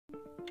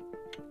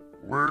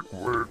Work,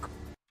 work.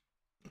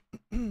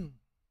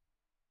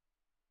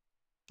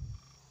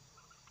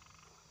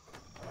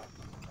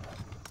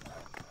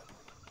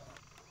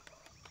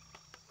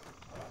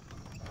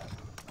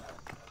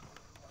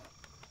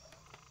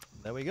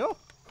 There we go.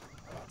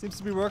 Seems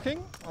to be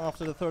working.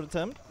 After the third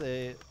attempt,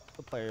 the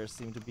players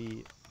seem to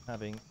be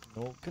having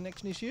no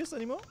connection issues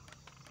anymore.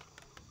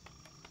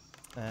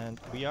 And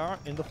we are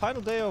in the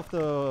final day of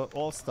the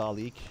All-Star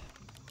League.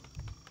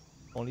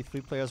 Only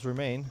 3 players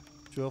remain.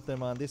 2 of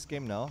them are in this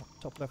game now.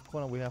 Top left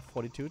corner we have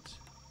Fortitude.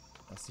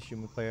 That's the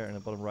human player. And the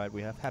bottom right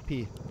we have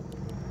Happy.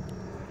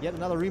 Yet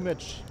another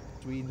rematch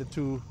between the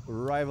 2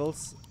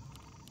 rivals.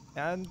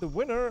 And the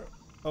winner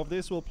of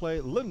this will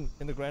play Lin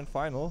in the grand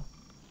final.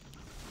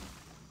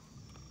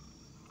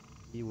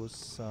 He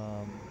was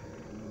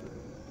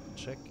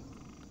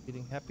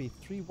beating Happy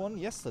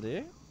 3-1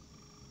 yesterday.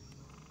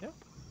 Yeah.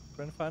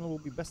 Grand final will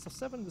be best of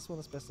 7. This one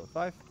is best of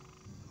 5.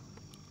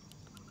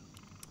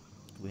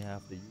 We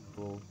have the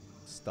usual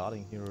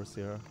starting heroes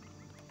here.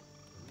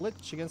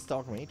 Lich against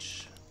Dark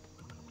Mage.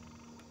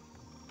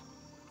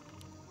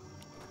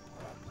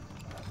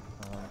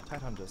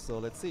 Tidehunter. So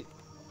let's see.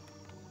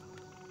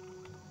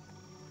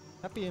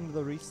 Happy in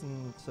the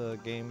recent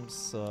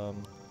games had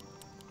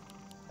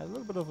a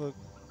little bit of a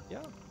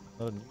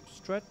not a new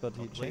strat, but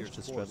he changed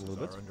his strat a little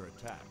bit.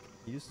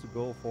 He used to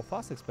go for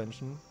fast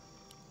expansion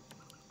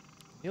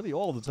nearly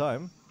all the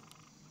time.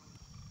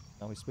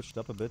 Now he switched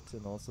up a bit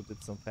and also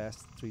did some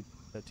fast tier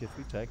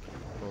 3 tech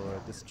for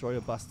a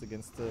destroyer bust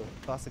against the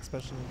fast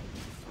expansion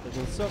that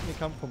will certainly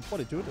come from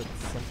Fortitude at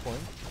some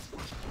point.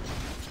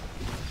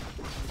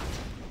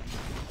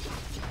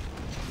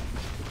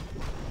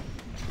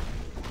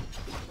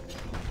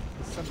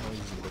 There's some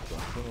noise in the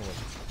background, I don't know what.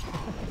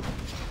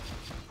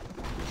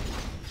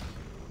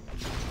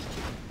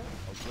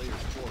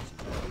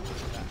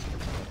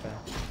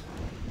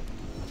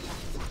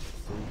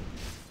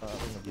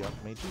 The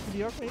Archmage.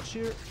 The Archmage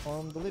here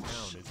on the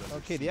Lich.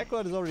 Okay, the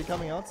Acolyte is already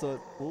coming out, so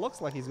it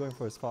looks like he's going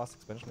for his fast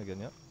expansion again,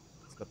 yeah?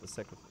 He's got the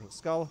Sacrificial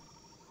Skull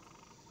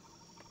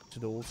to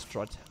the old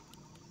strut.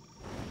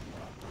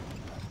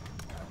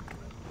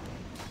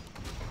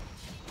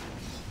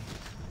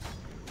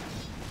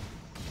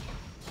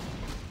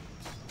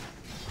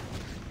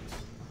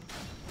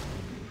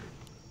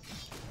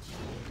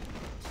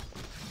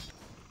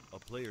 A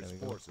player's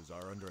forces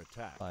are under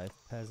attack. 5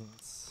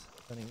 peasants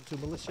turning into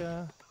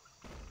militia.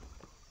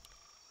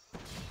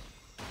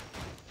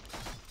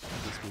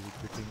 Really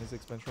quickly in this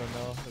expansion right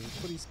now. They're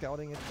fully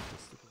scouting it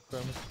just to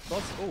confirm it.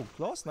 Claws, oh,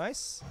 Claws,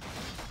 nice.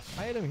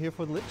 Item here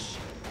for the Lich.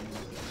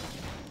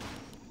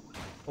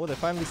 Oh, they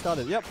finally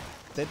started. Yep,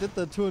 they did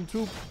the 2 and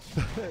 2.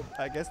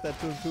 I guess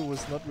that 2 and 2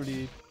 was not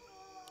really.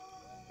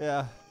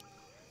 Yeah,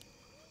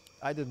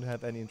 I didn't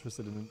have any interest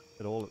in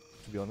it at all,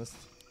 to be honest.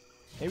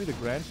 Maybe the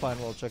grand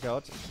final I'll check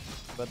out,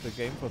 but the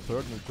game for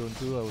third and 2 and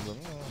 2, I was like,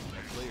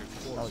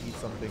 oh, I'll eat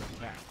something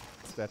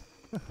instead.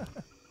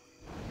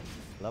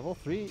 Level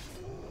 3.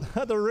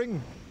 The ring.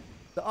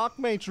 The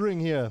Archmage ring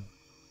here.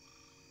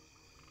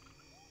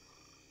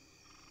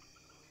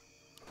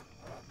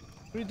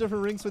 3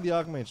 different rings for the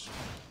Archmage.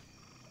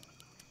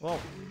 Well,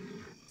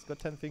 it's got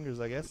 10 fingers,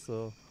 I guess,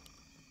 so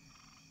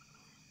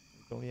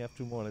we only have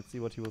 2 more. Let's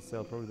see what he will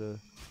sell. Probably the...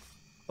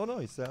 Oh no,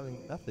 he's selling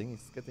nothing.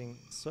 He's getting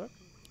circle.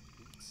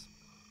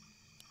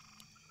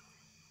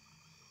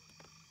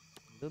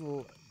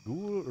 Little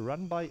ghoul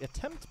run by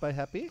attempt by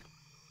Happy.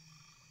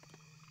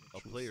 A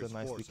player's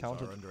nicely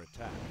counted are under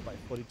attack by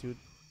Fortitude,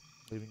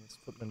 leaving his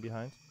footman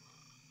behind.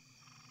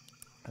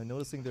 I'm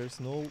noticing there's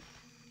no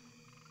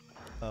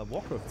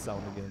WarCraft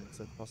sound again. Is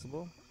that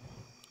possible?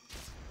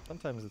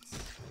 Sometimes it's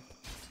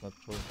not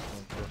totally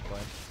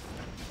fine.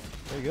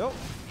 There you go.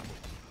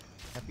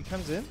 Happy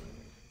comes in.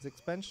 His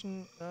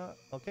expansion.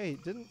 Okay, he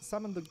didn't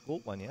summon the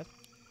gold one yet.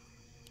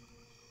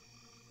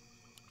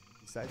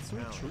 Decides to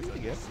retreat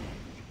again.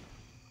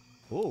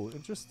 Oh,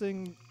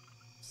 interesting.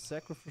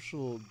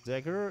 Sacrificial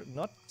dagger,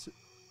 not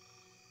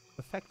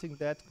affecting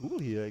that ghoul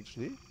here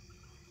actually.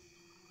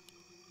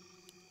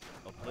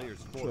 A player's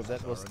sure if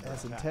that was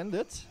as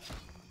intended.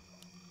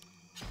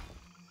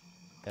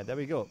 Yeah, there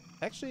we go.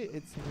 Actually,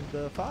 it's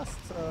the fast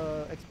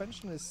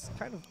expansion is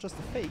kind of just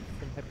a fake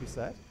from Happy's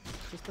side.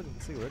 Just putting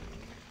the cigarette.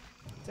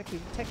 It's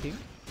actually attacking.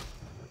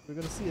 We're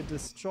gonna see a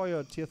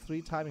destroyer tier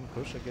 3 timing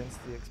push against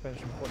the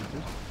expansion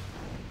Fortitude.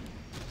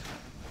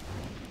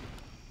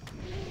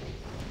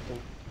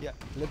 Yeah,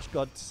 Lich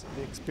got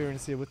the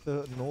experience here with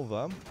the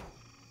Nova.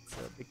 It's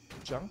a big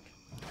chunk.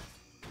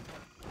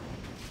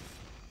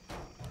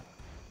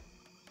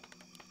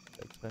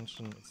 The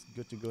expansion is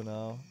good to go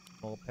now.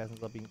 All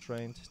peasants are being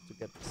trained to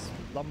get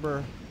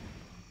lumber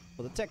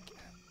for the tech.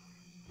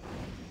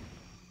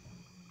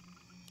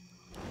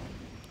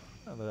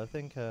 But I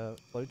think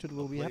Fortitude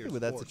will be happy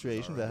with that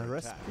situation. The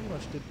rest pretty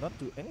much did not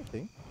do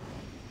anything.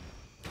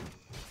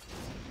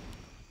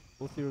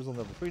 Both heroes on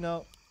level 3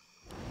 now.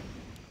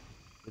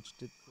 Lich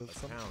did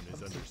some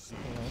is under siege.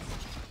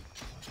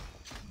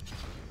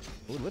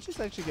 Oh, Lich is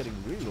actually getting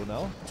really low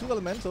now. 2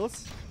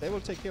 elementals. They will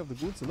take care of the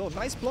ghouls alone.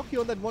 Nice block here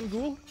on that one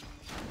ghoul.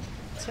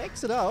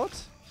 takes it out.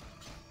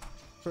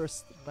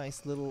 First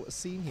nice little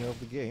scene here of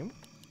the game.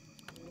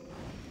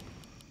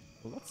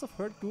 Lots of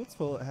hurt goods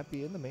for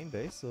Happy in the main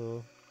base,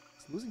 so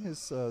he's losing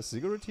his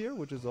cigarette here,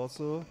 which is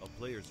also A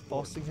player's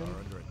costing forces him are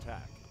under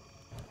attack.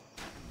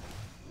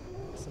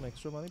 some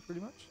extra money,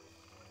 pretty much.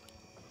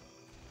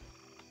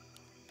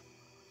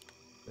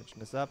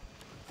 Benching is up.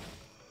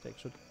 Take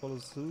should follow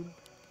soon.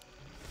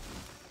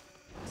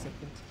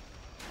 Second.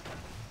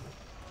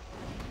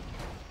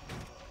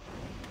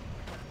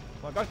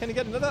 Oh my god, can he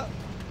get another?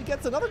 He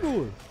gets another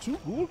ghoul! 2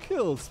 ghoul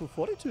kills for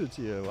Fortitude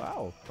here.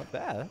 Wow, not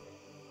bad.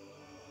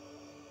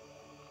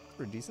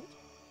 Pretty decent.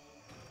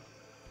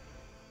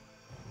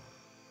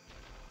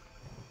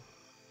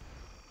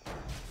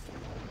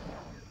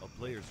 A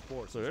player's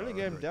forces So early are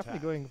game under definitely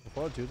attack. going for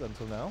Fortitude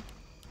until now.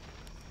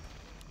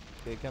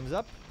 Okay, comes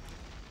up.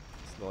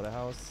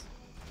 Slaughterhouse.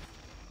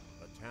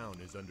 A town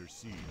is under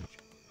siege.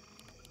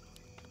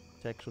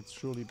 Tech should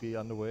surely be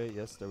underway.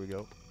 Yes, there we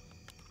go.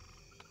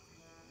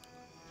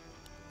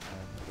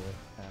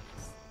 And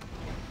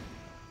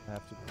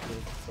have to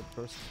build some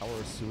first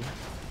tower soon.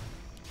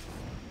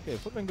 Okay,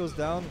 Footman goes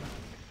down.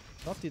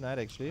 Not denied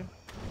actually.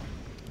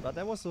 But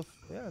that was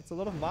yeah, it's a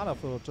lot of mana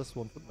for just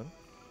one Footman.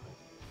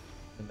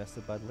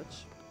 Invested by the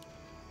Lich.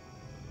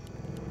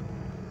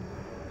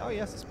 Now he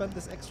has to spend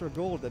this extra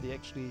gold that he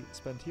actually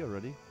spent here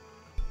already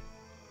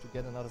to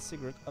get another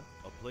cigarette up.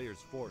 A player's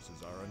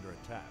forces are under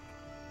attack.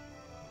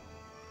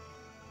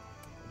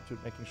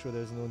 Making sure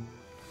there's no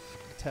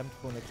attempt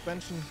for an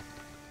expansion.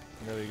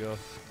 And there we go.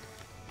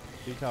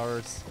 3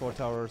 towers, 4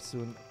 towers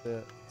soon.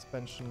 The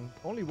expansion.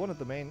 Only one at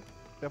the main.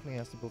 Definitely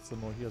has to build some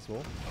more here as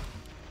well.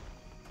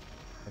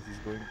 As he's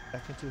going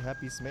back into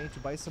Happy's main to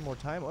buy some more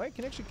time. Oh, I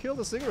can actually kill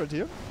the cigarette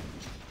here.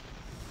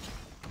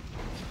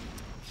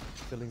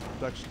 Killing the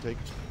production take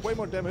way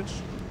more damage,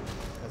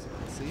 as you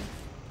can see.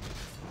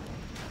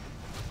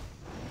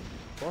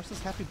 Forces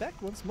Happy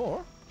back once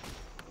more.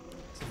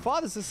 So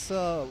far this is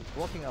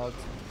working out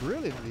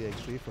brilliantly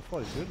actually for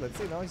Fortitude. Let's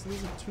see, now he's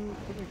losing 2.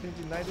 Can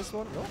he deny this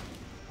one? No.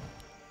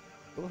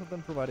 Both of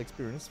them provide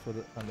experience for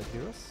the under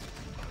heroes.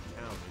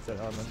 That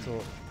elemental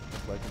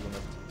is likely will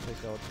not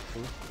take out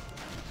food.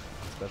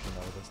 Especially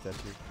now with the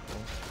statue.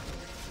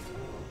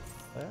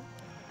 Yeah.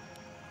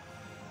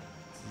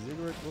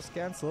 Cigarette was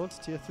cancelled.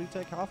 Tier 3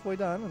 tech halfway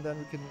done, and then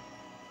we can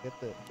get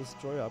the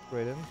destroyer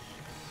upgrade in.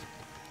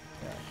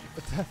 Yeah,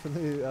 but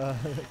definitely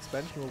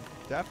expansion will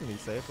definitely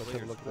save. Let's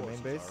have a look at the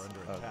main base.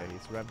 Okay,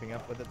 he's ramping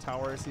up with the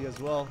towers here as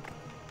well.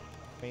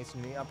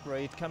 Masonry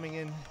upgrade coming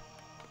in.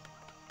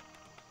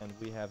 And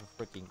we have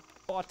a freaking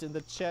bot in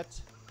the chat.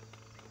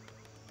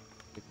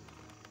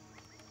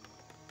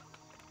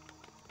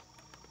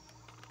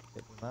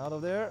 Get him out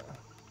of there.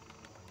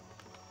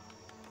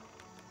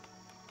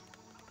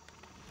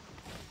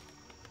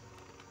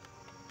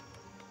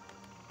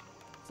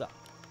 So.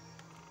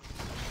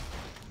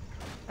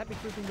 Happy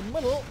creeping in the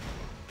middle.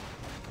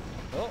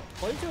 Oh,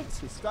 Fortitude,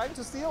 he's trying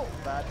to steal.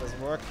 That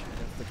doesn't work.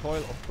 Against the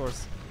coil, of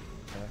course.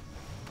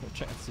 No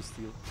chance to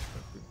steal.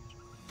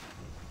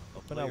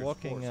 We're now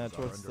walking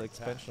towards the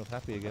expansion of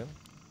Happy again.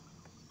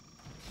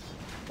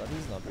 But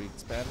he's not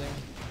re-expanding.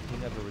 He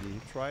never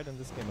really tried in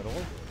this game at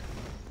all.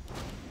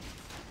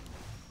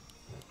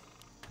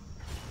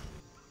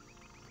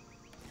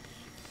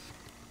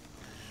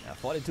 Yeah,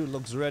 Fortitude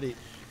looks ready.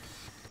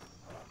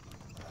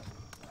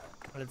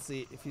 Let's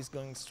see if he's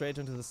going straight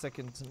into the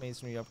second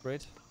masonry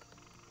upgrade.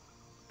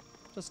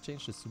 Just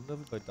change the zoom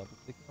level by double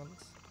clicking on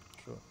this.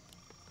 Sure.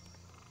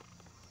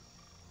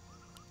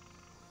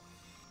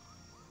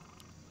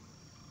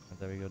 And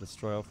there we go,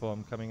 destroyer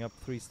form coming up,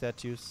 3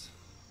 statues.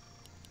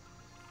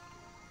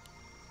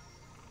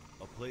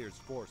 A player's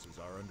forces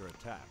are under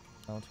attack.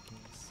 Mountain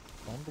Kings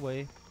on the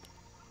way.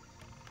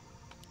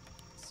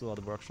 So are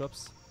the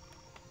workshops.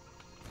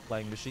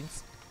 Flying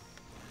machines.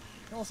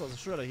 Also the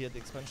shredder here at the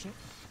expansion.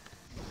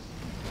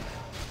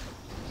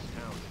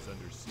 The town is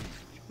under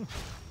siege.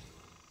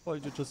 Or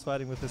you're just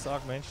fighting with this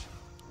Archmage.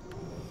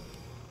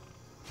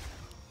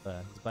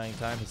 He's buying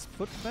time. His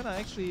footmen are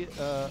actually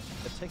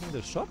attacking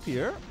the shop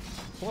here,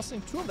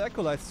 forcing 2 of the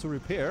acolytes to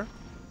repair.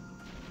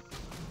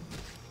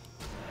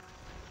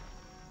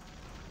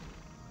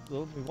 So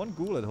only 1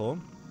 ghoul at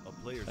home. A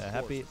player's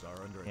Happy. forces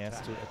are under He has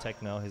attack. to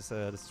attack now. His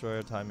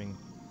destroyer timing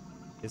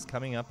is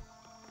coming up.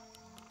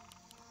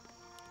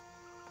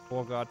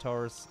 4 guard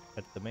towers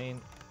at the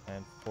main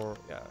and 4,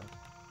 yeah,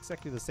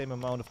 exactly the same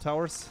amount of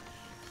towers.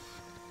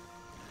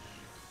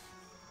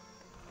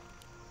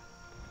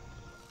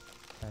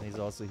 And he's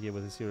also here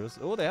with his heroes.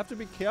 Oh, they have to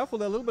be careful.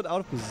 They're a little bit out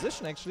of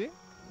position, actually.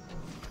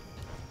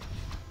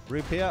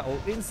 Repair. Oh,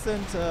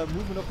 instant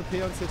movement of the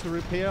peons here to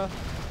repair.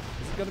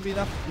 Is it going to be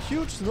enough? A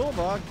huge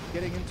Nova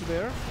getting into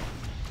there.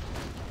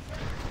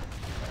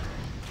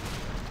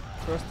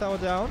 First tower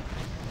down.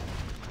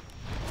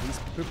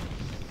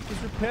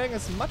 He's repairing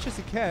as much as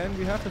he can.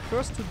 We have the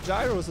first 2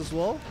 gyros as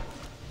well.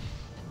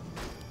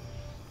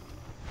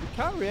 We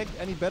can't react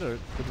any better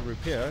to the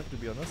repair, to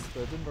be honest.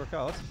 But it didn't work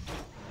out.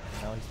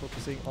 Now he's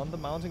focusing on the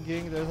Mountain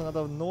King. There's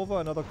another Nova,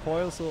 another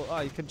coil, so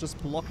he can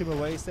just block him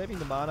away, saving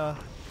the mana.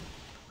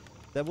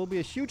 There will be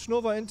a huge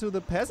Nova into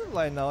the peasant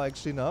line now,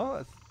 actually,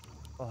 now.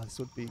 Oh, this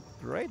would be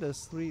great.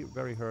 There's 3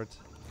 very hurt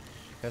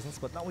peasants,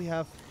 but now we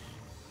have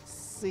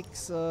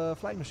 6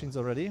 flying machines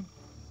already.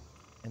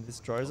 And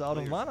destroyers out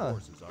of mana.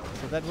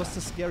 So that was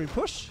the scary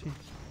push.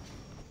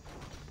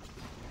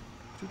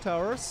 2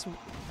 towers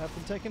have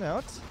been taken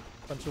out.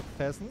 Bunch of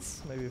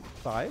peasants, maybe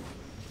 5.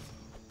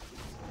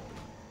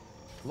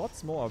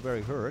 Lots more are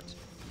very hurt.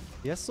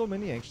 He has so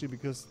many actually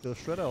because the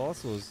shredder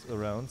also is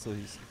around, so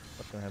he's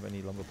not gonna have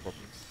any longer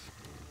problems.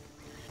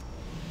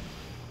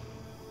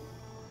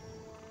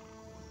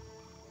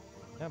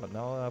 Yeah, but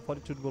now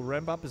Fortitude will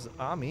ramp up his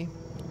army.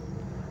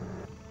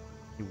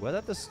 He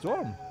weathered the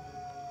storm.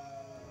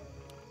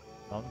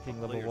 Mountain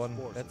King level 1,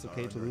 that's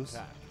okay to lose.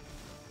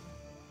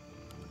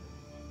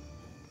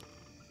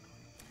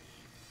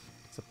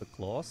 Except the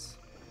claws.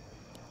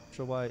 Not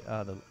sure why.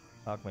 The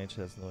Archmage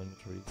has no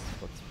inventory, it's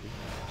got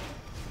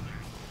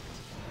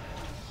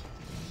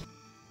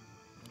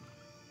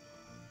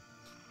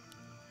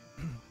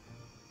 3.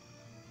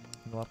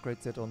 No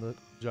upgrades yet on the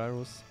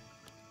gyros.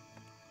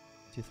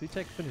 Tier 3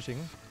 tech finishing.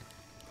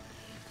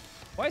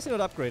 Why is he not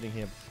upgrading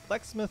here?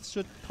 Blacksmith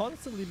should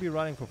constantly be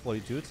running for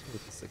Fortitude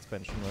with this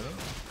expansion running.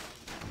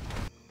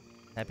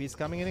 Happy's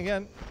coming in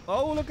again.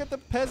 Oh, look at the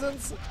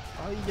peasants!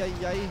 Ay, ay,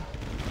 ay.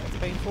 That's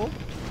painful.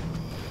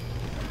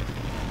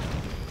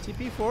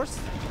 TP forced.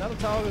 Another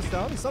tower goes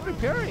down. He's not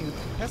repairing.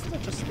 The peasants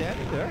are just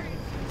standing there.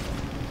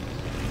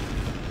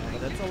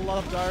 But that's a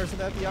lot of gyros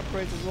and the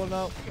upgrades as well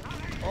now.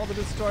 All the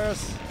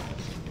destroyers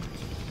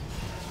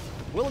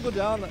will go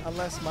down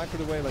unless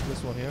microed away like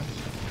this one here.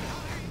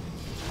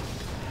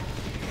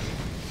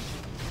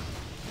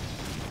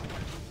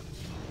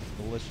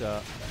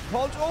 Militia.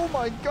 Oh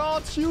my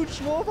god,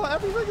 huge Nova!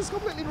 Everything is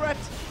completely red!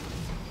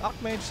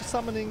 Archmage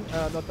summoning,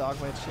 not the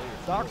Archmage,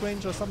 Dark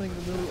Ranger summoning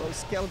the little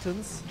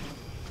skeletons.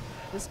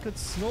 This could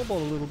snowball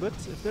a little bit.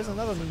 If there's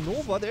another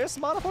Nova, there's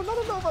mana for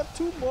another Nova!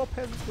 2 more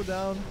peasants go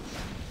down.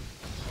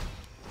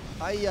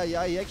 Ay ay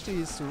ay, actually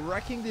he's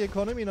wrecking the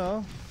economy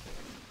now.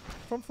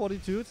 From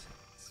Fortitude.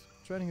 He's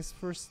training his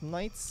first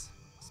knights.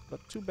 He's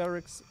got 2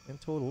 barracks in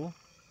total.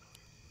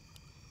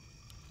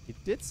 He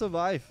did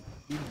survive,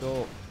 even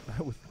though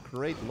with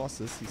great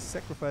losses. He's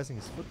sacrificing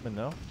his footmen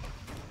now.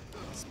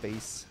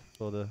 Space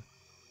for the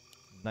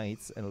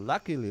knights, and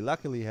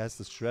luckily he has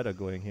the shredder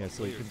going here,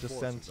 so he can just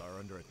send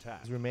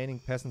his remaining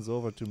peasants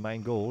over to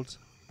mine gold,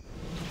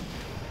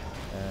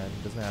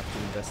 and doesn't have to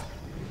invest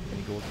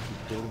any gold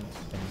into building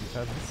any new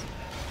peasants.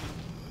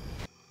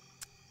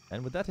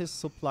 And with that, his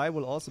supply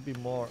will also be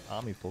more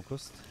army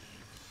focused.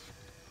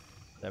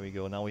 There we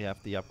go. Now we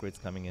have the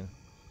upgrades coming in.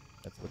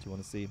 That's what you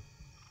want to see.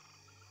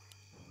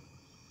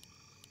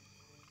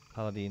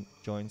 Paladin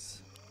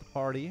joins the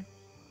party.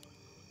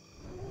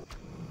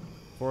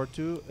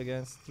 4-2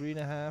 against 3.5.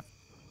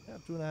 Yeah,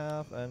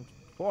 2.5 and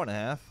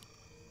 4.5.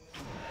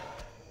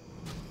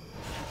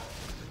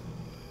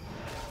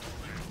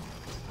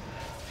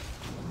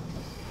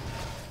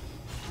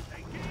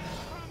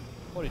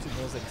 Fortitude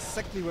knows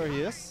exactly where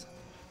he is.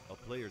 A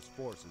player's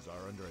forces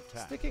are under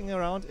attack. Sticking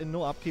around in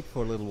no upkeep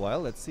for a little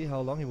while. Let's see how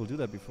long he will do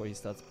that before he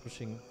starts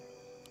pushing.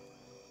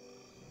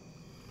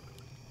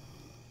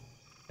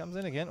 Comes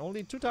in again.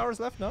 Only 2 towers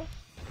left now.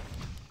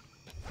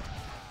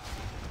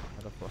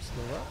 Another Frost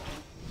Nova.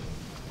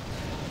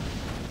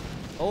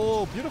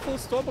 Oh, beautiful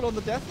Stormbolt on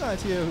the Death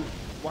Knight here.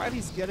 While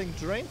he's getting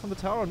drained from the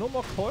tower. No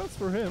more coils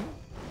for him.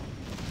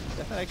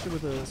 Death Knight actually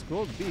with a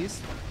Scroll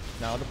Beast.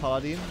 Now the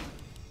Paladin.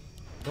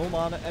 No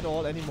mana at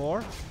all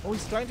anymore. Oh,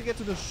 he's trying to get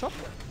to the shop.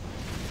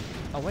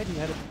 Oh wait, he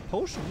had a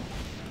potion.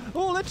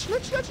 Oh, Lich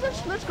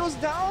goes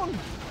down.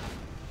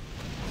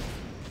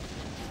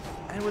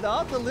 And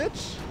without the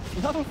Lich,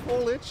 level 4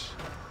 Lich,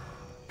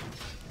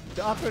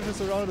 the Archmage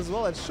is around as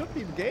well. It should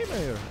be the game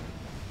here.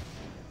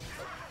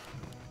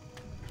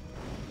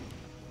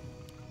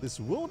 This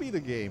will be the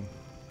game.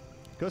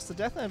 Because the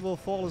Death Knight will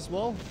fall as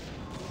well.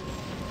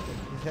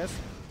 It has...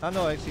 Oh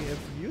no, actually, if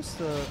you use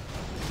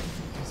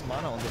his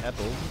mana on the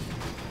apple,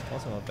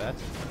 also not bad.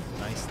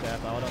 Nice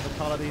stab out on the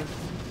Paladin.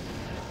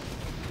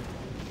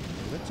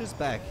 The Lich is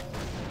back.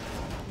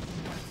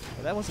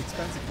 But that was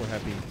expensive for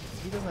Happy.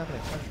 He doesn't have an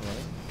expansion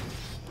running.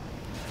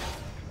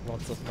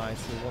 Lots of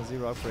knights, 1-0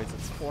 upgrades.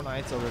 It's 4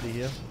 knights already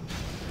here.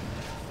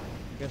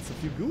 Against a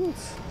few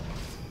ghouls.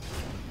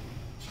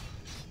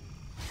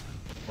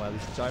 While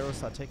these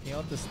gyros are taking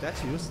out the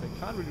statues, they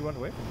can't really run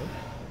away from them.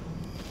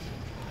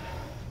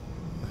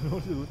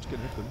 Only the Lich can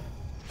hit them.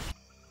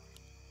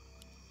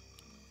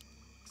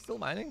 Still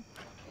mining.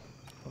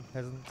 One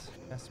peasant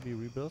has to be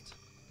rebuilt.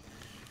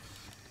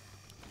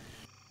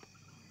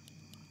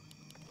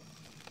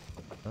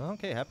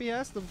 Okay, Happy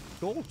has the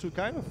goal to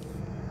kind of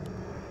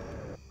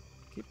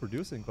keep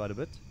producing quite a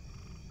bit.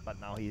 But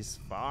now he's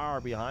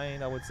far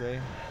behind, I would say.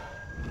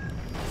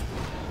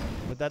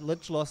 With that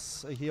Lich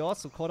loss, he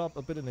also caught up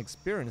a bit in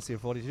experience here,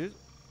 Fortitude.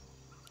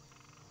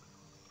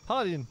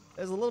 Paladin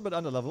is a little bit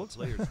underleveled.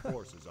 Players'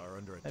 forces are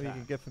under attack. Maybe you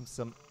can give him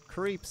some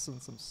creeps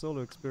and some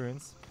solo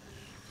experience.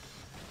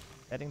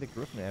 Adding the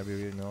Griffin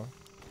area now.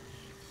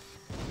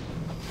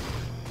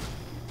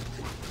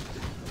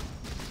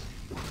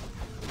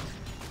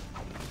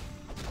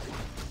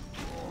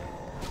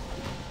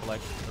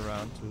 like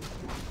around to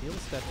heal the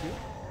statue.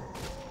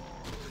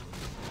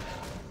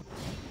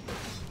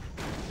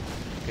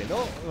 Okay,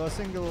 no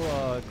single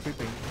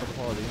creeping for the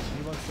Paladin.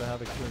 He wants to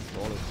have experience for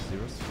all of the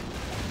zeros.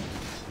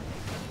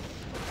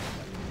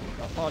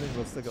 Paladin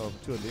will stick out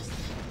 2 at least.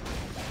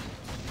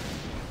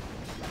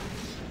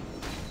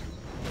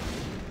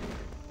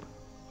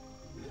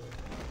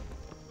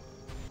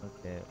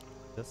 Okay,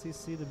 does he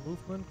see the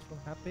movement from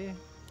Happy?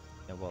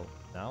 Yeah, well,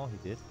 now he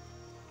did.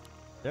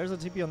 There's a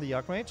TP on the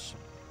Archmage.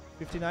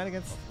 59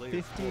 against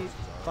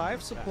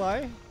 55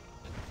 supply.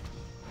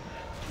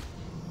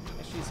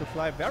 Actually,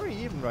 supply very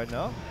even right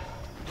now.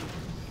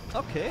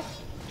 Okay. I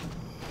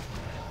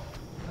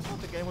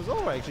thought the game was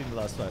over actually in the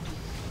last fight.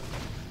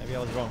 Maybe I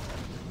was wrong.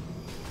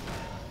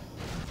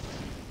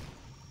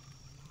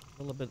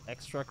 A little bit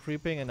extra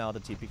creeping, and now the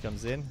TP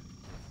comes in.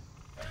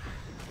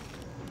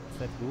 Is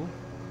that cool?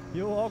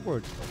 You're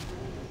awkward.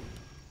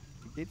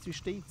 Wie geht's, wie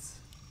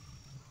steht's?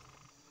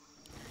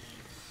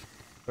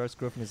 First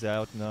Griffin is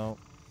out now.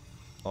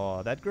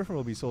 Oh, that Griffin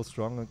will be so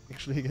strong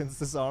actually against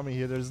this army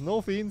here. There's no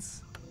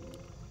fiends.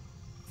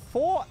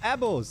 4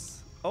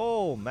 Abos.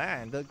 Oh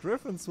man, the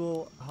Griffins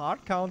will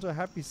hard counter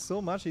Happy so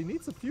much. He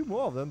needs a few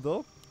more of them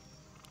though.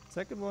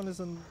 Second one is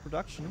in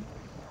production.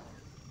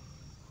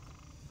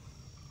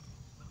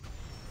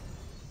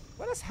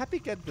 Where does Happy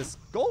get this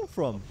gold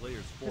from?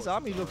 His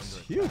army looks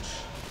huge.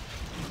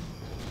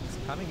 He's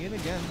coming in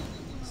again.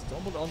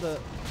 Stumbled on the...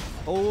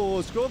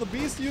 Oh, Scroll the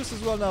Beast used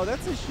as well now.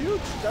 That's a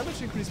huge damage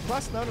increase.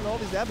 Plus now in all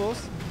these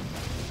Abos.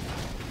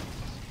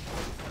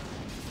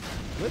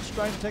 Lich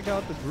trying to take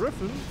out the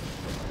Griffin.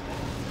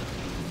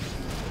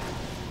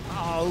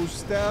 Oh,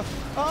 Steph.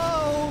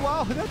 Oh,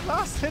 wow. That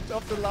last hit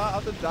of the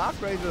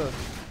Dark Ranger.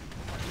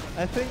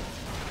 I think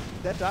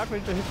that Dark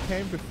Ranger hit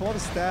came before the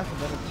staff,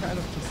 and then it kind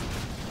of just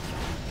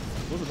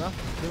was enough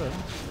to kill him.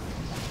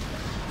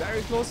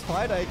 Very close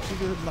fight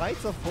actually. The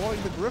Knights are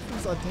falling, the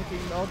Griffins are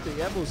taking out the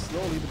Abos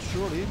slowly but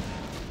surely.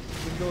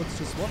 Even though it's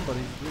just one, but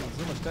he's doing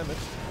so much damage.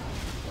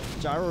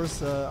 Gyro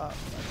is in the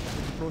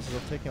process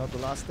of taking out the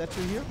last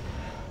statue here.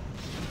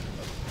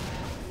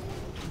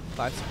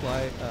 5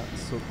 supply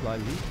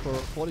lead for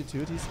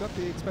Fortitude. He's got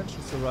the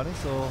expansion still running,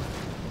 so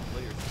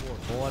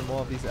more and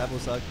more of these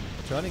Abos are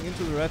turning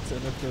into the reds,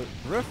 and if the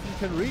Griffin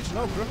can reach,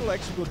 no, Griffin will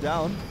actually go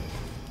down.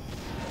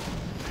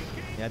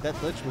 Yeah,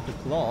 that Lich with the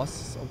claws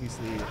is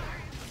obviously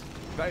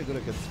very good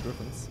against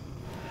Griffins.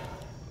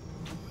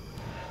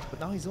 But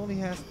now he's only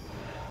has...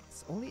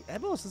 It's only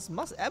Abos. It's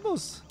mass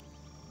Abos.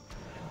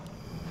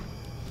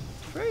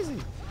 It's crazy.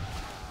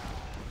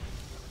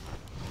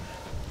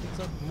 Picks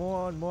up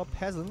more and more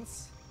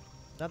peasants.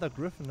 Another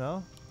Griffin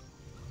now.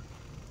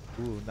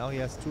 Ooh, now he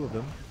has 2 of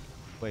them.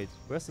 Wait,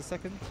 where's the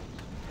second?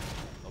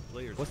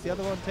 Was the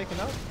other one taken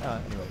out? Ah,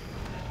 anyway.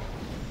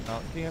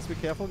 Now, he has to be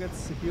careful.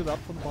 Gets healed up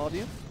from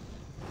Guardian.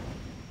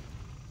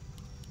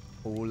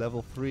 Oh,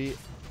 level 3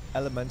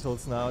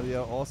 elementals now. They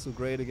are also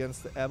great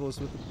against the Abos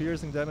with the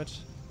piercing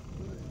damage.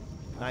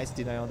 Nice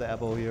deny on the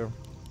Abo here.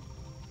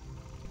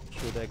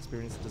 Sure, the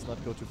experience does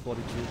not go to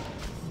Fortitude.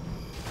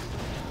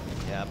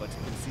 Yeah, but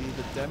you can see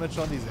the damage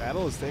on these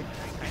Abos. They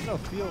kind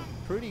of feel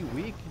pretty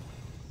weak.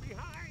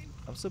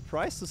 I'm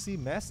surprised to see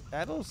mass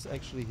Abos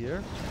actually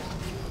here.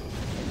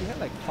 We had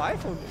like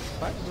 5 of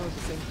them at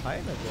the same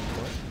time at one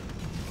point.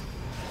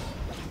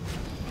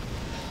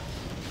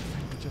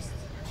 We're just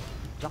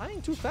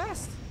dying too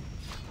fast.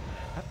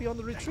 Happy on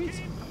the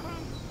retreat.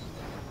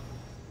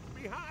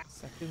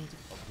 Second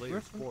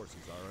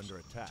forces are under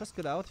attack. Just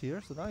get out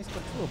here, so now he's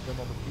got 2 of them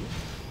on the field.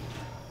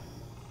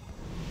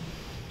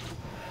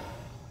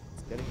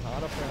 It's getting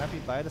harder for Happy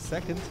by the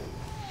second.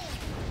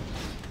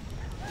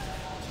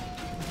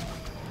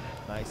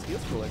 Nice heal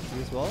scroll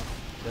actually as well.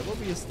 There will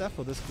be a staff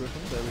for this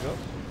Griffin, there we go.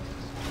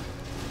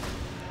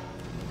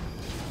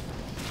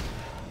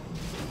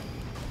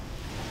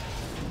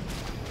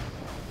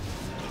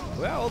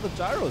 Where are all the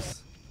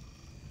gyros?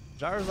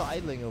 Gyros are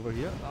idling over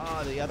here.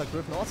 Ah, the other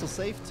Griffin also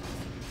saved.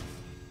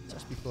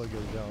 Just before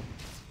going down.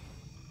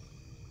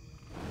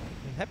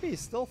 And Happy is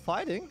still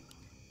fighting.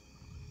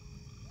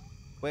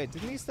 Wait,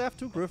 didn't he still have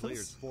 2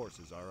 Griffins?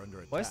 Forces are under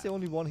attack. Why is there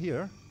only 1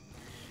 here?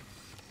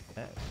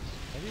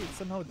 Maybe it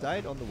somehow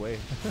died on the way.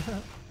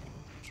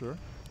 Sure.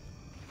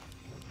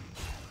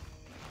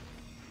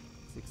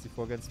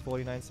 64 against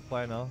 49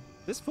 supply now.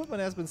 This footman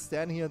has been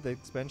standing here at the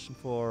expansion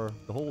for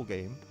the whole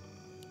game.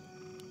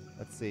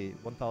 Let's see,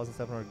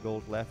 1,700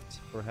 gold left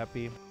for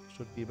Happy.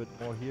 Should be a bit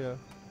more here.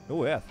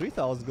 Oh yeah,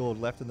 3,000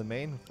 gold left in the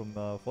main from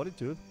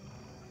Fortitude.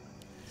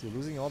 So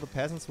losing all the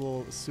peasants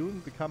will soon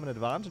become an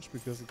advantage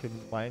because you can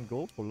mine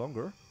gold for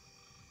longer.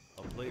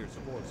 A player's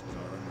forces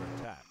are under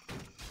attack.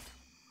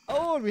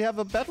 Oh, and we have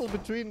a battle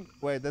between...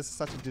 Wait, this is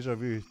such a déjà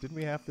vu. Didn't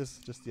we have this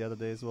just the other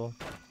day as well?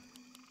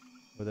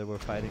 Where they were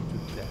fighting to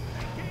death.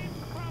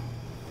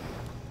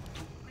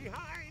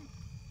 Behind.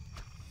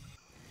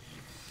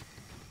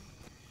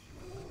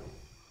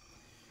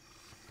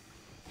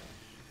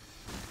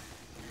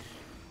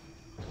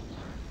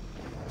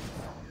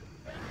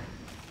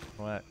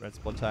 Alright, red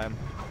spot time.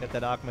 Get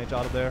that Archmage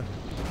out of there.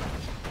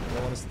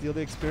 Don't want to steal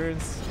the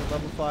experience at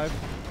level 5.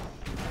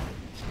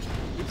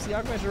 Keeps the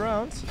Archmage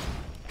around.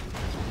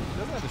 He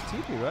doesn't have his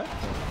TP, right?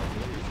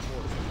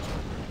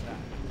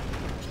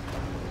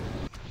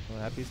 Well,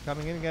 Happy's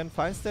coming in again.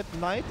 Finds that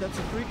knight. That's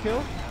a free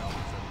kill.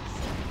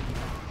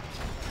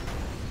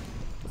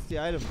 What's the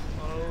item?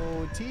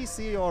 Oh,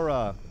 TC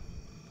aura.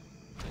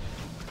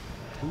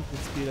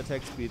 Movement speed,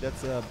 attack speed.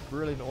 That's a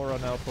brilliant aura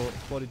now for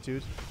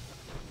Fortitude.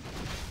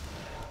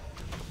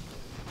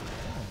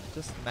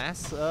 Just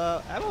mass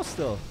ammo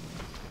still.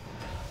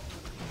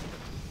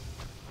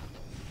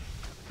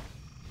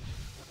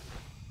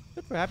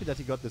 Good for Happy that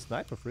he got this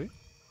knight for free.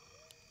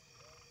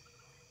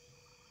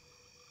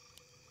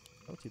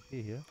 No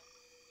TP here.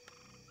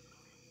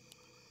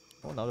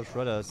 Oh, now the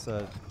Shredder is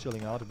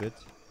chilling out a bit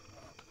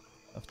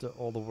after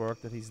all the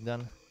work that he's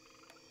done.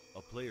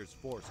 A player's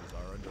forces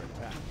are under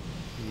attack.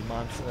 He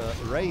demands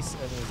a race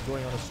and is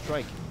going on a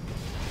strike.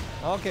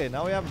 Okay,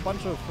 now we have a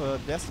bunch of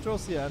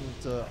Destros here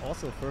and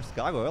also first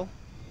Gargoyle.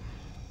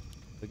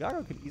 The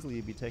Gargoyle could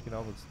easily be taken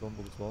out with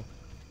Stormbolt as well.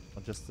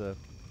 Not just the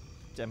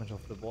damage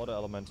of the water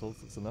elementals,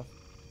 it's enough.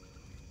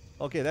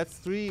 Okay, that's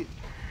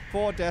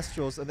 4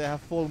 Destros and they have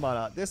full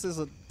mana. This is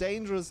a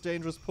dangerous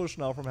push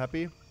now from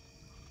Happy.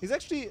 He's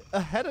actually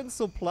ahead in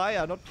supply.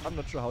 I'm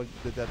not sure how he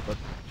did that, but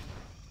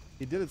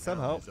he did it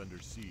somehow.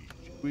 Under siege.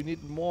 We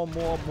need more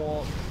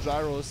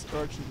gyros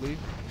urgently.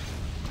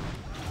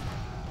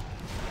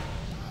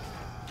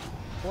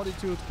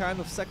 Fortitude kind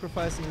of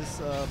sacrificing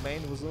his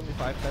main. It was only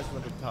 5 peasants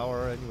in the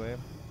tower anyway.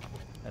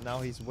 And now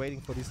he's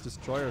waiting for these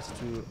destroyers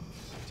to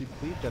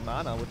deplete their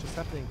mana, which is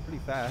happening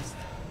pretty fast.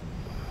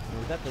 And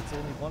with that, there's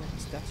only 1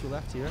 statue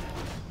left here.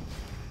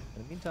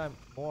 In the meantime,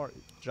 more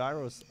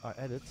gyros are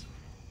added. Is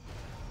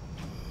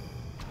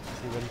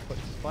he ready for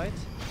this fight?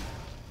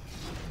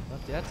 Not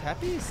yet.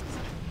 Happy?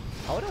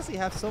 How does he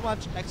have so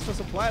much extra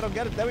supply? I don't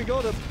get it. There we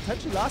go. The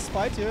potentially last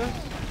fight here.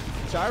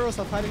 Gyros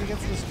are fighting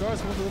against the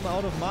destroyers. Most of them are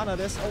out of mana.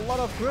 There's a lot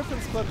of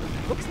griffins, but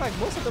it looks like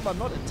most of them are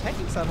not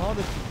attacking somehow.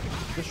 The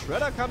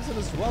Shredder comes in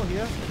as well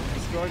here.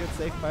 Destroyer gets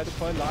saved by the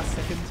coin last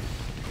second.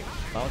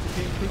 Mountain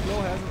King pretty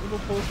low, has an immo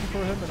potion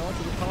for him, and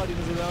also the Paladin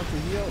is around to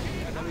heal.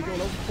 And then we go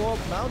level 4.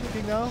 Mountain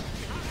King now.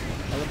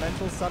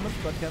 Elemental summoned,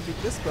 but can be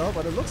dispelled.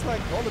 But it looks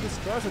like all the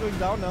destroyers are going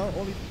down now.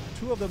 Only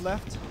 2 of them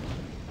left.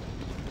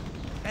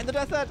 And the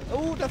Death Knight!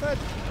 Oh, Death Knight!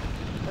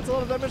 That's a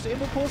lot of damage. The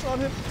immo potion on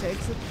him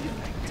takes it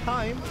in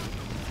time.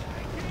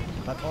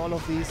 But all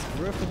of these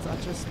griffins are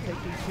just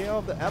taking care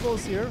of the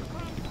ammos here.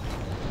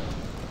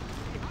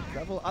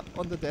 Level up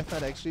on the Death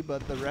Knight actually,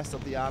 but the rest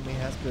of the army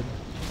has been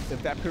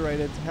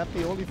evaporated.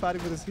 Happy only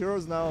fighting with his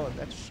heroes now, and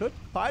that should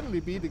finally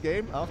be the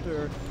game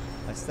after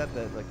I said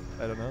that like,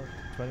 I don't know,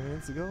 20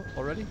 minutes ago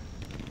already.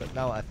 But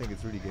now I think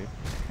it's really game.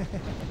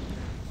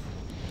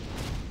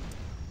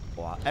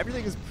 Wow,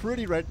 everything is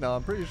pretty red now.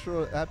 I'm pretty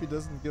sure Happy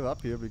doesn't give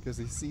up here because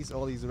he sees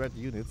all these red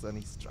units and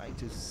he's trying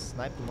to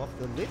snipe them off.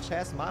 The Lich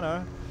has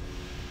mana.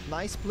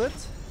 Nice split.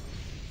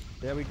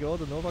 There we go.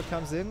 The Nova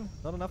comes in.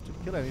 Not enough to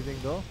kill anything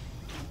though.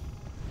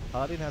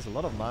 Paladin has a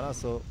lot of mana,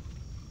 so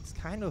it's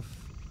kind of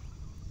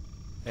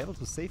able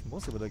to save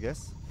most of it, I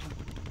guess.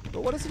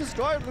 But what is the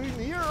destroyer doing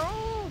here?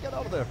 Oh, get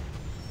out of there.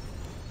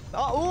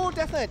 Oh,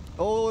 Death Knight.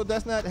 Oh,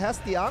 Death Knight has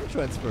the arm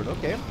transferred.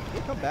 Okay,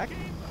 he'll come back.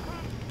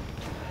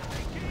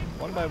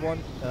 One by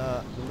one,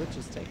 the Lich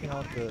is taking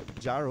out the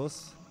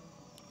gyros.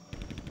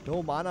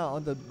 No mana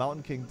on the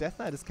Mountain King. Death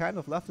Knight is kind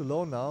of left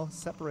alone now,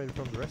 separated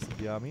from the rest of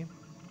the army.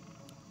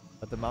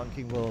 But the Mountain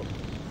King will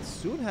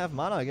soon have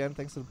mana again,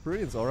 thanks to the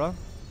Brilliance Aura.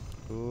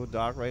 Oh,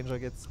 Dark Ranger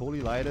gets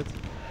Holy Lighted.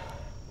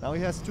 Now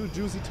he has 2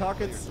 juicy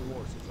targets.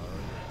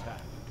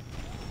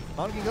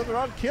 Mountain King goes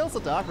around, kills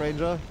the Dark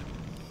Ranger.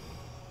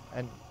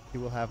 And he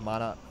will have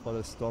mana for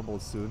the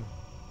Stormbolt soon.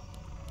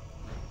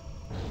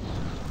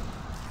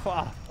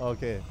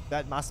 Okay,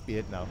 that must be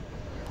it now.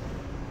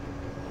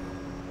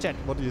 Chat,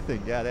 what do you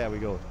think? Yeah, there we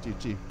go.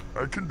 GG.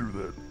 I can do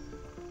that.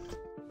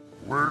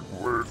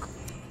 Work.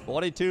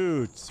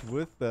 Fortitude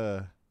with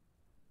the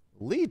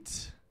lead.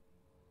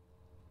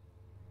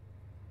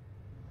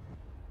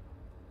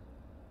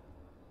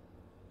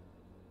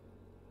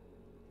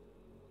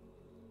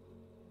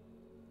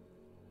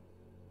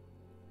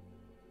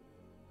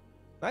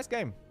 Nice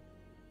game.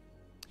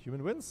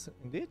 Human wins,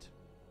 indeed.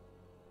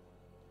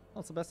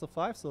 Also best of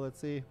 5, so let's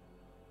see.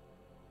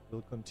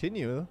 We'll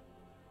continue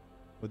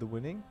with the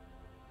winning.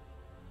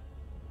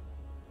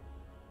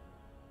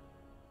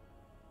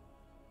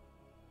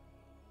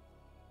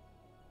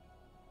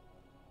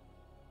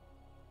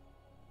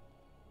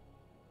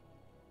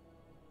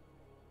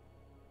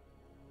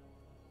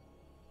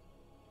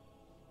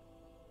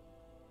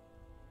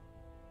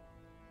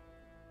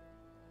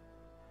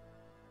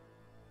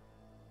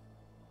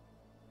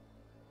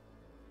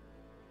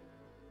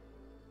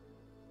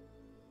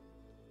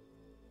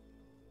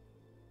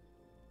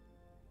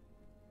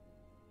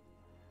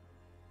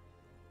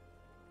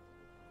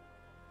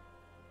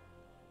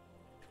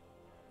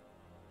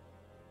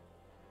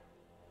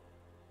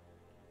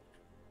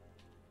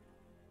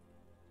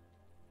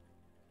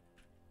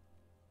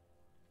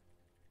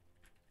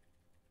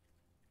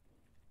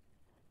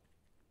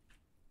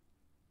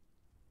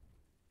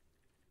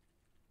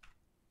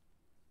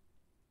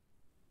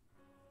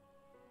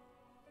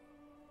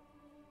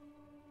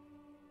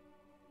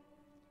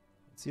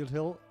 Sealed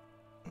Hill.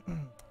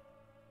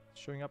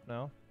 Showing up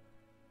now.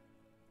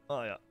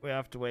 Oh yeah, we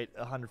have to wait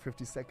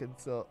 150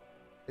 seconds, so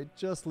it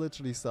just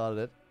literally started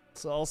it.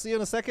 So I'll see you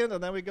in a second,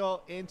 and then we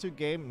go into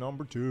game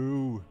number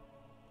 2.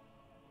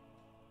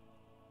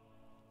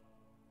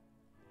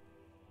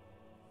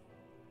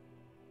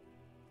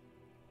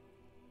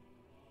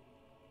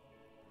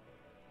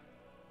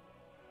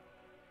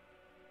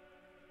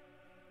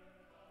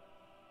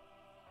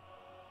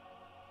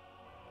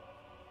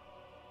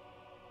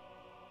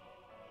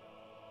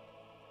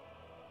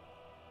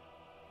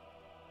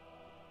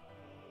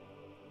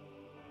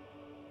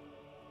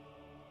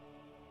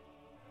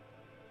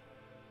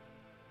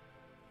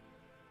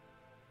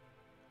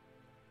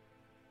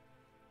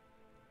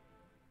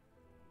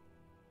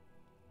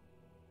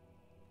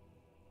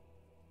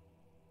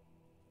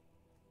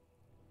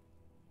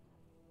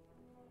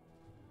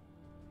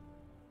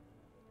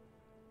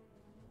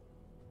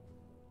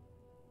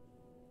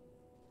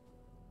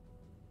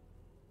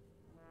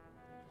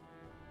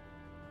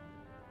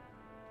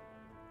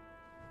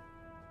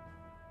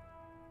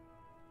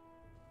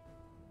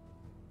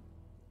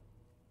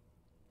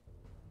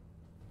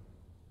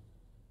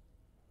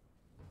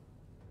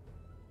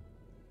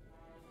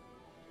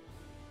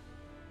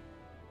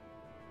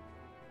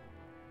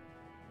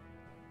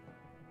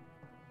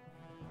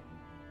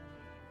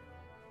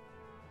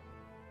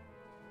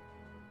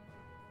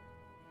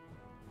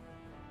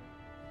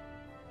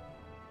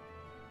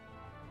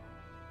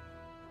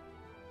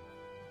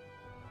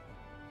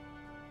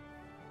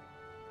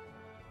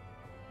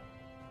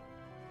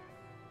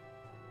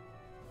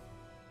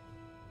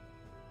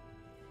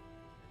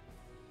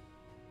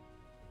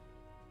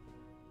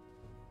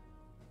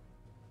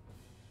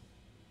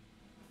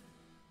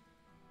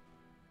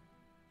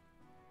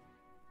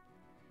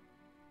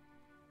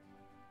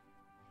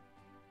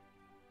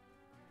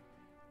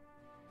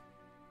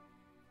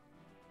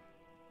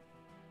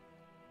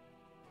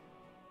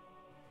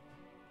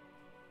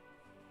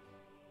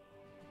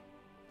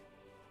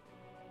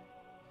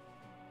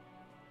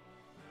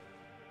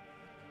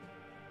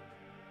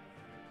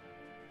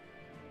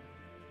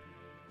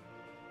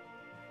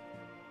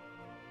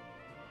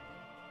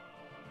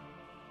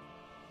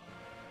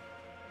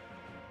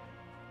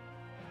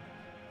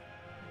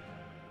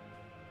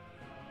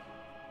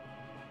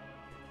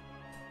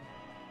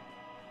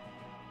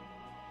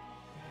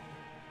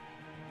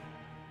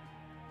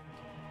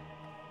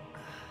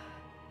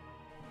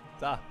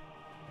 Da.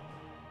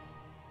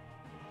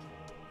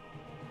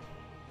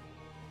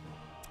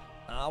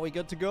 Are we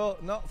good to go?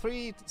 No,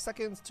 3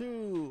 seconds,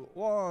 2,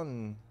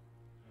 1.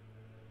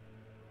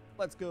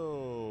 Let's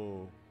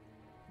go.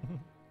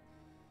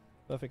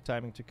 Perfect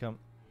timing to come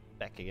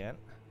back again.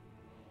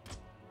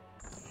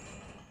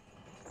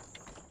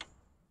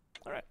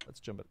 Alright, let's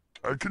jump it.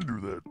 I can do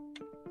that.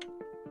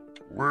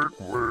 Work,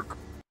 work.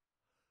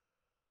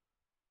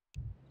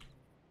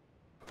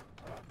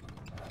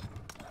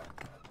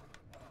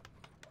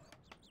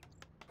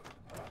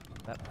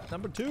 Map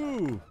number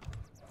 2.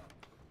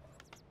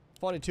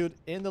 Fortitude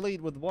in the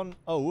lead with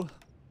 1-0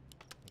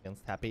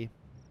 against Happy.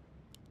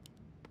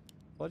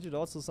 Fortitude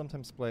also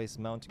sometimes plays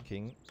Mountain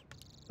King,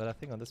 but I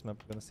think on this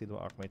map we're gonna see the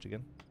Archmage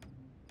again.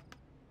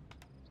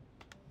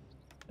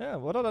 Yeah,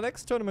 what are the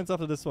next tournaments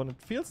after this one? It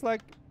feels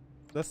like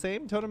the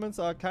same tournaments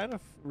are kind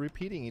of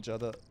repeating each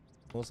other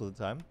most of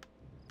the time.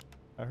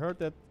 I heard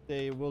that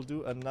they will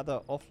do another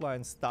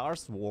offline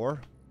Stars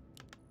War,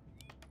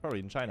 probably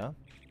in China,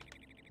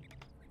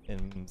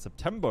 in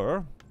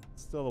September.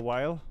 Still a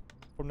while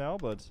from now,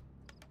 but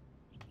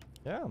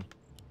yeah,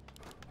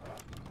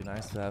 be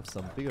nice to have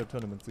some bigger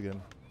tournaments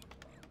again.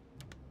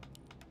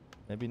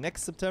 Maybe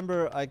next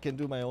September I can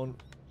do my own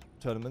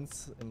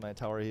tournaments in my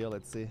tower here.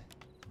 Let's see.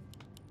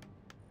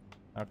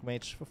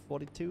 Archmage for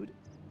Fortitude.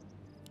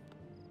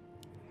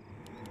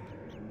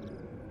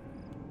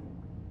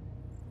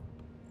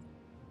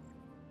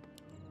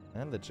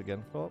 And Lich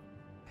again for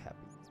Happy.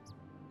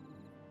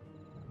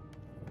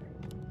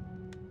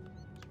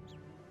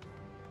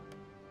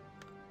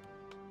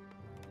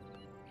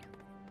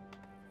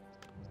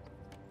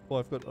 Oh,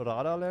 I've got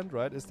Radar land,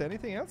 right? Is there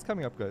anything else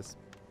coming up, guys?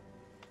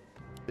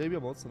 Maybe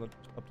I'm also not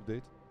up to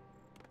date.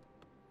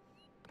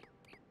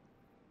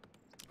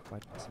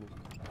 Quite possible.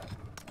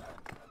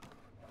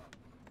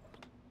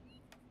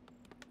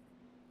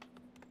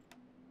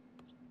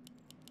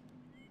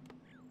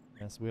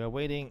 Yes, we are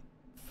waiting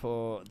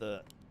for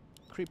the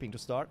creeping to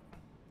start.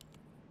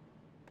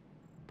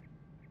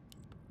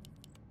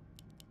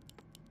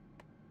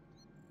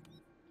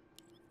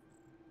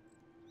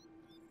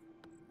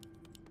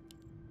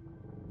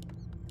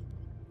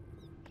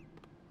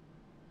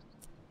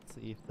 Let's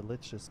see if the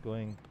Lich is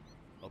going.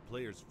 A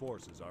player's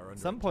forces are under At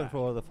some point attack.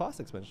 for the fast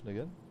expansion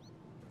again.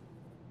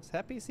 This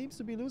Happy seems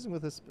to be losing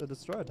with his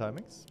destroyer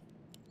timings.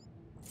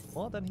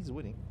 More than he's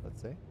winning,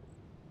 let's say.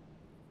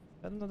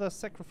 Another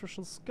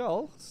sacrificial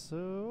skull,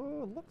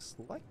 so looks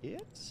like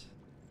it.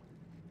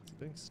 It's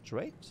going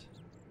straight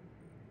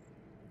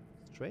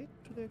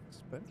to the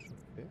expansion.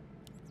 Okay.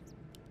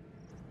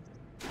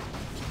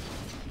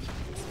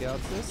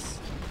 Scouts this.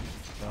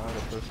 Ah,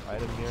 the first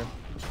item here.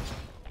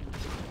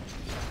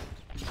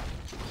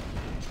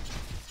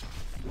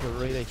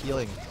 Greater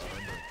healing.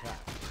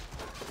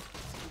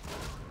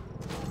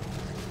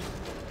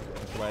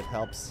 That's why it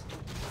helps.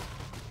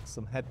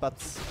 Some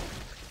headbutts.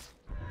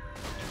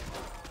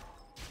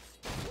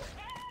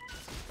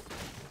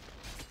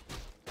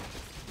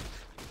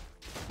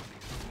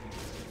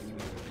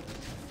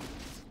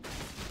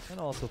 And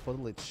also for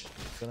the Lich.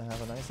 Gonna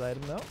have a nice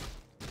item now.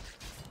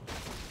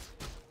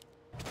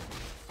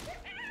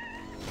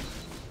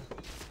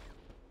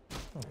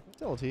 Oh,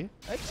 vitality.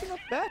 Actually not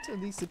bad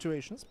in these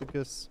situations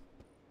because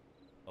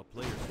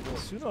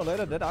sooner or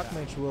later that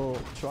Archmage will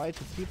try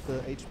to keep the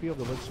HP of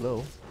the Lich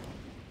low.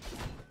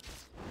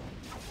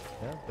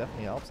 Yeah,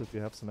 definitely helps if you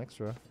have some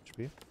extra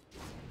HP.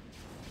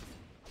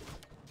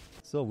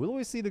 So will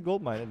we see the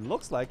gold mine? It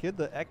looks like it.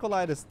 The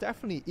Acolyte is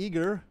definitely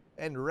eager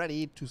and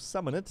ready to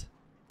summon it.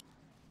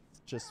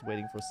 It's just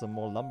waiting for some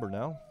more lumber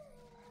now.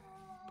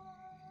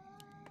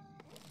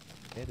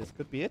 Okay, this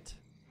could be it.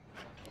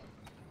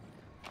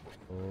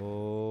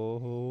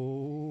 Oh,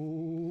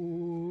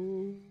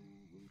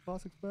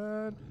 fast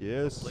expand.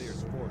 Yes.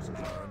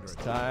 It's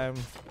time.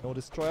 No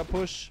destroyer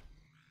push.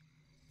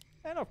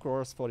 And of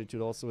course,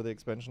 Fortitude also with the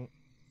expansion.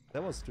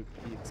 That was to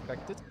be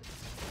expected.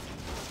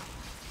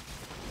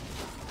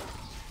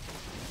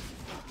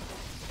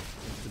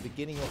 It's the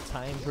beginning of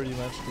time, pretty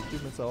much. The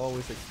humans are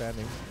always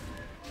expanding.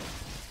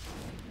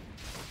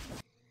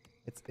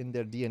 It's in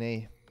their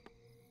DNA.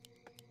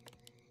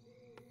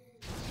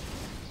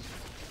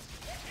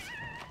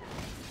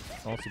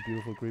 Also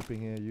beautiful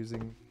creeping here,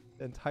 using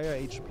the entire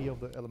HP of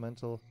the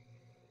elemental.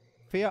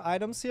 Fair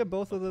items here,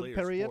 both of the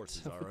period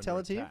of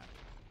vitality.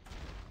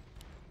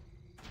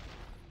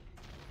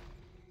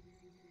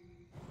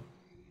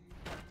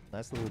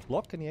 Nice little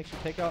block. Can he actually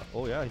take out?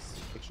 Oh yeah, he's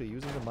actually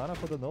using the mana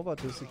for the Nova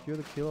to secure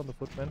the kill on the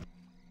footman.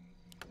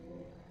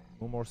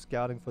 No more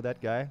scouting for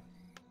that guy.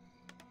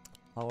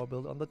 Power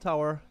build on the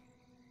tower.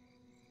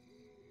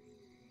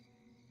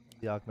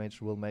 The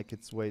Archmage will make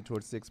its way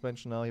towards the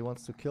expansion now. He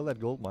wants to kill that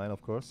gold mine,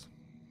 of course.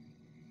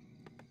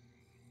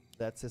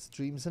 That's his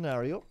dream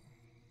scenario.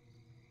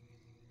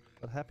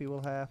 But Happy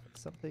will have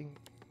something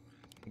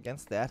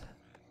against that.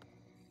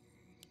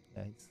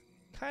 Yeah, he's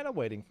kind of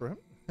waiting for him.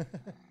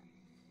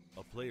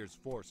 A player's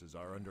forces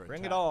are under attack.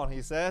 Bring it on,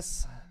 he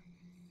says.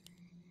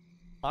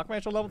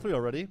 Archmage on level 3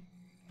 already.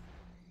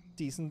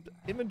 Decent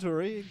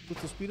inventory. Good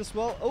to speed as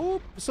well.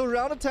 Oh,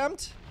 surround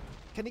attempt.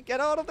 Can he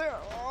get out of there?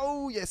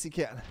 Oh, yes he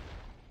can.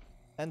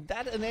 And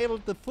that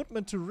enabled the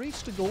footman to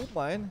reach the gold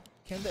mine.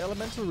 Can the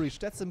elemental reach?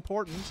 That's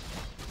important.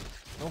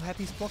 No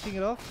Happy's blocking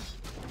it off.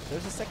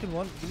 There's a second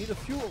one. We need a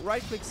few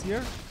right clicks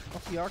here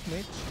of the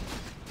Archmage.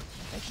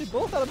 Actually,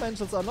 both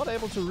elementals are not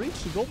able to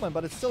reach the gold mine,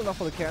 but it's still enough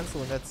for the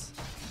cancel, and that's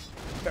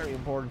very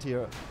important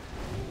here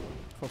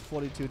for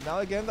Fortitude. Now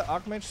again, the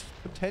Archmage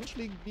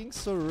potentially being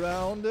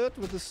surrounded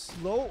with a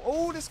slow...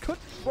 Oh, this could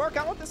work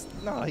out.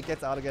 No, he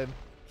gets out again.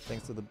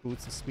 Thanks to the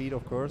boots of speed,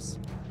 of course.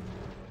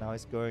 Now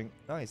he's going...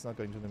 No, he's not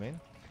going to the main.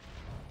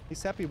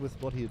 He's happy with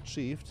what he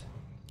achieved.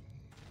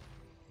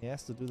 He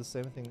has to do the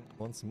same thing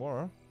once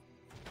more.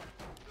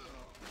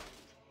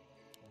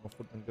 More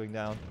footmen going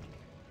down.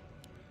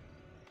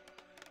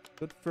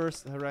 Good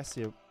first harass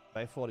here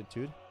by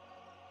Fortitude.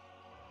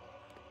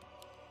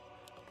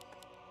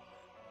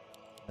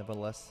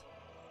 Nevertheless,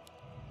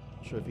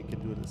 not sure if he can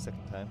do it the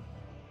second time.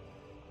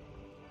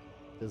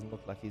 Doesn't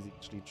look like he's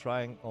actually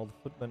trying. All the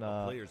footmen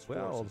are... Players'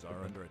 forces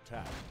are under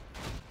attack.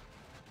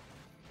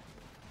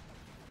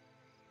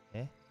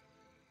 Eh?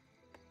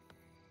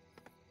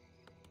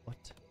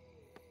 What?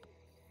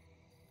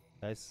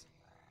 Guys,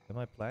 am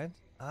I blind?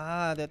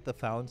 Ah, that's the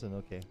fountain,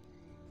 okay.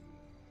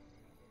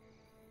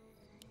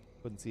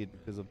 Couldn't see it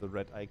because of the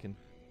red icon.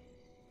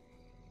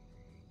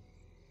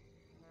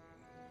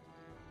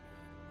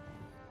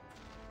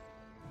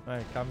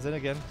 Alright, comes in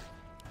again.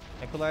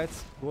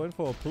 Acolytes going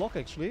for a block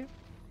actually.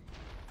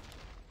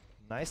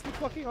 Nicely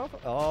blocking off.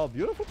 Oh,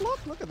 beautiful block.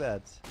 Look at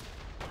that.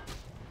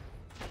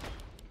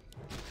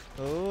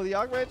 Oh, the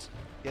Archmage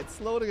gets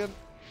slowed again.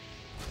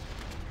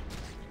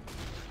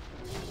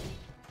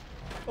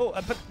 Oh,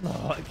 but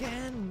no,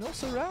 again, no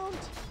surround.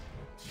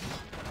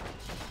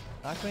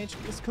 Archmage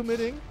is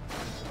committing.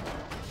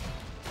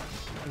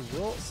 He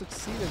will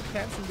succeed in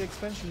canceling the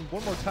expansion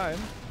one more time.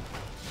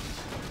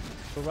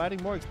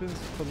 Providing more experience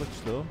for Lich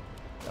though.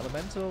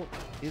 Elemental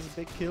is a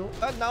big kill.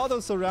 And now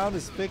the surround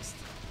is fixed.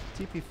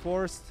 TP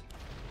forced.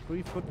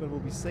 3 footmen will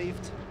be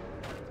saved.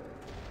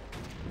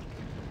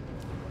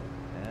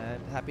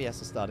 And Happy has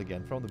to start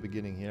again from the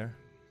beginning here.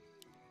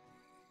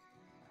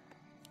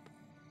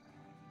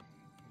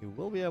 He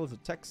will be able to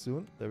tech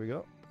soon. There we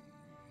go.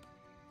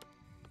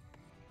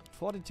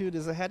 Fortitude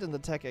is ahead in the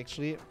tech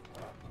actually.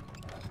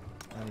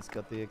 And he's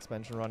got the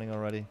expansion running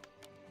already.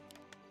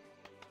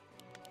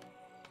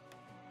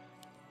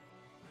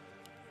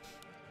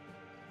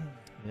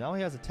 Now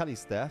he has a tally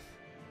staff.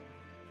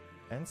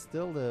 And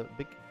still the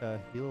big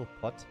heal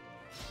pot.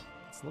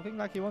 It's looking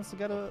like he wants to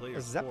get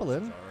a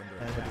Zeppelin.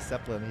 And with the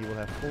Zeppelin he will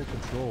have full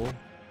control.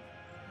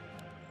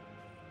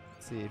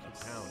 It's see if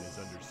The town is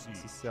under he's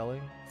siege.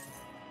 selling.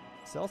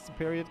 Sells the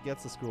period,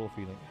 gets the scroll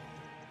feeling.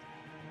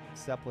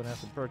 Zeppelin has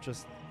been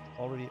purchased,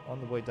 already on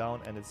the way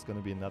down, and it's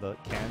gonna be another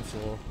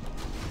cancel.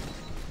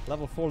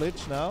 Level 4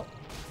 Lich now.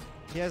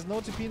 He has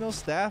no TP, no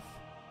staff.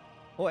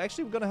 Oh,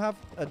 actually, we're gonna have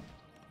a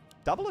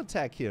double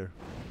attack here.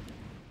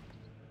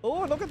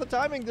 Oh, look at the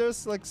timing.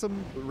 There's like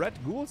some red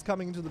ghouls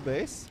coming into the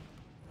base.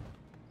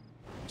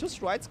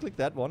 Just right-click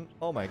that one.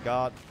 Oh my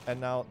god. And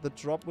now the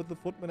drop with the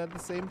footman at the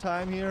same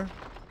time here.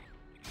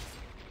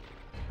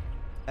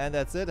 And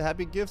that's it.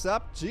 Happy gives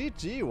up.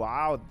 GG.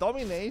 Wow.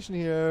 Domination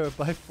here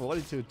by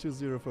Fortitude.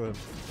 2-0 for him.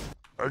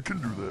 I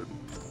can do that.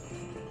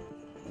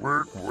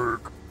 Work,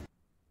 work.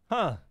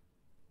 Huh.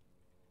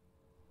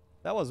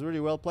 That was really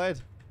well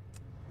played.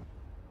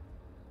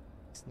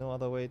 There's no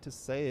other way to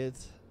say it.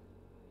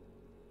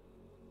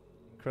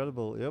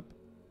 Incredible. Yep.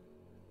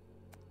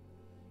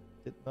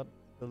 Did not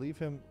believe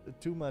him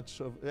too much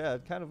of... Yeah,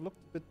 it kind of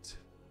looked a bit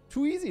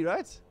too easy,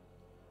 right?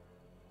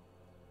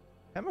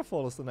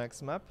 Hammerfall is the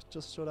next map.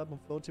 Just showed up on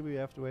Floaty. We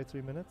have to wait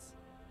 3 minutes.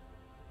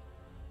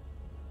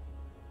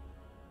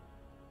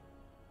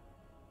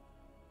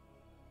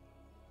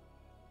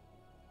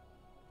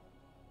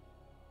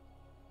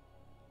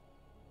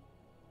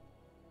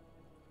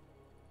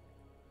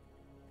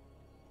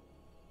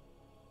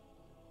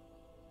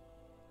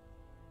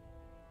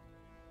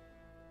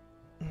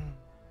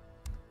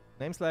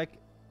 Names like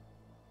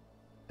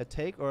a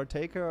take or a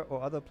taker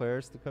or other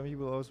players, the community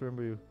will always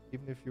remember you,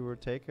 even if you were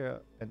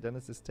taker and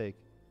Dennis is take.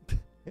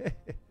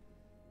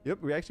 Yep,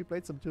 we actually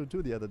played some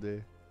 2-2 the other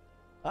day.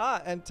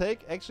 Ah, and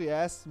Take actually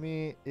asked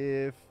me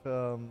if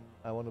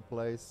I want to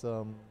play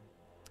some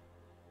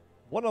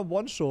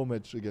one-on-one show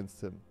match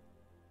against him.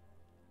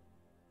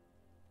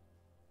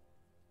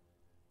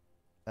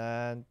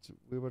 And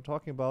we were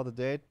talking about the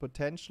date.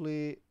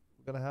 Potentially,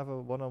 we're gonna have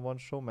a one-on-one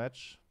show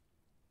match.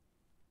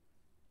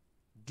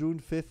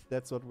 June 5th,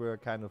 that's what we're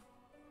kind of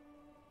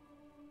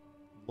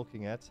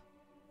looking at.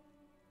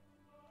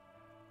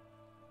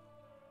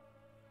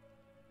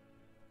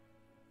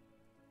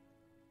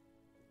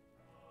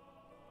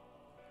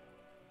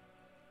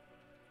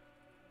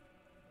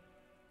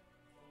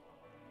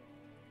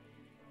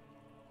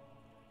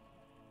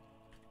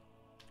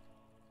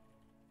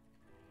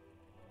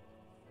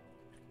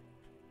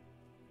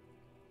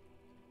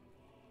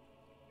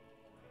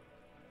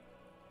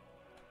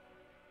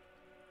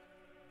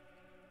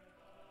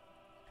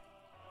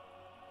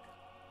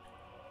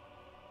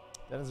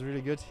 That is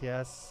really good. He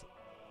has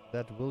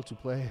that will to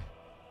play.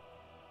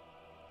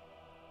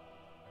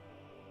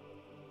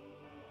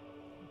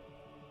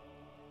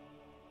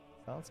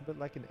 Sounds a bit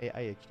like an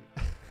AI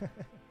actually.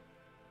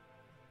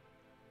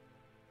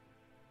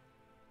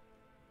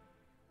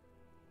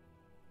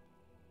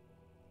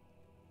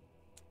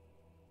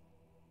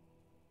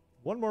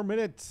 One more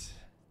minute.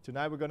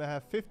 Tonight we're gonna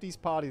have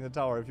 50s party in the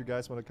tower if you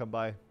guys want to come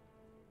by.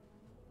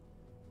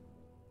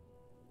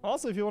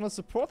 Also, if you want to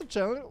support the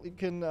channel, you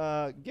can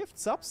gift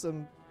subs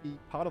and be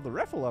part of the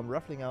raffle. I'm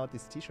raffling out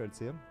these t-shirts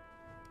here.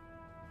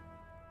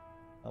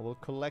 I will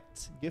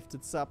collect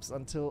gifted subs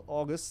until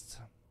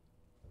August.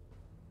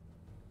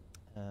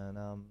 And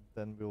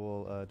then we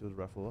will do the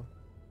raffle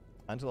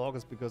until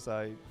August because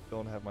I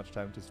don't have much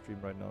time to stream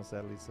right now,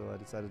 sadly. So I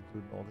decided to do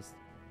it in August.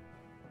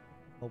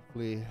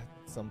 Hopefully,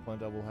 at some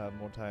point I will have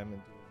more time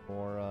and do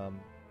more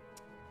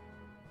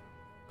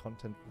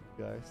content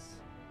for you guys.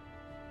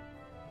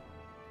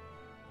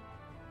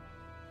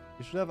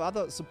 You should have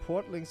other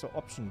support links or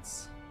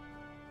options.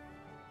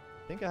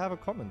 I think I have a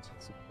comment.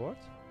 Support?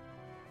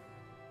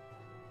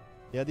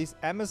 Yeah, these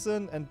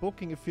Amazon and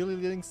booking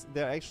affiliate links,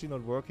 they're actually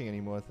not working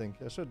anymore, I think.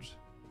 I should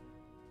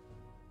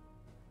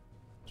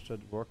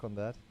work on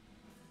that.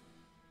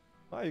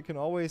 Oh, you can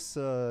always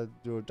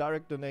do a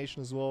direct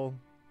donation as well.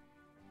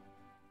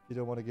 If you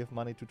don't want to give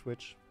money to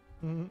Twitch.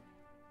 Mm-hmm.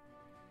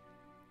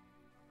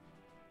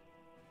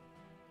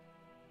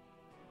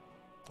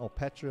 Oh,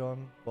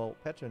 Patreon. Well,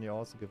 Patreon, you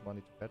also give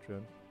money to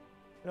Patreon.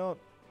 You know,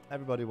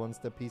 everybody wants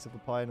their piece of the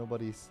pie.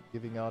 Nobody's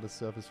giving out a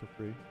service for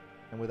free.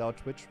 And without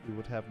Twitch, we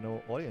would have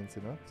no audience,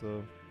 you know?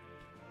 So,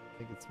 I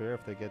think it's fair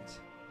if they get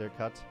their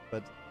cut.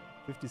 But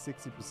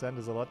 50-60%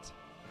 is a lot.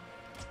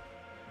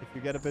 If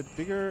you get a bit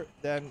bigger,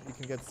 then you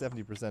can get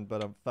 70%.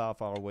 But I'm far,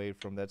 far away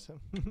from that.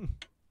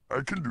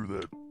 I can do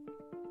that.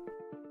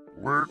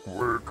 Work,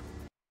 work.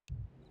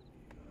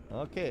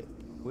 Okay,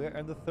 we're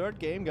in the third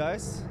game,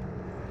 guys.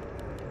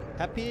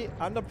 Happy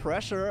under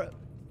pressure.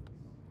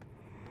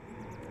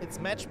 It's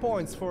match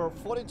points for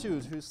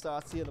Fortitude, who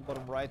starts here in the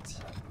bottom right.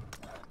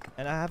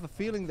 And I have a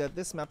feeling that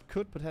this map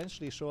could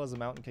potentially show us a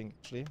Mountain King,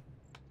 actually.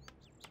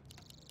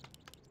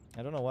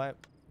 I don't know why,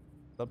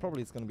 but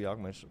probably it's gonna be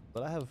Archmage.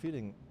 But I have a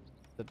feeling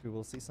that we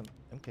will see some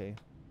MK.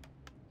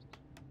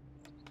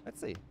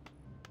 Let's see.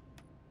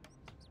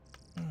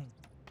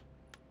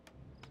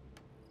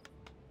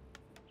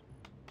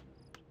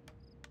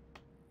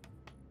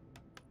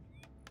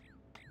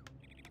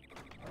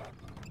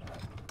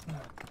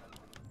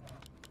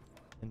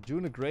 In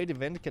June, a great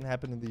event can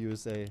happen in the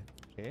USA.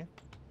 Okay.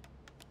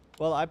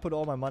 Well, I put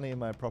all my money in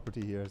my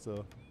property here,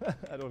 so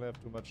I don't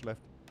have too much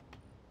left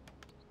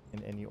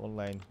in any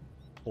online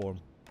form.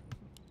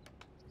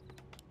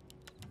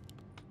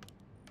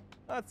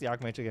 That's the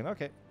Archmage again,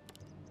 okay.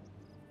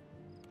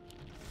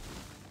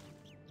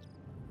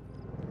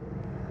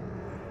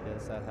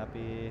 Yes, I'm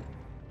happy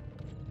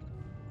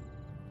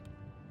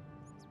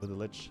with the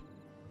Lich.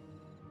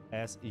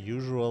 As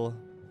usual.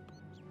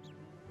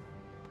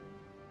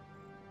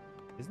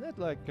 Isn't it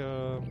like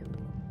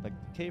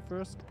decay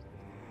first?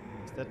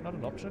 Is that not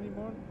an option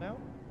anymore now?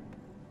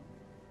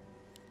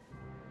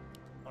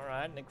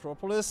 Alright,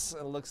 Necropolis.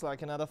 It looks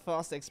like another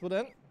fast expo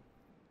then.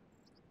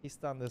 He's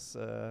done this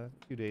a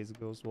few days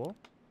ago as well.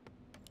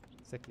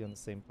 Exactly on the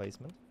same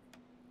placement.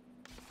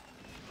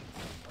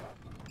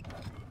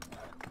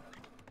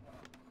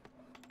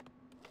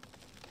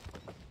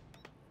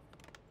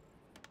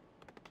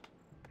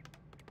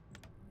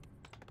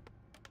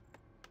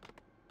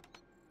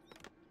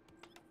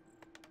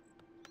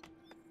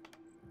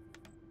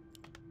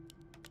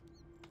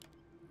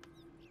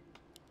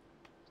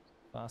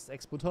 Fast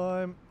expo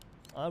time.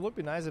 It would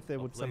be nice if they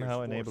would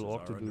somehow enable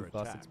Orc to do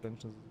fast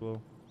expansions as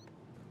well.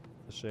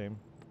 A shame.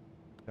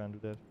 Can't do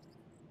that.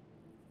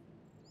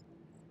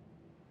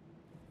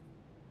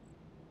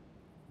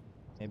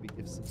 Maybe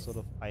give some sort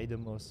of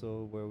item or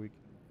so where we can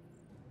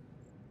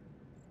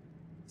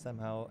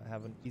somehow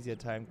have an easier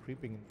time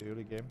creeping in the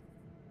early game.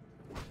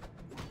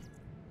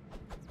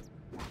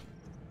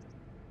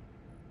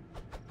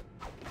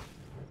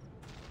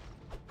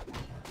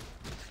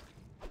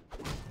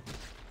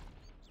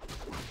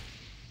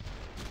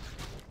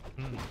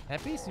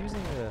 Happy's using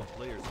a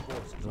Player's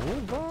forces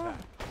Nova?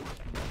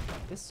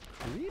 It's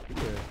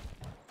creepier.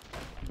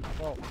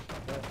 Well,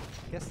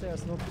 I guess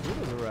there's no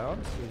critters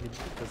around, so he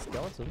took the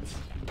skeletons.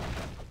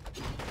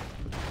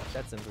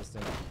 That's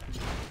interesting.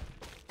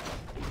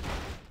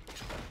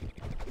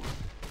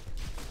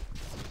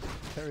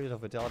 Period of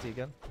Vitality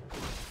again.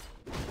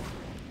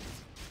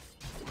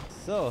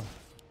 So,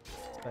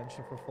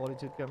 expansion for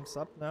Fortitude comes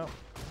up now.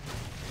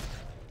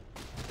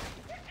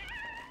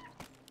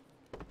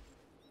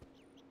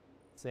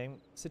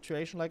 Same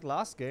situation like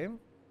last game.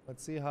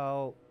 Let's see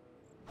how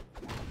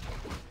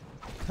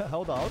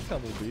how the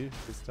outcome will be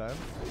this time.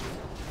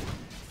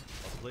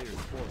 A player's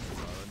forces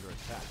are under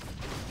attack.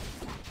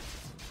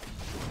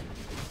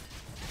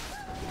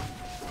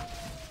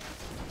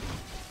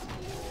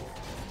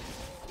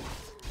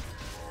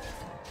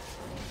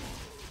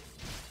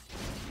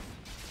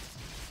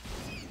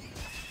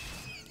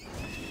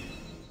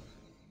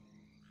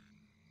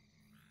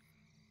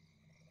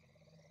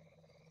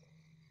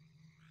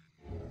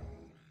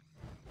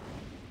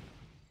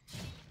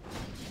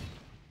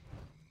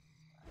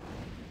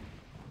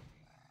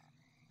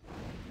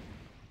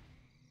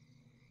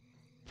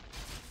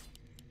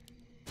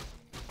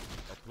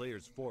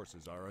 Player's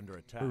forces are under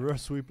attack.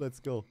 Reverse sweep, let's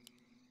go.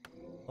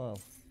 Well,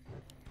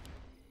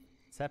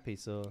 it's happy,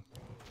 so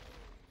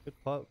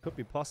could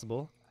be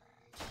possible.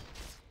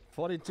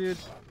 Fortitude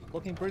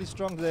looking pretty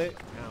strong today.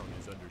 Town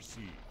is under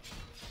siege.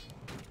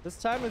 This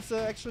time it's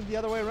actually the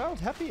other way around.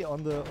 Happy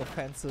on the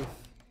offensive.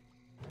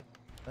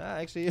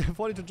 Actually,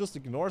 Fortitude just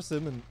ignores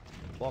him and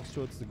walks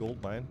towards the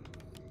gold mine.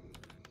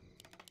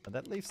 And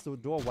that leaves the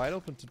door wide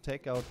open to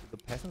take out the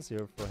peasants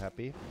here for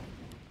Happy.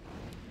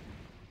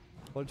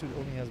 Fortitude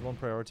only has one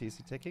priority. Is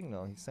he taking?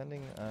 No, he's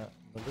sending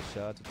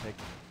militia to take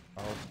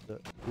out the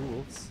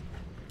ghouls.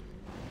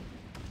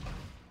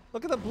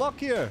 Look at the block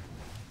here!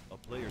 A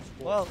player's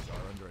forces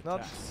are under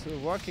attack.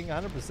 Not working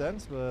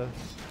 100%, but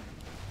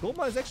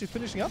Goldmine is actually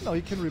finishing up now.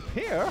 He can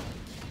repair.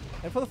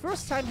 And for the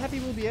first time, Happy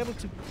will be able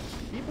to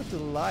keep it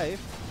alive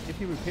if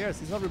he repairs.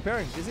 He's not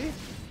repairing, is he?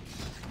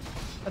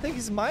 I think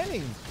he's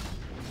mining.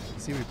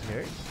 Is he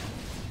repairing?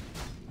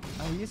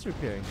 Oh, he is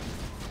repairing.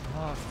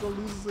 Ah, still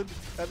loses it,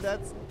 and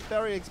that's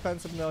very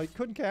expensive now. He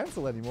couldn't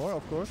cancel anymore,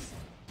 of course.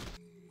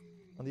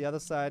 On the other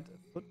side,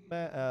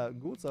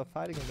 ghouls are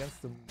fighting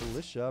against the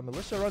militia.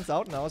 Militia runs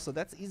out now, so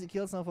that's easy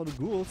kills now for the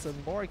ghouls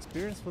and more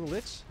experience for the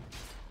Lich.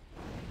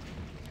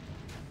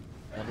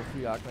 Number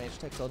 3 Archmage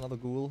takes out another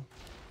ghoul.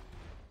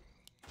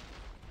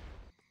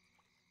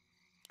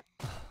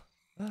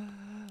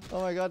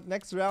 Oh my god,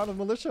 next round of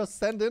militia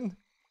send in.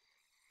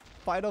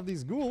 Fight off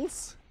these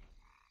ghouls.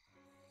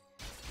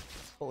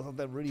 Both of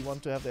them really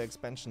want to have their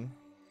expansion.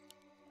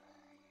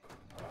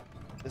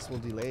 This will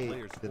delay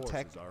the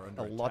attack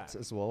a lot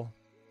as well.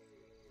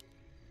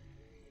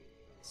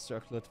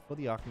 Circlet for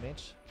the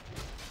Archmage.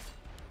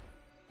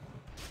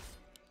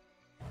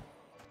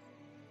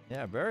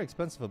 Yeah, very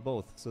expensive for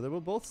both. So they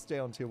will both stay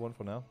on tier 1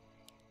 for now.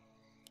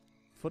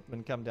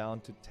 Footmen come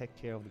down to take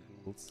care of the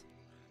ghouls.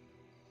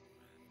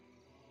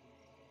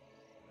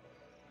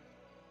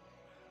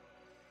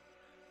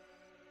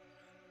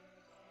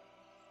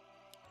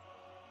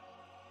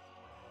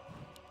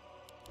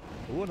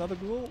 Oh, another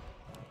ghoul.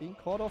 Being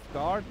caught off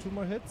guard. 2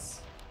 more hits.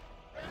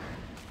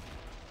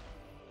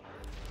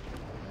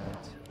 And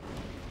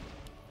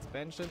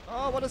expansion.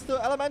 Oh, what is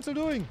the elemental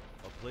doing?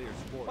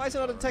 Why is he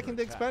not attacking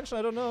the expansion?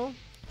 I don't know.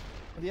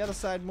 On the other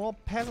side, more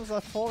peasants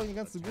are falling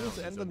against the ghouls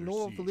and the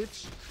Nova of the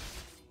Lich.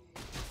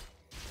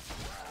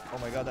 Oh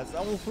my god, that's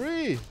level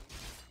 3!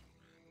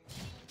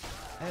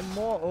 And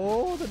more.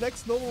 Oh, the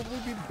next Nova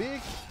will be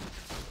big.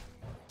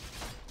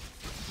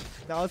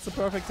 Now it's the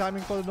perfect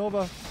timing for the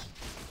Nova.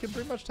 You can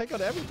pretty much take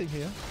out everything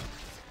here.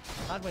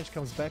 Archmage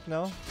comes back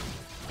now.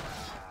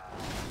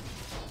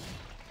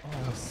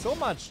 Oh, so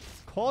much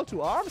call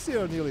to arms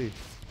here nearly.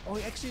 Oh,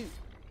 he actually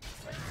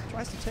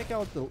tries to take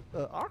out the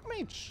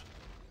Archmage.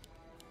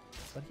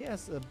 But he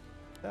has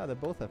yeah, they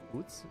both have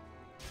boots.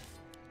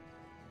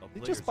 He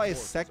just buy a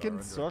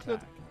second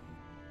circlet.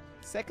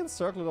 Second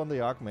circlet on the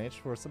Archmage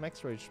for some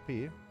extra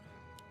HP.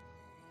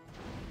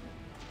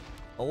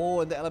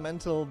 Oh, and the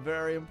Elemental,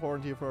 very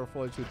important here for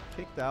Fortitude.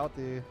 Kicked out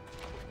the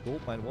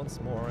gold mine once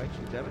more,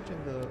 actually damaging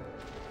the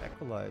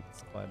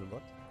acolytes quite a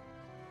lot.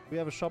 We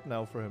have a shop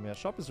now for him. Yeah,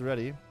 shop is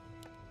ready.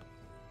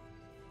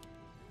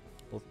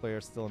 Both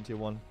players still on tier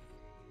 1.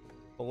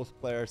 Both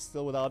players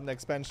still without an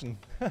expansion.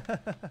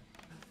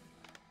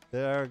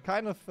 They're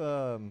kind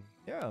of,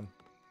 yeah,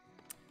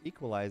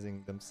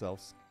 equalizing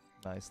themselves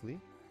nicely.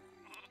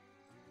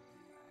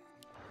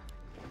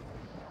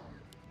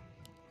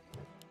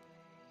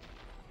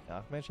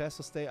 Archmage has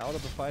to stay out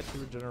of the fight to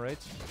regenerate.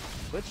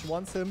 Lich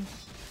wants him.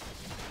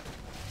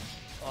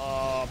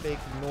 Oh, big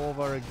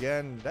Nova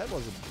again. That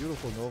was a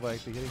beautiful Nova,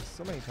 actually hitting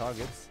so many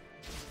targets.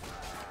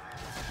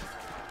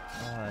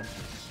 And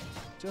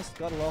just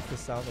gotta love the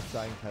sound of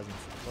dying peasants.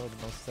 It's one of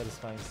the most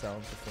satisfying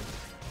sounds, I think,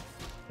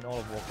 in all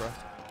of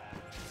Warcraft.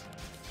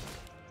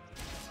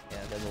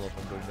 Yeah, there's a lot of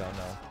them going down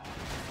now.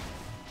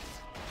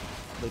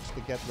 Lich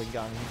the Gatling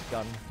gun.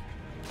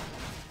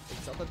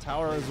 It's on the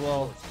tower as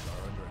well.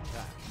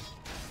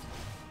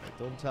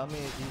 Don't tell me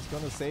he's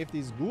gonna save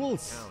these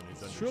ghouls.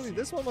 Surely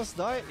this one must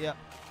die. Yeah.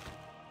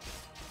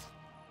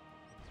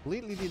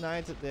 Completely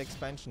denied the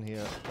expansion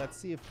here. Let's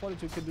see if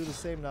Fortitude can do the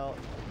same now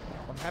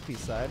on Happy's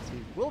side.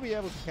 He will be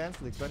able to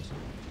cancel the expansion.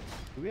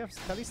 Do we have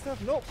Scully stuff?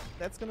 No.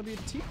 That's gonna be a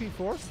TP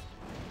force.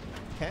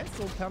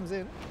 Cancel comes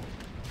in.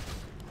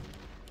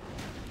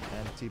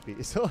 And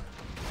TP. So,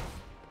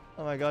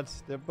 oh my god.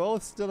 They're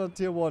both still on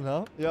tier 1,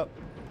 huh? Yep.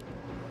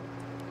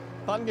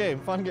 Fun game,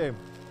 fun game.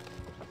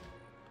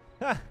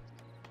 Ha!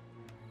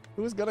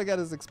 Who's gonna get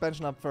his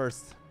expansion up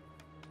first?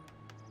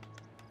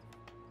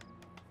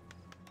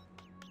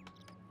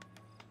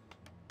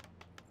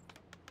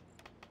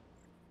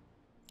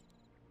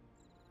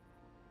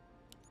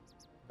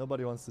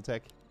 Nobody wants to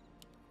take.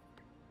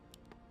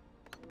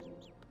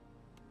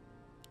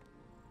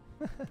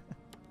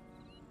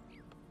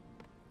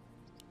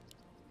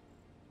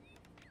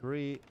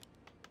 3.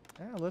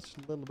 Yeah, that's a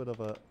little bit of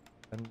a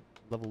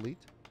level lead.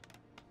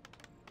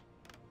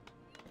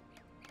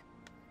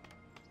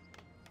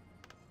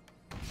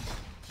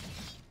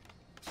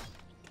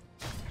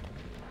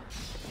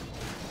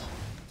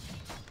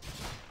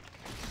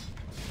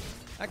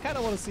 I kind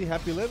of want to see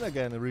Happy Lynn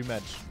again, a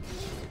rematch.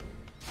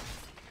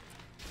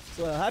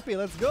 So Happy,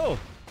 let's go!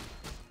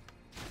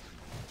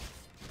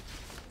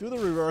 Do the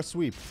reverse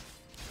sweep.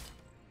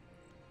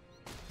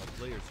 A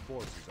player's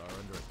forces are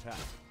under attack.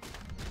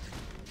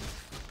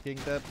 King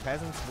the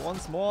peasants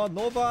once more.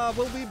 Nova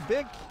will be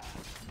big.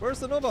 Where's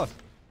the Nova?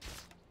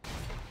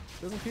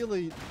 Doesn't feel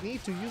the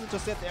need to use it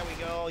just yet. There we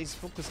go. He's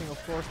focusing,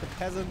 of course, the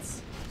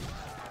peasants.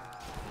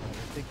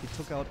 I think he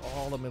took out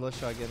all the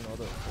militia again.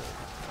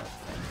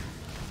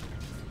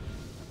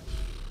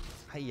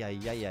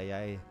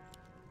 Ay.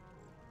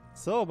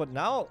 So, but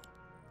now...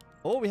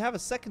 Oh, we have a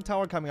second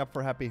tower coming up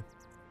for Happy.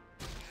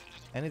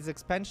 And his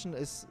expansion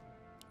is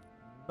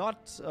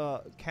not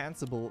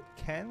cancelable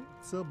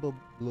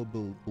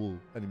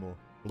anymore.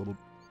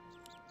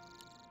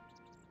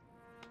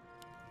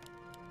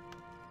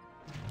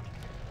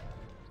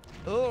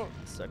 Oh,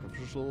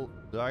 sacrificial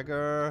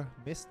dagger.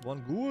 Missed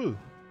one ghoul.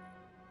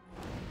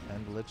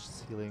 And the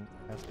Lich's healing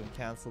has been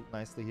cancelled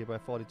nicely here by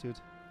Fortitude.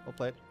 Well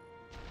played.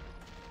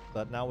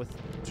 But now with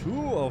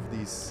 2 of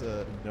these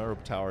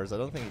nerve towers, I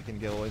don't think it can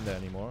go in there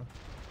anymore.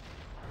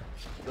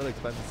 That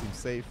expansion seems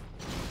safe.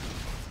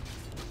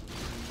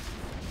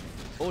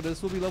 Oh,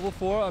 this will be level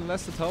 4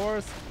 unless the tower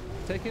is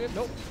taking it.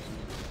 Nope.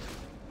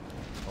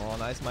 Oh,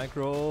 nice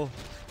micro.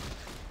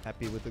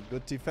 Happy with a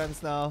good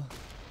defense now.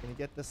 Can you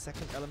get the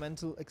second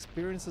elemental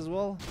experience as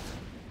well?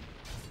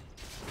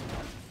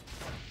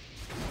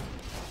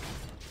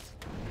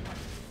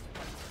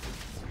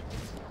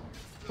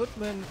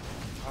 Footman.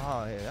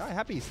 Ah, yeah,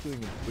 Happy is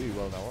doing it really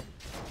well now.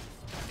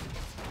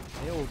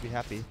 They will be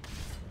happy.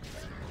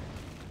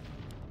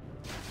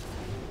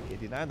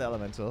 89 the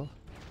elemental.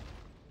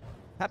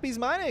 Happy's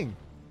mining!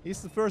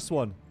 He's the first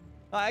one.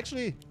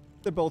 Actually,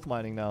 they're both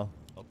mining now.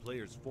 A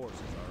player's forces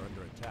are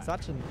under attack.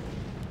 Such an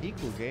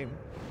equal game.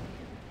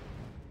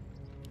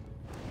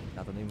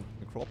 Another name,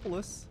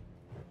 Necropolis.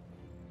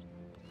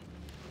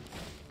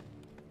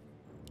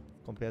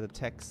 Compare the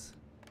techs.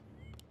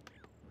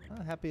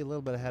 Happy a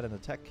little bit ahead in the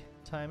tech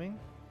timing.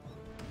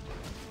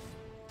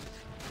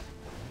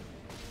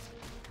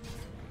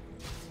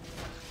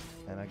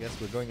 And I guess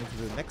we're going into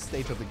the next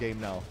stage of the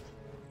game now.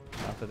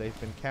 After they've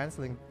been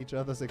cancelling each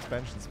other's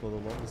expansions for the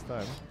longest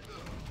time.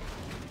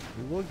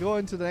 We will go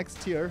into the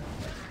next tier.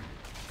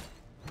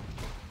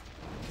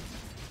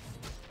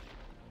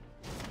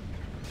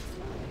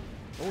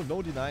 Oh,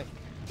 no deny.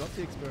 Got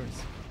the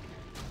experience.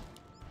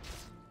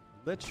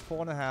 Lich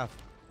 4.5.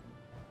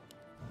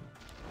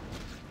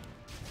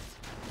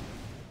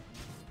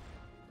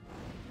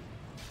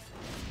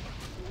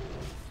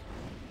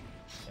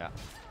 Yeah.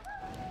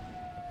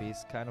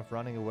 He's kind of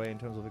running away in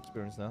terms of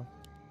experience now.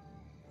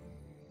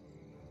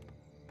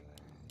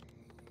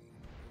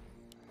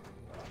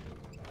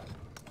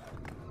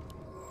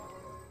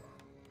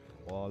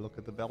 Oh, look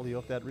at the value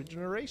of that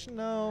regeneration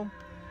now.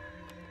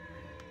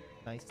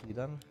 Nicely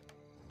done.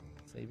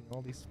 Saving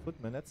all these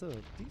footmen. That's a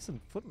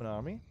decent footman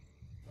army.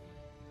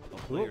 A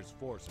player's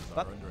forces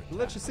are under attack.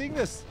 Lich is seeing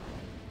this.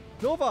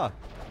 Nova!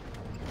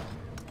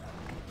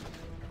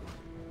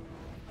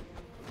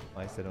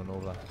 Why is there no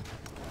Nova?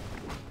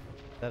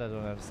 That I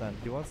don't understand.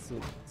 He wants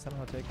to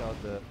somehow take out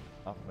the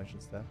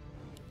missions there.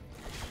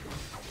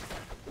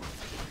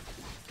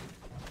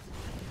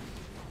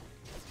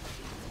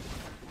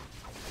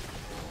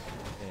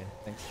 Okay,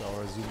 thanks to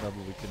our zoom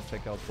level we can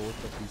check out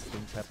both of these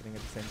things happening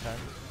at the same time.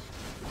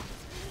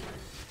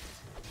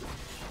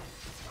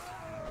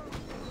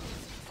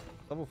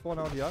 Level 4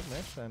 now the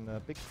Archmage and a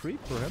big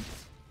creep for him.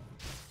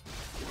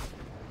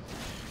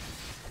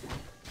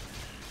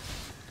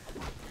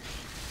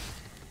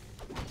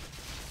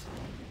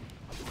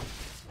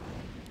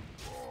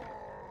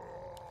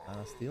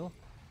 Steal.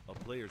 A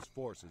player's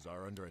forces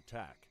are under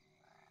attack.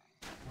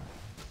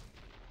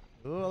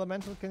 Oh,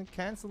 Elemental can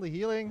cancel the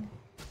healing.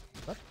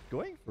 Not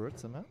going for it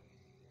somehow.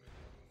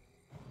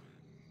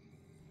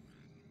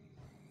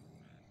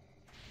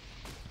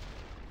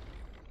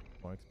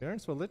 More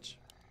experience for Lich.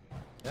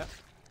 Yeah.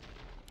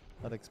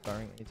 Not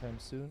expiring anytime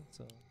soon,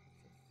 so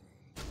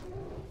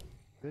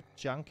good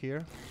junk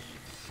here.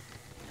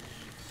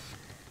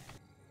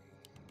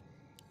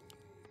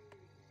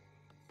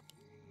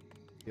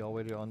 We're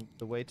already on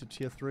the way to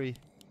tier 3.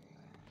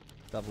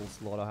 Double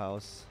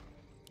slaughterhouse.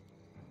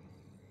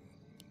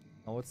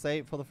 I would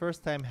say for the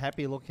first time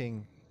happy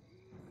looking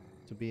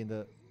to be in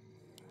the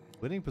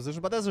winning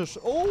position, but there's a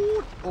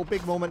oh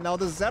big moment now.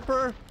 The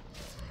Zapper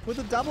with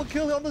a double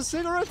kill on the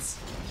cigarettes.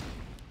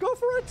 Go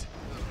for it.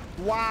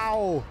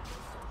 Wow.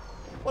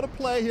 What a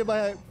play here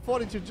by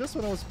Fortitude just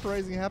when I was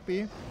praising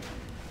happy.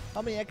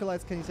 How many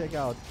acolytes can you take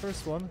out?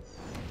 First one.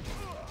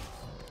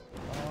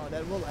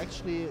 That will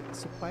actually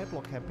supply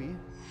block happy.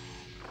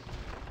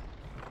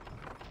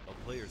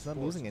 A player's not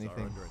losing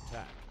anything. Under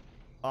attack.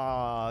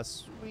 Ah,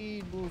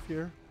 sweet move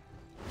here.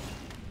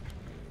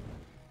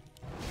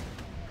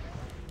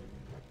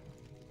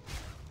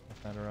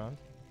 That around.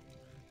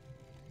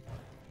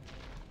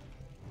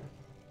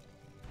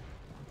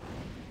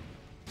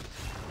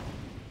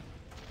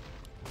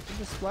 You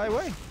just fly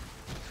away.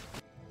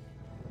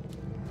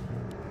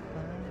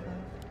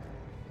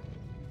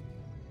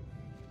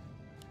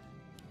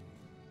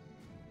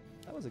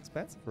 That was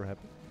expensive for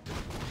Happy.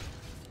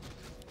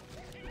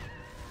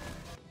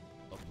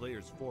 A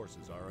player's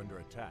forces are under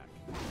attack.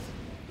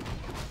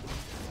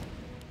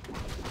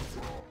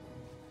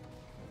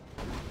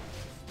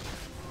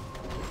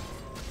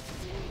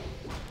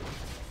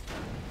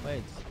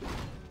 Wait.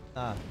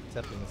 Ah,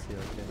 Zeppelin is here,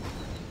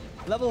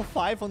 okay. Level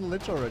 5 on the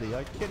Lich already,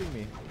 are you kidding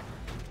me?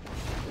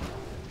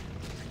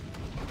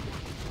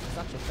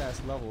 Such a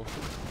fast level.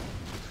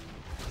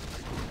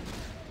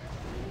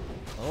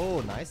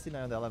 Oh, nice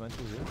deny on the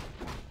elemental here.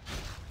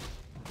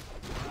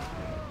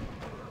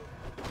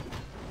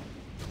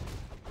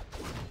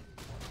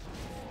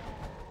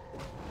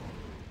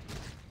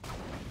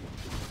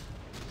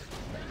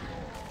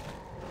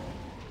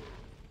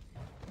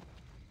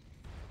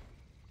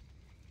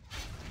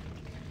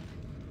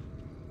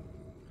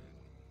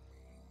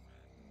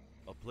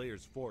 A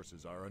player's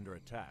forces are under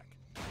attack.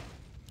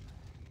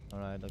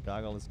 Alright, the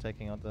Gargoyle is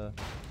taking out the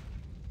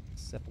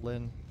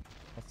Zeppelin.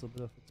 Also a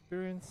bit of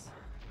experience.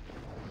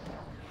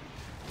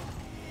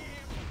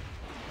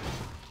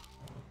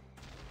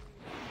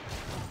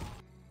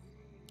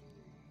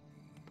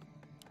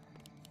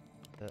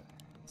 The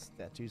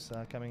statues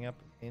are coming up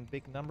in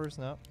big numbers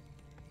now.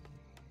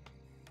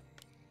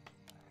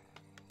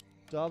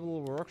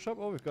 Double workshop.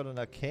 Oh, we've got an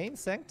Arcane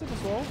Sanctum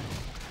as well.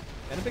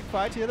 And a big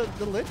fight here,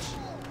 the Lich.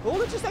 Oh,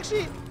 Lich is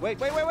actually... Wait,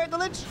 the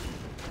Lich!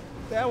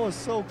 That was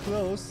so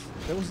close.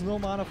 There was no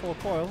mana for a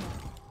coil.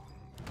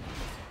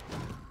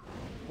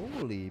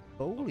 Holy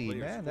moly,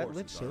 man, that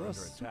Lich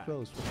was too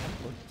close for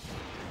comfort.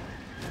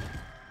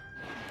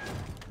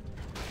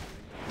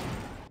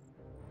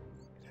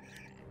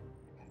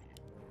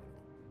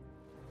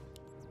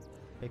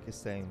 Nick is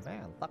saying,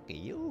 man, lucky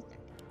you.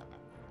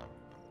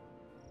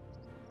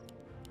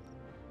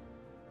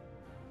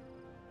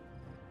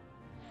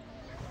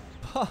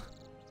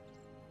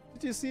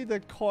 Did you see the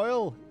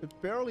coil? It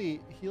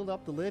barely healed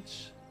up the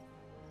Lich.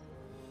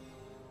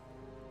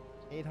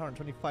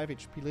 825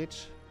 HP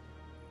Lich.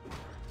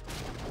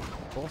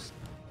 Boss.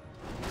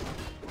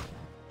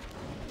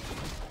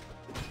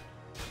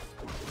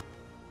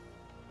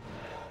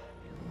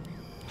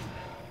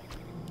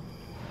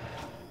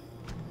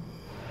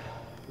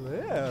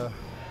 Yeah.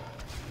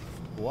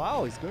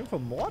 Wow, he's going for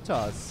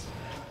mortars.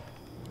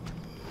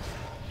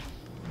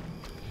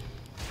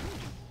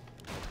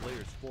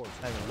 Player's forces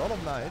And a lot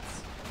of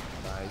knights.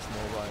 Nice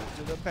Nova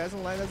into the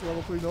peasant line. That's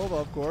level 3 Nova,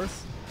 of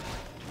course.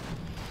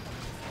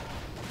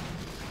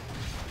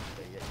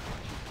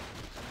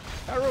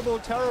 Terrible,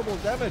 terrible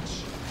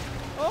damage.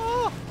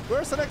 Oh,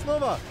 where's the next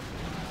Nova?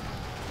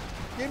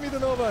 Give me the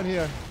Nova in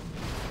here.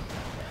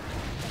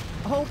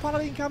 Oh,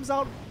 Paladin comes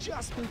out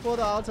just before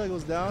the altar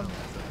goes down.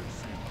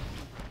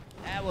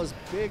 That was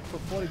big for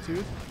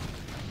Fortitude.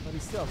 But he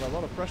still has a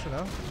lot of pressure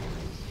now.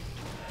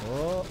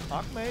 Oh,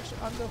 Archmage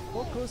under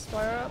focus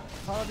fire.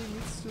 Paladin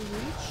needs to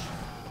reach.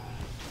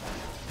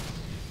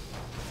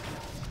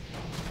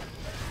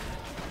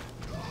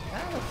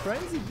 And the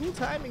frenzy blue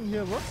timing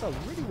here works out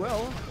really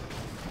well.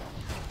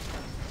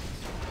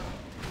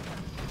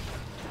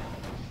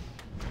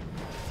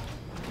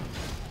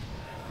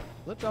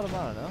 Let's out of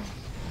mana now.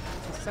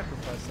 To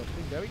sacrifice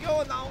something. There we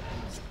go. Now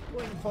he's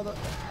going for the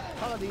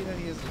Paladin and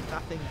he has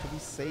nothing to be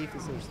safe.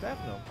 Is there staff?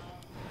 No.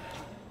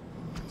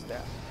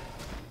 Staff.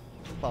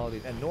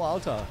 Paladin and no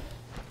altar.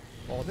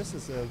 Oh, this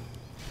is a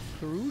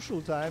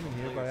crucial timing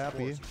here by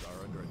Happy.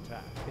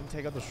 Can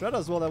take out the Shredder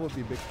as well. That would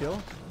be a big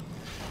kill.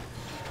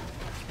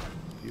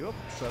 Yup,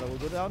 Shredder will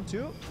go down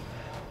too.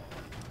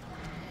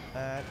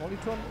 And only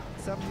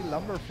 270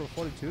 lumber for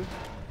Fortitude.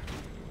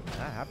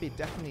 Happy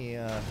definitely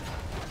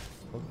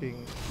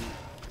looking to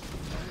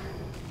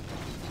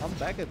come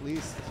back at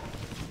least.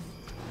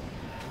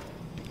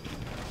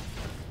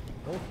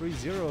 No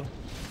 3-0.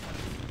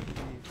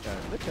 Yeah,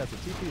 Lich has a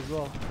TP as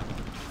well.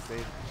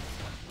 Save.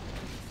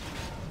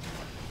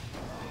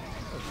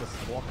 Let's just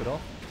walk it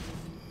off.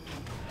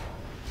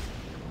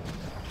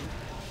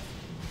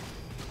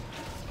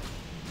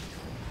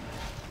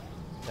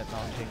 That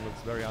Mountain King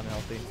looks very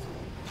unhealthy.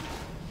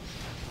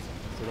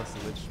 So that's the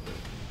Lich.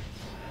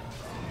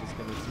 Just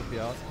gonna TP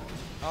out.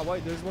 Ah,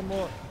 wait, there's one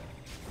more.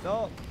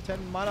 No,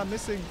 10 mana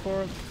missing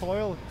for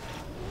Coil.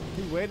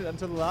 He waited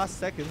until the last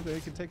second so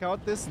he can take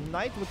out this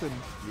Knight with him.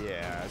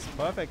 Yeah, it's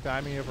perfect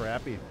timing here for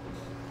Happy.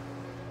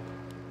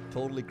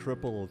 Totally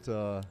crippled.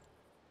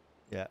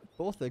 Yeah,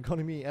 both the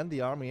economy and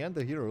the army and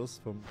the heroes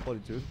from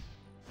Fortitude.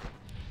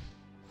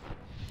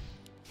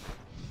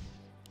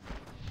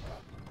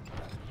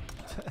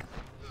 That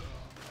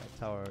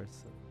tower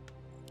is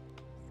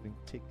doing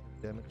tick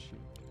damage here.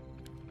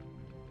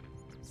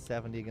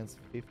 70 against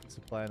 50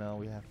 supply now.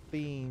 We have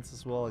Fiends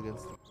as well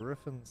against the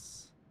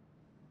Griffins.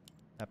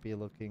 Happy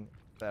looking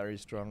very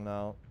strong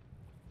now.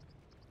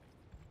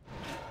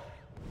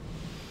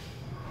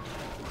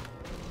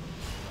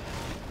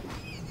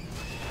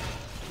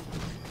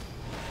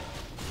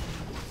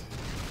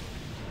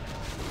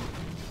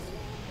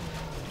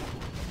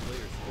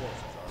 Players'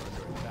 forces are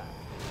under attack.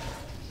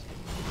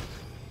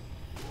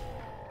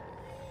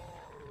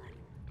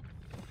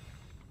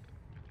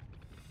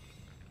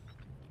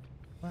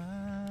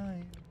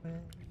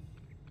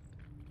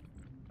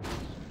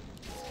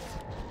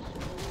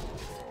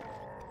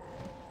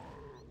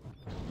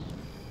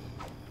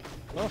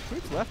 Oh,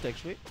 creeps left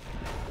actually.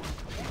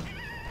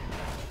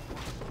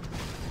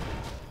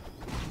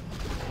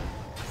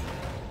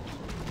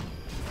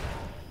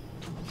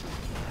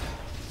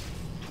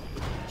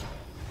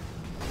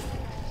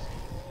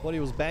 What, he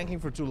was banking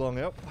for too long,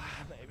 yep.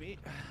 Maybe.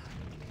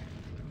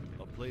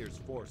 A player's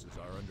forces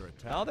are under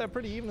attack. Now they're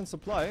pretty even in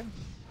supply.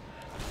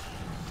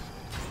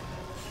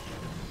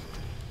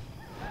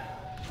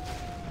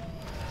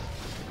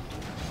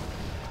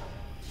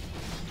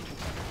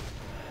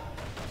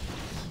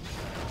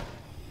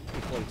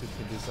 Fortitude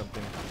can do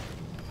something.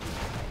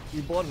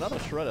 He bought another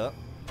Shredder.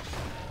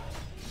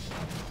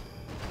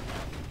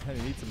 And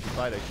he needs him to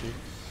fight actually.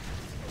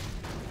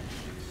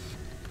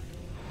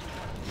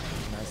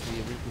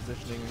 Nicely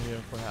repositioning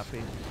here for Happy.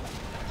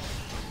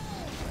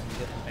 Trying to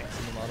get the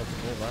maximum out of the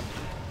Nova.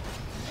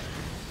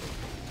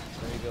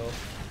 There you go.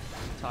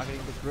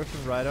 Targeting the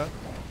Griffin Rider.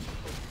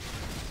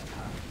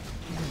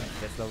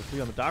 Gets level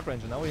 3 on the Dark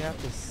Ranger. Now we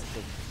have this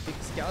the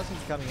big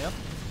skeletons coming up.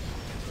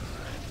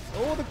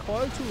 Oh, the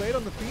coil too late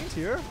on the Fiend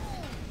here.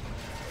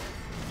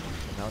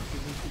 Now he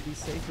needs to be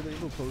safe with the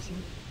Evil Potion.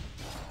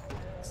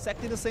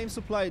 Exactly the same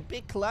supply.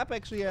 Big clap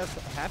actually as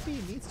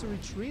Happy needs to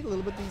retreat a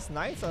little bit. These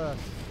Knights are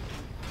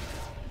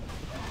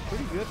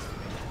pretty good.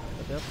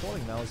 But they're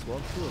falling now as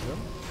well, 2 of them.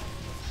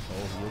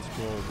 Oh, heal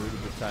scroll, really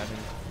good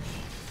timing.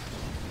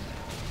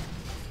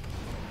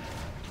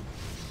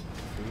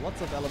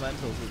 Lots of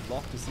elementals. We'd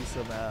love to see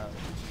some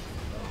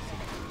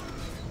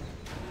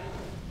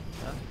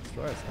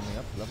Destroyer's coming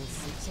up, level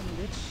 6 on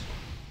Lich.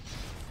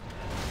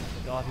 Oh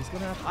god, he's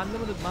gonna have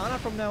unlimited mana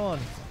from now on.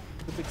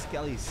 The big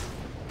skellies.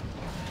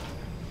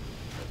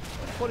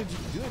 What did you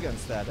do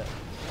against that?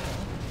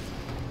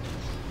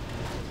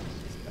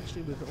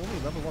 Especially with only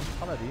level 1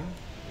 Paladin.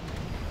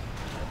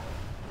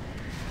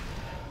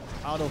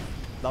 Out of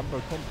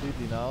lumber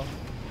completely now.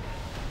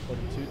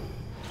 Fortitude.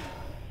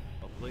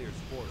 A player's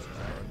forces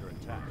are under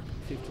attack.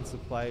 15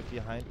 supply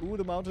behind. Ooh,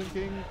 the Mountain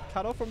King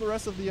cut off from the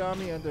rest of the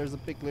army, and there's a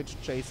big Lich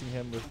chasing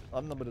him with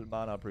unlimited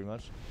mana pretty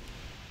much.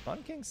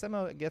 Mountain King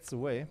somehow gets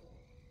away.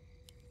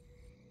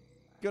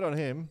 Good on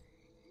him.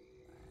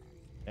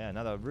 Yeah,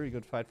 another really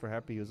good fight for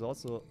Happy, who's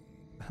also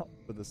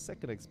with the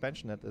second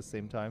expansion at the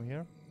same time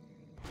here.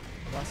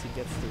 Plus he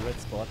gets the red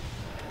spot.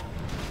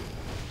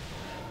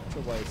 Not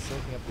sure why he's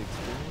soaking up the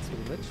experience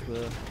with the Lich,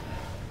 but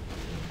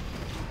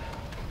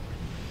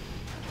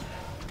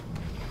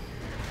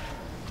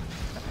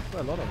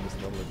quite a lot on this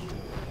level.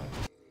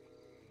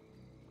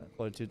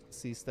 Fortitude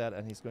sees that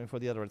and he's going for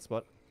the other red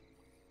spot.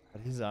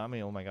 But his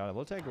army, oh my god, it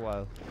will take a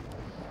while.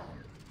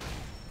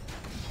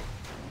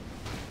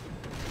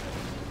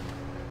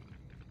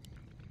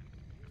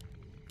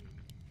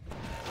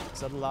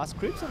 So the last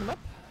creeps on the map.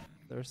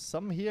 There's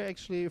some here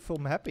actually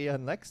from Happy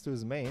and next to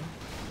his main.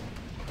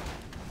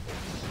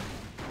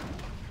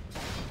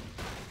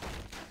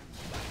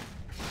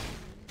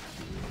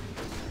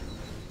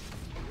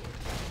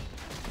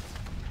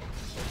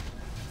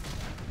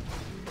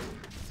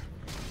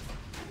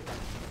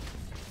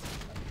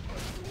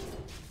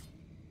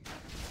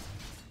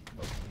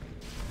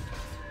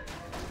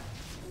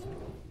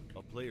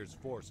 A player's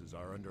forces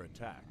are under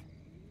attack.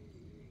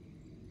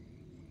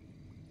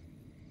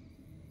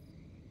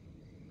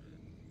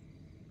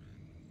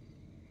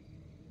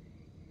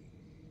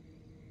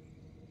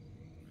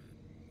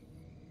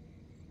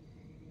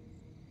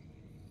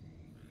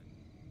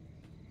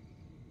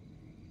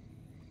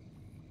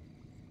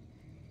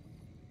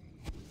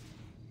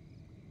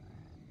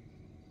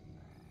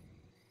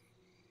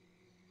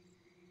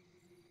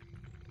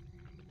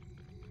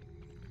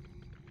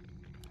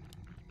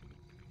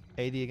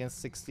 Against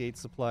 68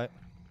 supply.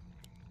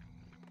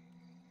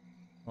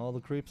 All the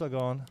creeps are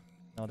gone.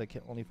 Now they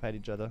can only fight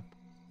each other.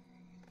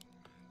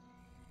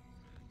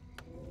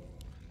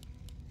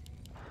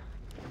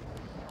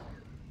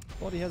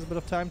 But he has a bit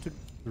of time to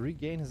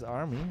regain his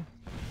army.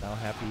 Now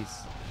Happy's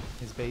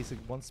his basic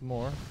once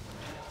more.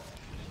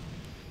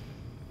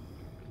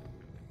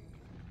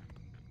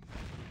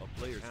 A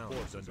player's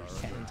forces are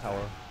Cannon under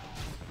tower.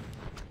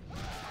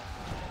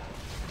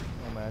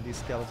 Oh man, these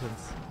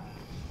skeletons.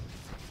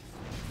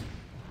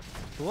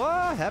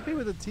 Whoa, Happy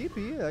with the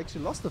TP. I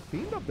actually lost the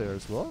fiend up there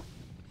as well.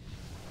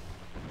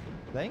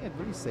 Playing it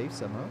really safe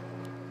somehow.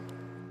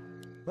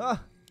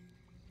 Ah!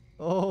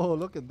 Oh,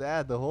 look at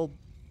that. The whole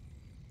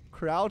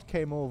crowd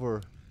came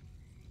over.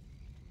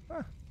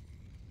 Huh.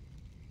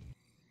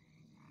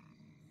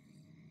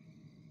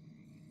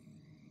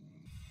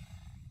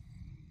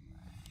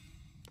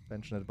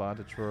 Bench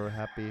advantage for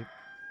Happy.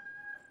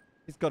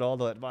 He's got all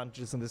the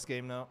advantages in this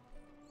game now.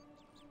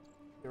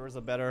 Heroes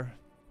are better.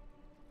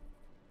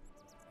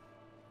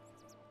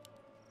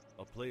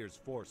 A player's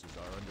forces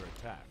are under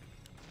attack.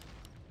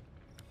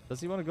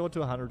 Does he want to go to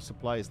 100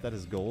 supply? Is that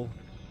his goal?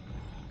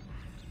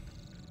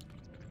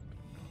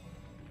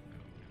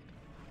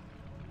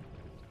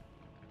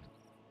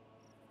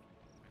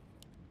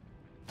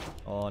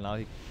 Oh, now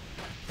he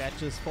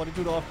catches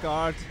Fortitude off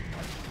guard.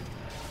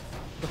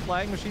 The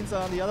flying machines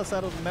are on the other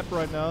side of the map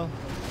right now.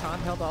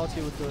 Can't help out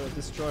here with the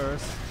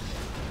destroyers.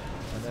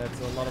 And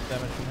that's a lot of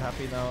damage from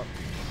Happy now.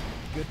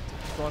 Good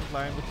front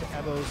line with the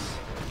arrows.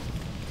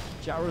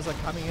 Gyros are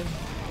coming in.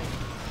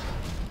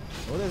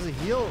 Oh, there's a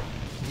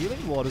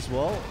healing ward as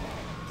well.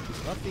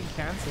 It's not being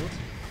cancelled.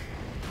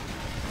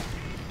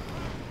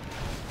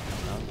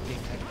 Now being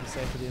actually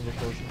saved for the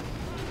invocation.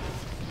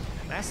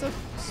 Massive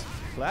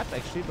flap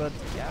actually, but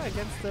yeah,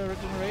 against the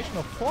regeneration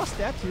of 4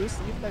 statues,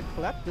 even that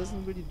flap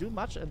doesn't really do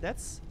much, and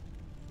that's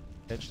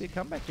potentially a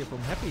comeback here from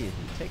Happy. He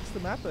takes the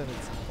map and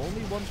it's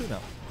only 1-2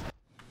 now.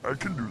 I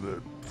can do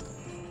that.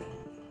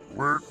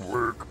 Work,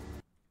 work.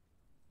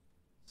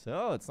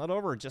 So, it's not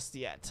over just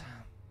yet.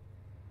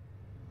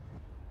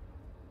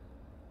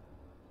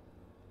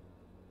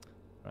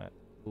 Right,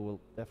 we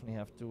will definitely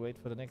have to wait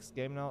for the next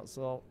game now,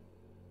 so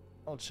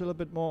I'll chill a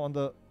bit more on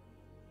the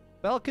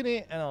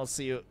balcony and I'll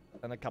see you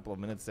in a couple of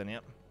minutes then, yeah.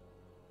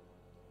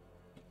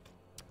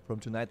 From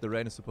tonight the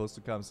rain is supposed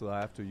to come, so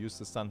I have to use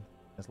the sun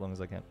as long as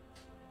I can.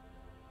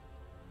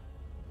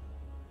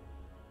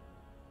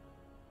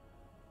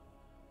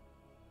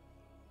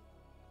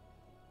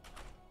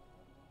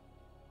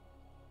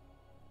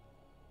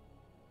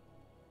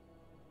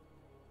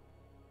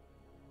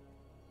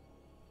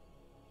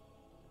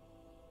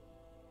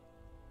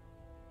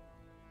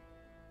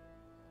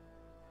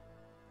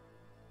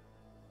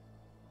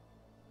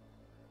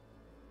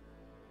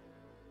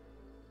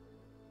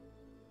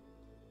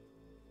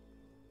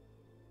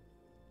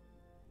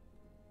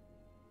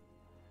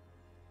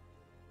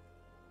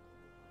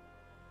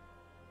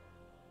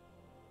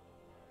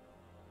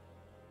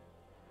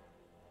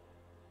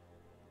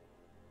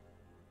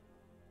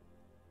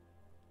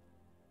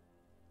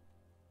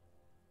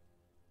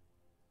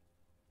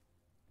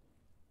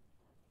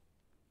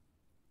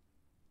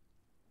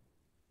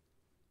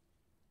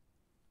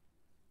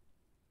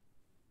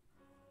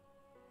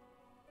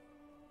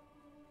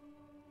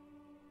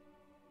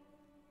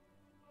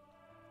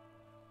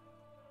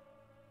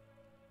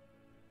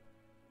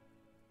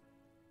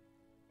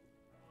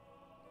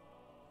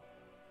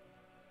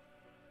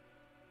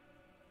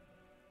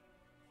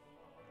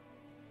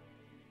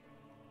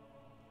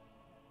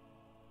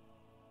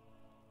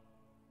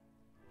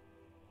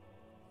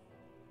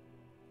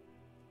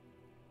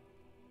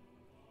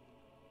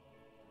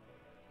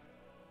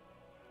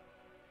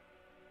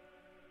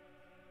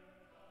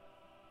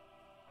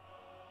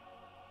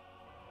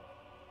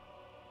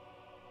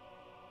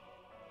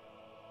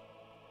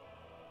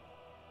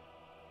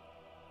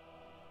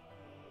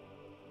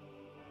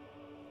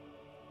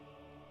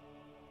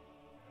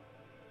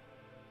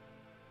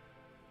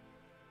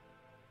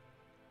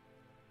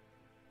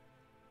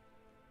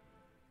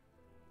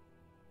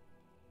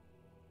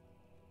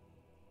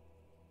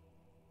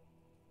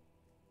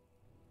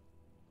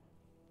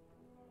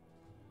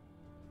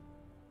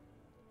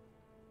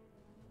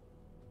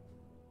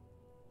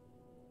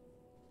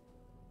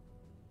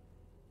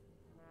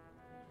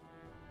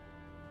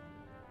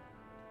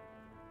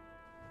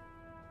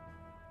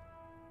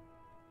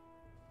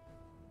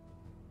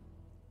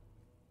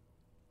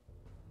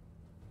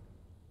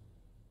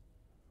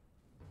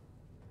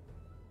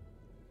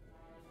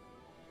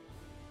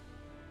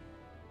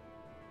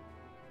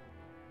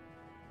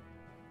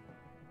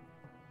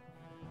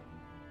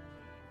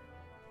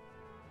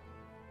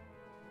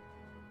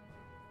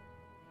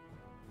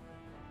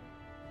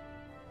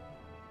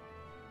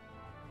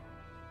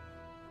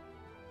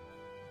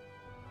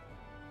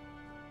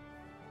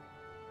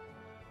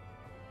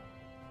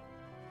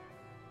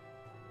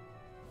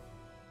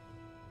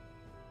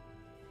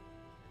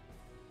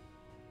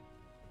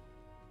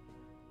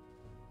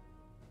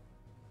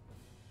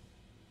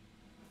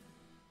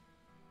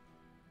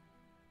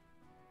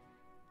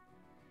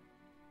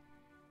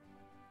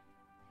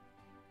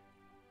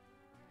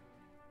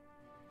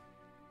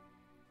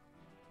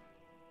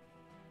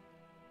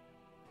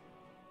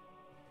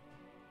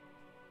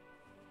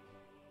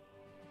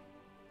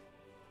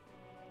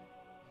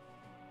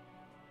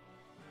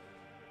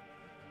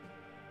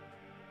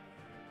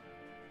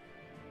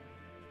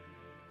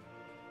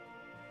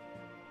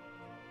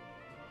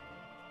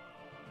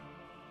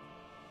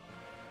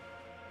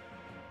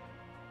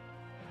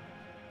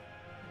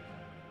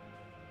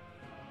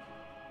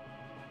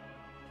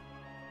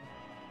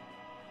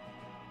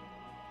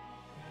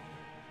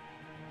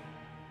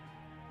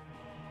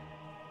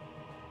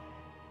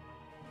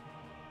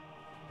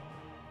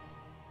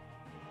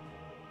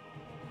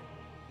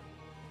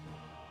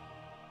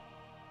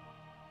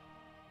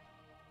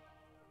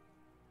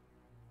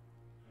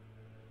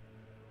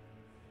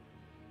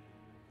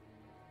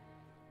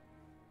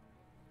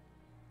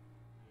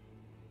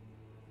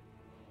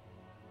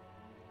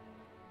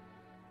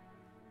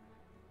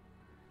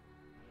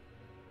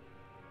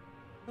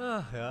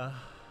 Yeah.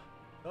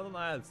 Northern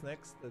Isles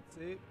next. Let's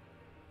see.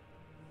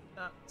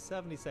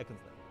 70 seconds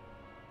left.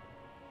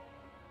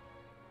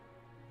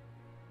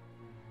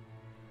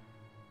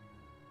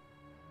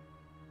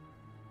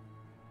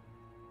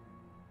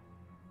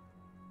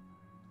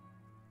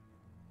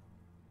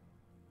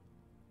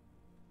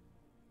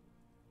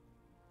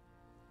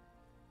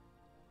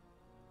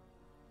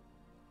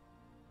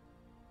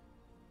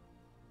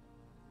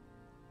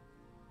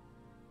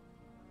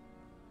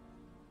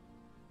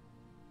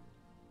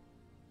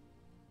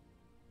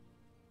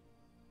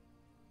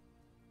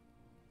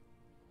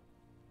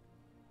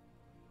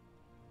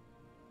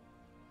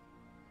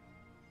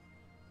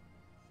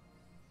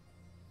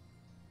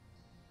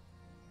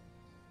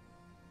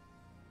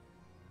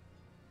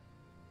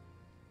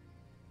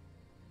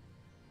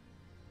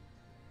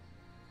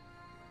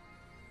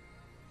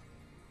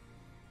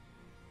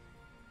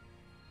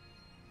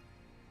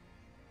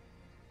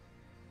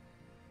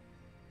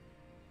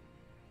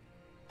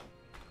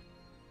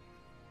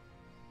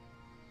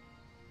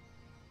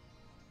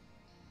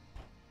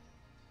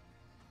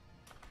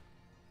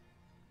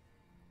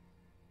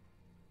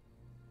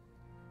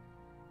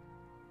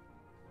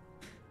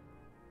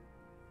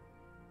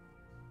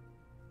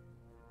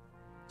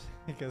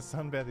 Like a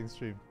sunbathing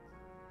stream.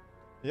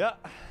 Yeah.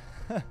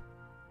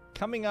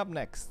 Coming up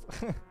next.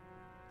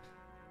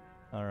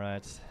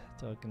 Alright.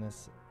 Token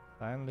is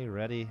finally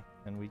ready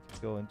and we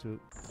can go into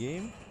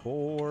game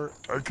 4.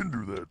 I can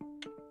do that.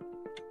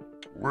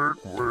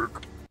 Work,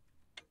 work.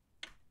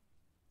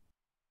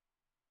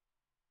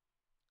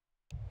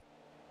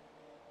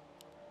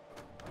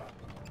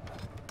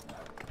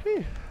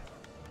 Phew.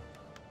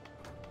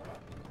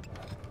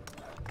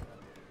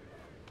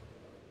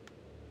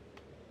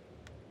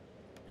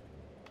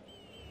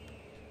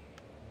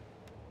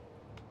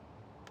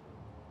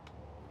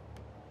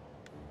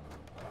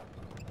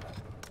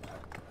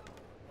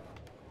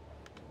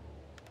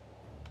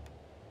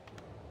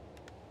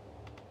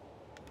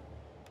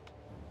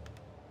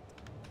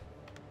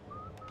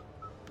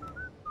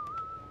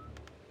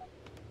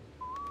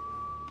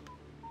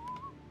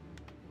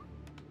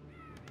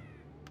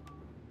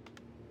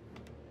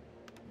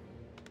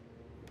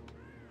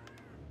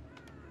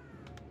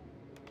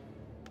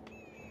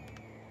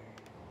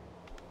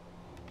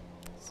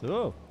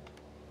 So,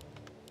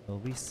 will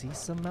we see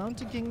some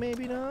Mountain King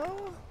maybe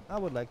now? I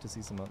would like to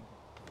see some Mountain.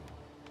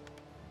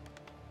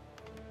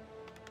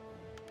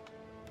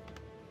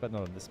 But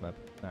not on this map.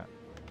 Nah.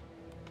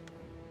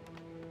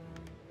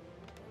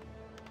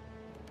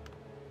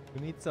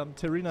 We need some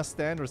Terina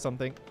stand or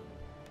something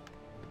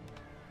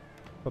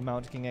for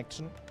Mountain King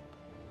action.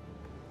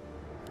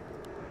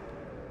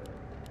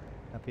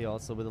 Happy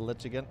also with the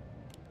lich again.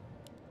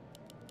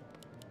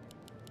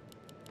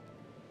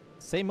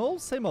 Same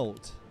old, same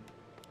old.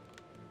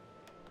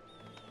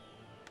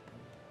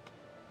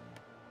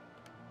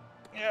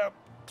 Yeah,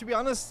 to be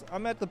honest,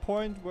 I'm at the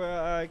point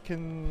where I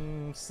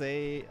can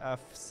say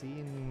I've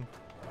seen...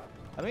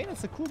 I mean,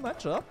 it's a cool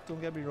matchup, don't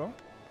get me wrong.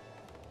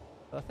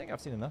 But I think I've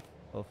seen enough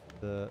of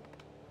the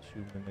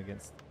human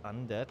against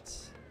undead.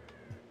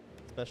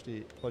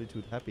 Especially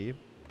Fortitude Happy.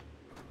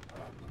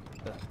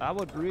 I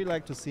would really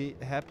like to see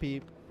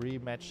Happy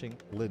rematching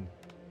Lin.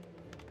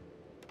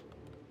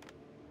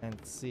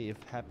 And see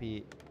if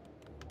Happy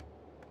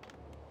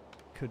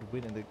could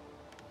win in the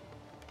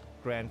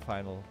grand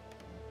final.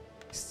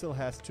 He still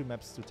has 2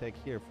 maps to take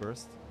here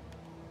first.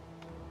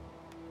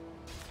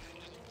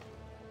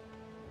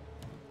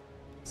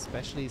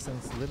 Especially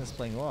since Lin is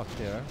playing Orc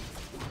here.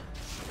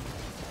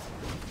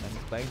 And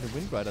he's playing the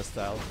Windrider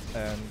style.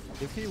 And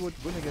if he would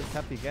win against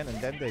Happy again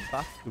and then they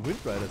buff the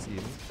Windriders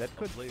even, that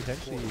could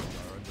potentially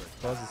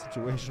cause a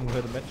situation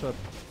where the matchup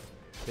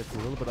gets a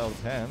little bit out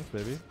of hand,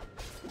 maybe.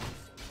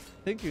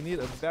 I think you need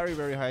a very,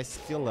 very high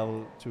skill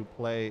level to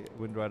play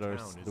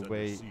Windriders the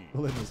way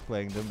Lin is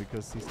playing them,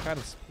 because he's kind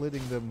of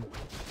splitting them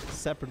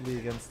separately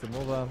against the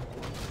MOBA.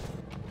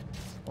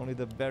 Only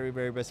the very,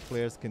 very best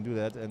players can do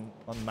that, and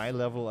on my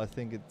level I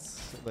think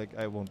it's like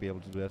I won't be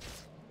able to do that.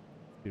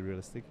 Be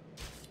realistic.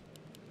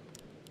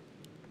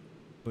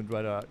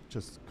 Windrider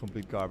just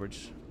complete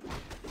garbage.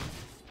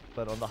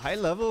 But on the high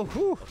level,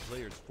 whew! A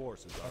player's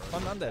forces are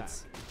fun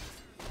undeads.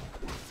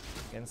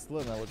 Against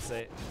Lin, I would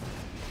say.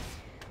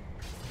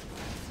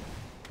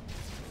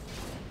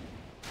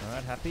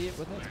 Alright, happy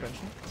with the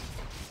expansion.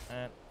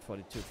 And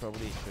 42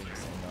 probably doing the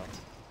same now.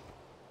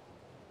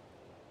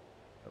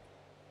 Oh.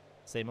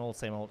 Same old,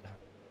 same old.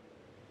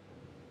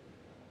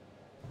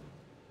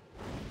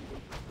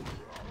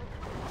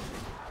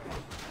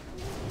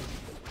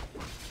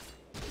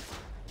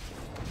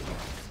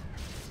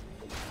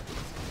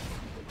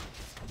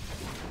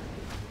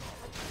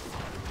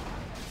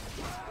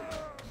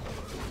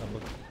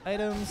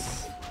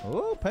 Items.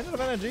 Oh, Pendant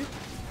of Energy.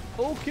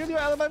 Oh, kill your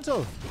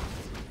elemental.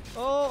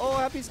 Oh,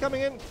 Happy's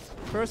coming in.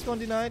 First one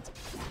denied.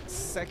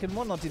 Second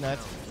one not denied.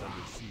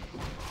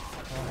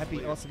 Oh,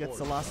 Happy also gets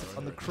the last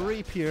on the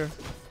creep here.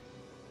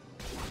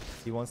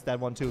 He wants that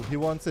one too. He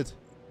wants it.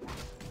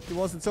 He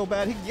wants it so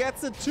bad. He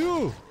gets it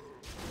too.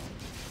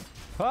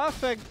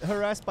 Perfect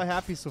harassed by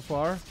Happy so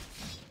far.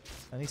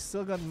 And he's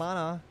still got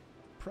mana.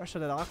 Pressure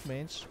that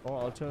Archmage, or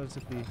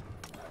alternatively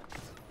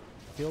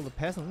kill the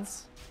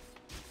peasants.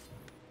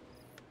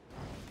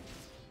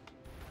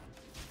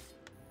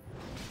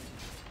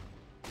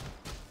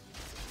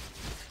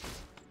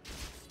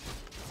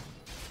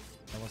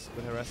 That was a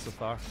good harass so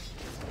far.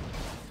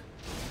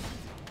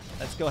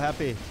 Let's go,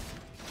 Happy. You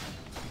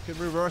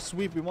can reverse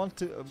sweep. We want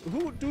to.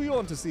 Who do you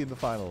want to see in the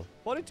final?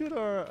 Fortitude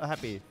or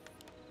Happy?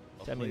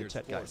 Tell me in the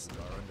chat, guys.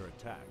 Are under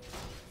attack.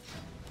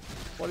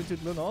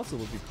 Fortitude Lun also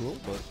would be cool,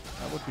 but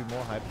I would be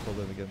more hyped for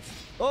them against.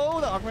 Oh,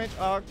 the Archmage!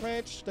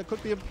 Archmage! There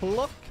could be a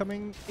block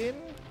coming in.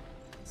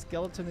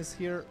 Skeleton is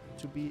here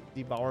to be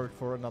devoured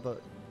for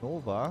another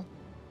Nova.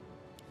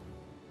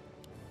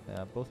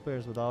 Yeah, both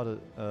players without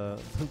a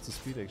build to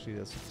speed actually,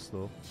 they're super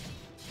slow.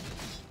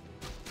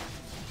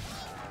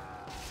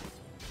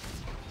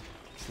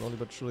 Slowly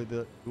but surely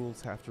the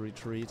ghouls have to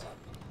retreat.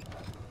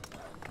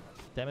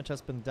 Damage has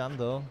been done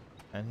though,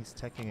 and he's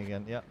teching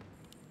again, yeah.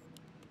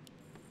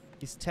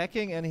 He's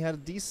teching and he had a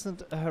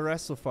decent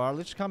harass so far.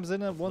 Lich comes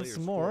in and once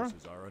more.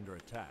 Are under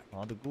attack.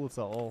 Oh, the ghouls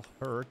are all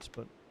hurt,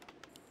 but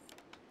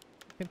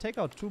you can take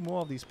out 2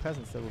 more of these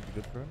peasants, that would be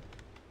good for him.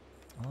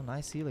 Oh,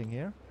 nice healing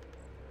here.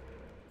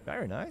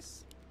 Very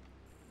nice.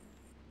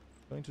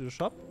 Going to the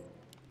shop.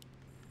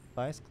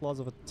 Buys Claws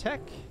of Attack.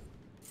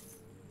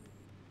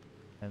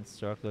 And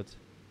Circlet.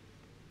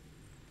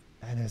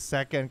 And a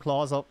second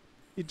Claws of...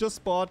 He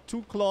just bought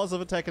 2 Claws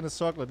of Attack and a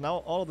Circlet. Now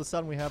all of a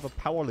sudden we have a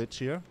Power Lich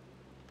here.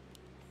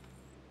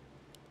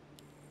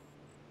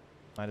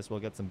 Might as well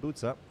get some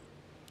boots up.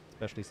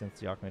 Especially since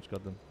the Archmage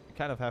got them. You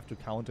kind of have to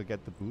counter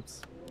get the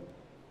boots.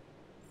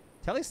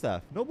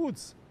 Telestaff, no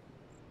boots.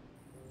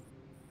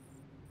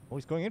 Oh,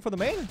 he's going in for the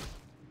main.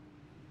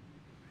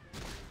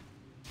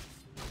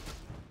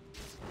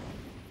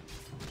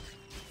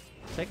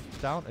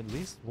 Take down at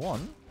least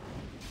 1.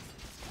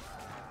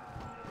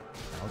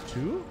 Now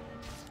 2.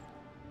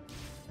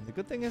 And the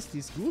good thing is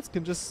these ghouls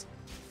can just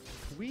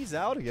squeeze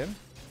out again.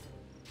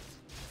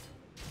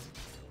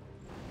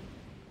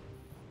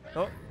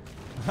 Oh,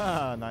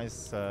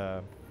 nice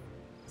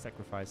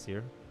sacrifice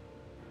here.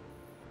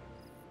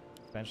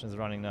 Expansion is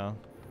running now.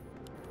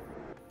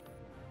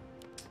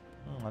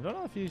 Oh, I don't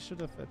know if you should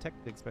have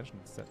attacked the expansion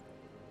instead.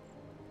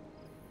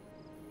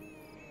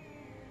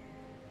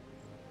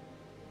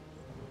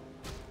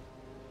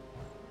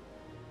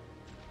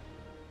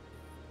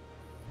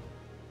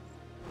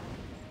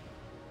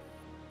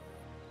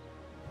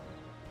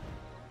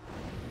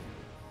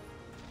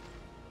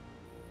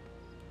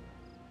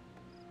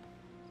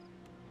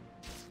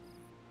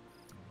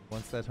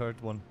 Once that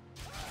hurt one.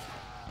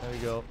 There we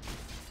go.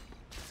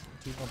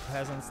 2 more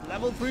peasants.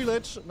 Level 3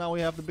 Lich. Now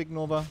we have the big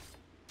Nova.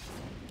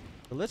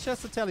 The Lich has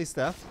the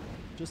Telestaff.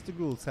 Just the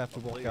ghouls have to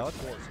walk out.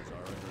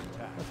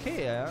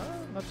 Okay,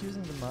 not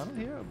using the mana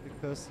here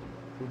because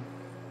he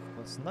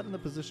was not in a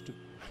position to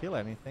kill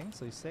anything,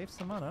 so he saves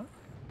the mana.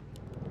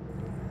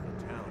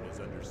 The town is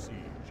under siege.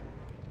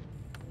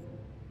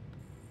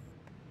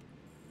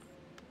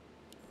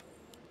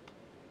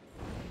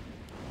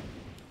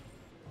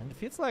 And it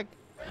feels like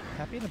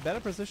Happy in a better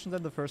position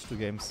than the first 2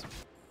 games.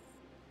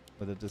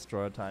 With the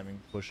destroyer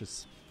timing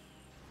pushes.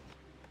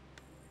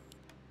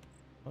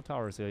 No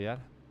towers here yet.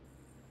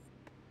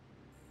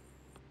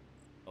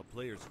 A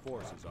player's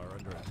forces are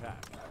under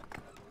attack.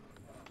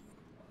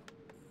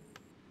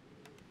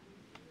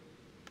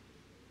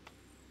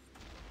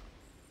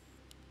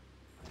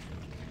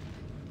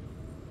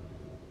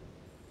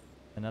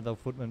 Another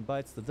footman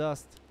bites the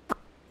dust.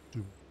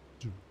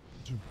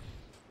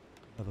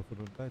 Another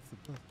footman bites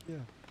the dust, yeah.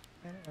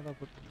 And another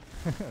footman.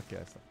 Okay,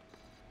 I stopped.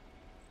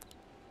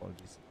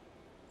 Apologies.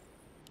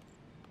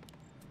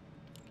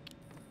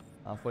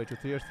 Halfway to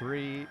tier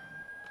 3.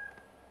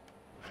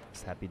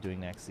 He's Happy doing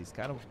next. He's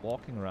kind of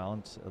walking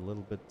around a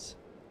little bit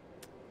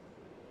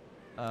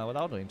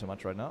without doing too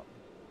much right now.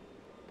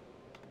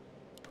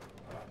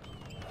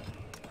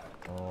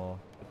 Oh,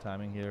 good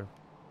timing here.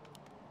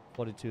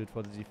 Fortitude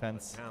for the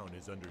defense. The town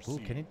is under Ooh,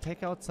 siege. can he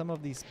take out some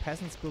of these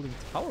peasants building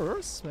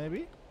towers,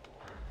 maybe?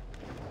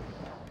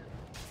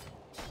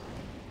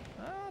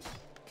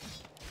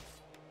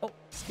 Oh,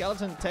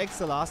 Skeleton takes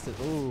the last hit.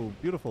 Ooh,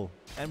 beautiful.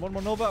 And 1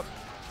 more Nova.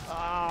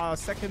 Ah,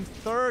 second,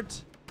 third.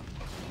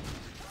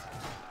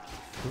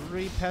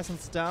 3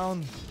 peasants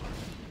down.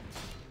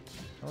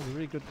 That was a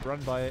really good run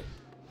by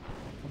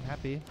I'm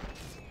Happy.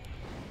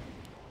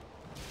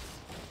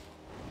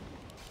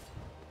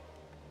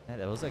 Yeah,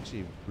 that was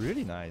actually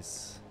really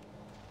nice.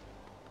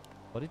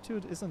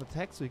 Fortitude isn't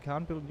attacked, so he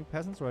can't build new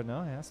peasants right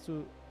now. He has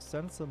to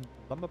send some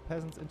lumber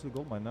peasants into the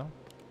gold mine now.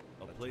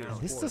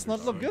 This does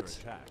not look good.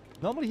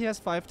 Normally he has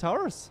 5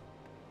 towers.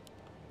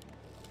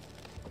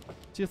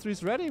 Tier 3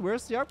 is ready.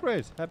 Where's the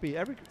upgrade? Happy.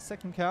 Every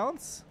second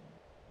counts.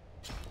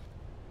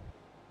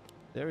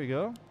 There we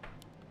go.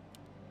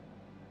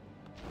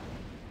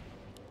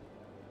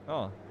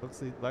 Oh,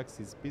 looks like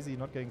he's busy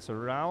not getting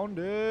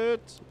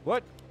surrounded.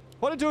 What?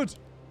 Fortitude!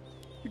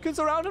 You can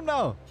surround him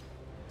now!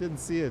 Didn't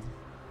see it.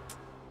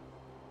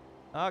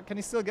 Can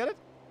he still get it?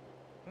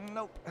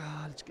 Nope.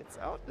 It gets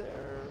out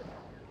there.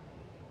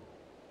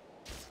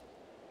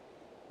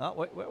 Oh,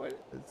 wait.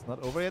 It's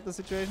not over yet, the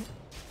situation.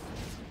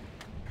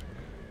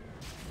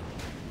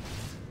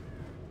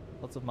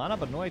 Lots of mana,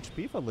 but no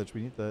HP for Lich.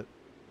 We need the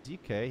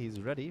DK.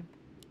 He's ready.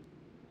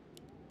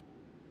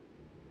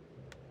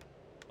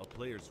 A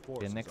player's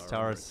forces next are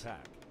towers. under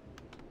attack.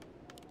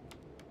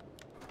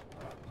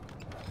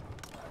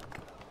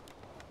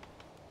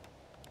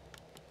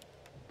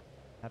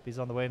 Happy's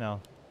on the way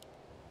now.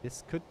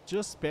 This could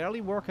just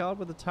barely work out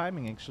with the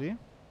timing, actually.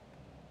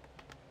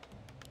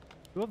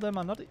 Two of them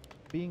are not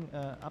being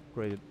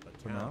upgraded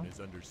for now. The town is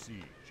under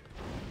siege.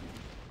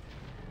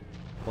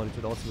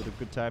 Fortitude also with a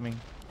good timing.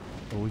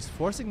 Oh, he's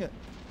forcing it.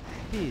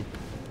 Happy.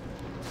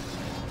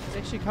 He's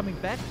actually coming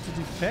back to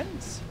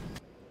defense.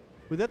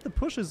 With that, the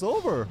push is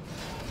over.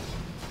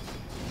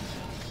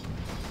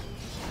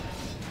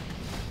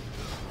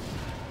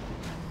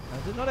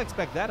 I did not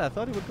expect that. I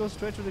thought he would go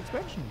straight to the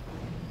expansion.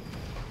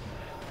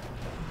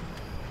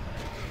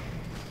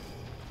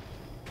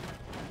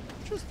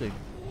 Interesting.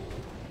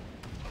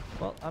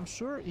 Well, I'm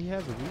sure he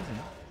has a reason.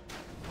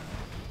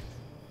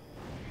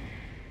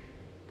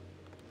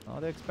 Now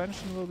the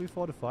expansion will be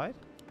fortified.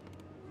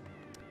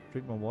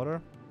 Drink more water.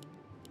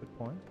 Good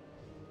point.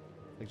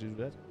 Actually do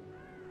that.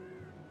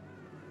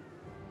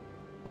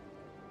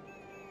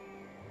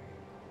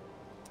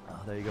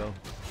 Ah, there you go.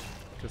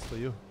 Just for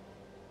you.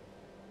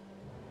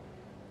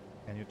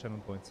 And your channel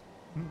points.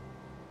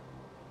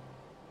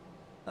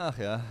 Ach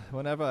yeah,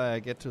 whenever I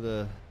get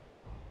a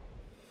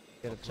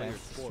chance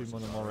to stream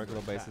on a more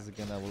regular basis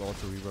again, I will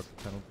also rework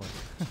the channel points.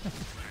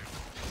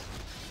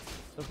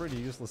 They're pretty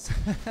useless.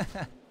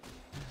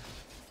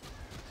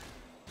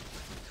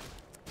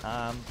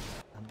 I'm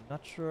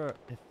not sure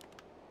if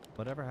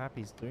whatever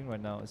Happy's doing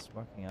right now is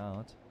working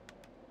out.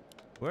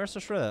 Where's the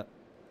Shredder?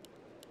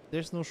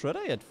 There's no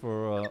Shredder yet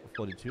for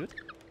Fortitude.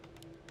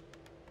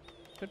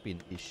 Could be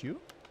an issue.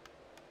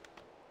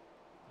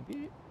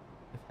 Maybe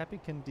if Happy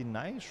can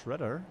deny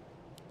Shredder.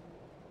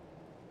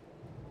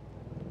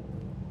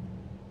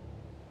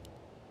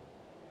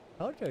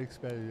 How can I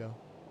expand it now?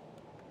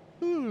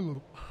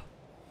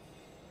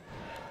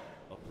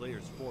 A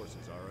player's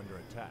forces are under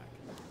attack.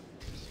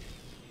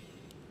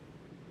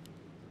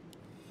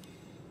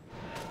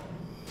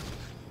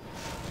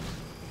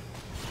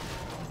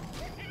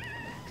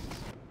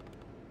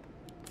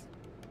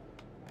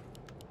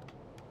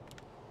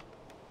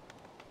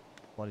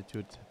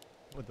 Fortitude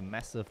with a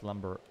massive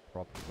lumber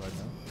prop right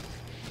now.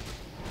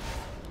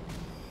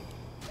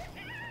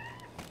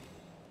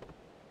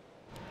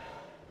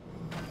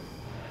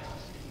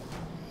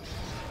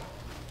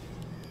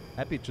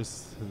 Happy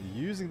just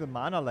using the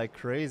mana like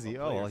crazy.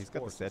 Oh, well, he's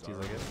got the statues,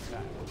 I guess.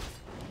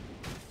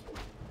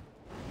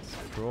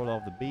 Scroll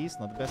of the beast,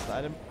 not the best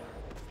item.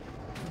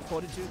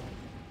 Fortitude.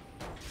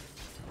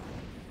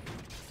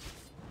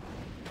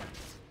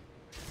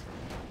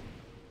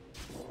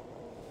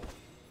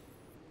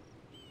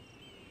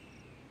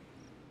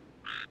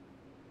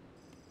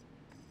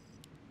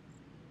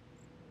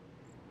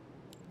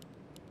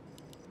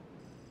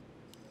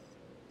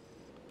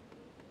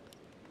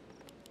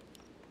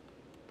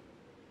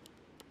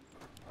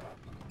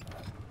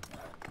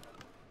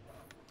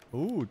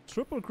 Ooh,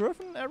 triple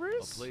Griffin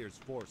arrows? A player's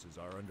forces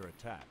are under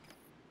attack.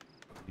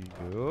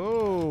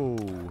 Yo.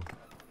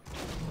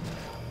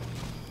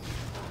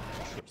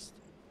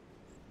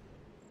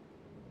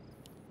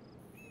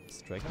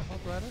 Striker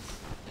Outriders?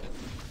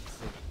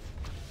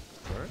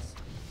 First?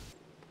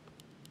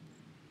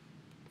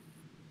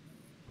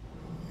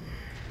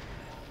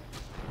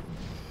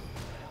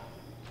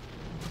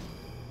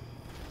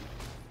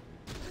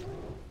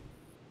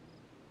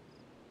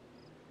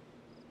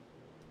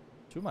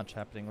 Too much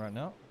happening right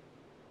now.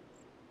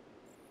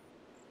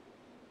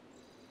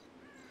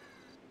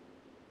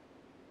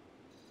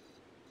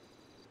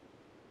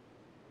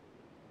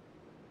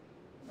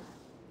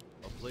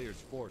 A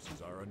player's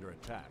forces are under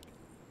attack.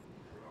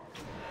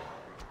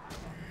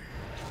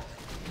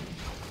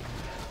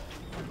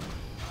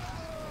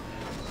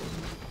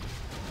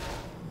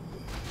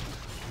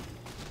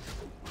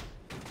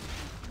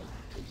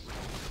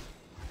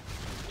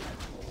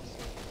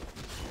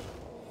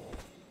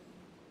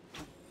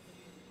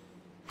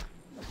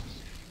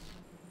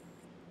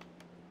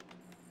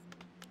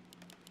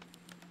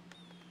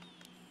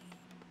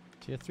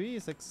 Tier 3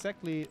 is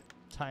exactly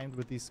timed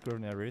with these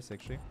Skirn areas,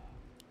 actually.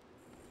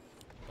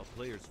 A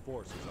player's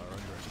forces are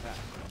under attack.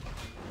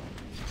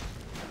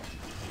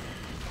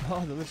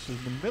 Oh, the Lich is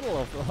in the middle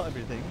of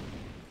everything.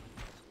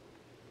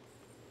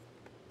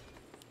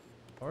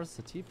 Where's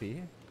the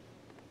TP?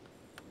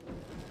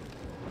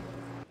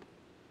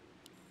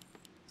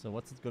 So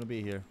what's it gonna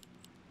be here?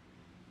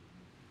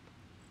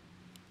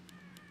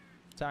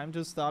 Time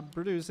to start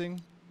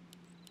producing.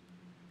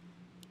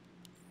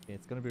 Okay,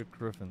 it's gonna be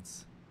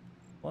Griffins.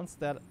 Once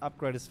that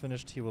upgrade is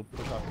finished, he will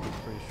push up, I'm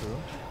pretty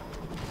sure.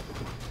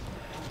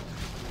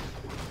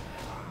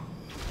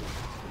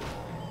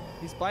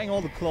 He's buying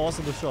all the claws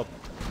in the shop.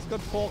 He's got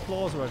 4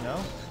 claws right now.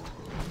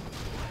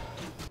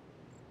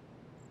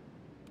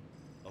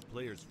 A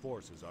player's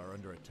forces are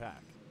under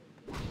attack.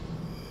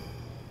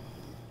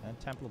 And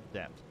Temple of the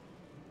Damned.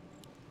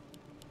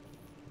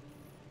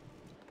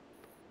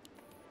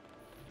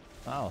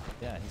 Wow,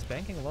 yeah, he's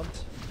banking a lot.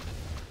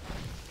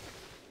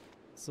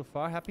 So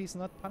far, happy he's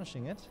not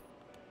punishing it.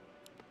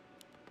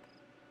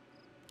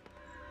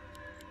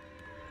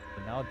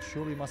 But now it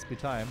surely must be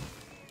time.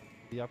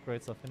 The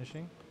upgrades are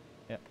finishing.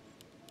 Yeah.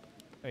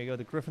 There you go,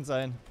 the Griffin's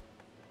in.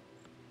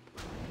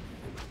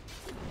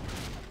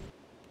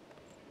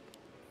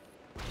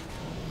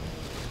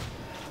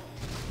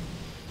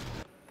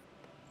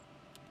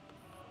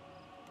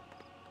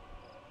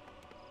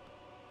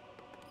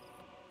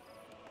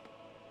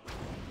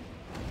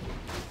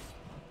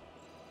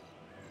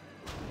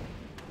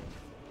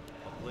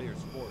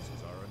 Player's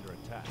forces are under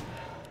attack.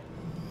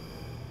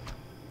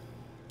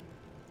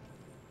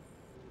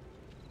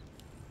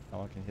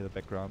 Now I can hear the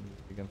background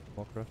again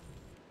from WarCraft.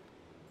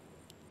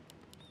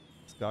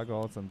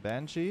 Gargoyles and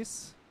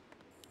Banshees.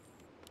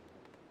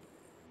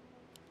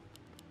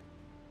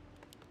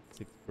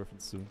 6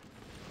 Griffins soon.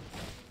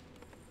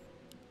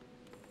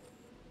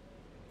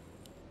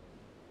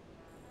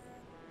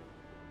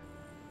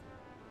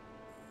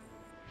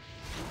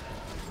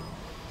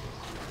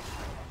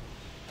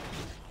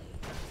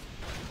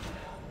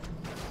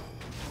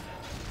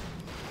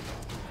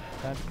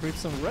 Time to creep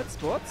some red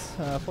spots.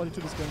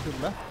 Fortitude is going to the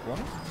left one.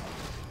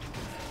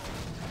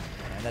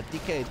 And that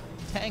DK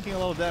tanking a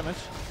lot of damage.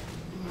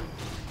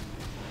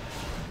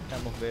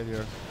 Camp of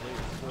failure.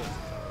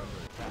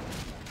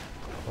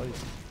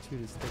 Player's forces are under attack.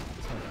 Fortitude is taking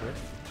this one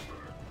first.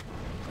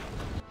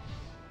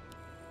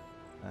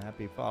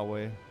 Happy far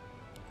away.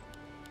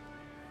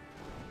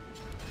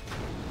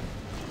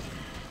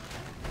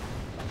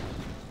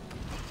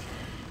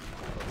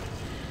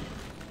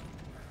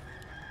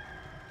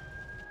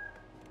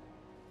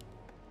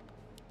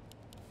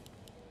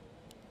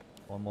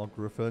 One more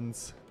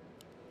Griffins.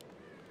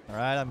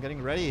 Alright, I'm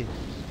getting ready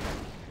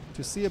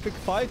to see a big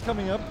fight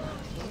coming up.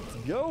 Let's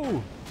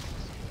go!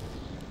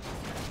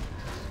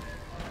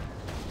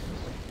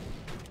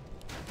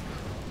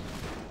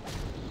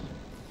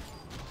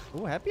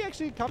 Oh, Happy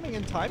actually coming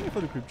in time here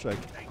for the creep check.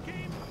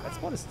 Red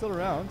spot is still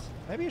around.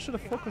 Maybe I should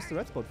have focused the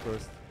red spot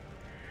first.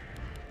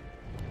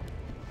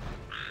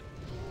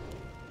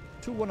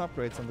 2-1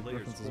 upgrades on the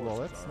Griffins as well.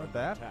 That's not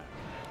bad.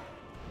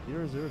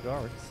 0-0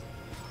 darks.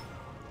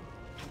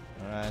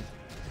 Alright.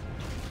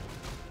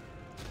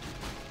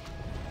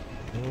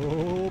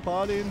 Oh,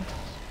 Paladin.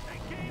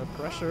 Under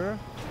pressure.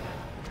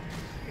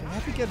 Can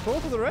Happy get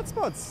both of the red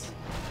spots?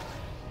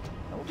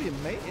 That would be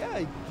amazing. Yeah,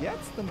 he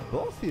gets them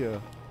both here.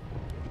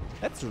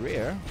 That's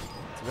rare.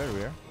 It's very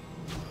rare.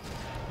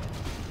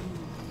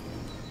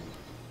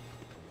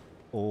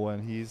 Oh,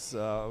 and he's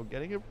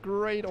getting a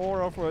great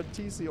aura for a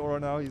TC aura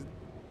now. He's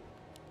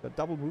got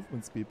double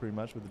movement speed pretty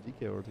much with the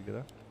DK aura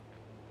together.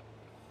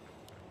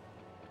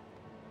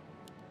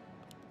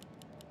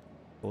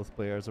 Both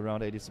players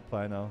around 80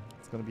 supply now.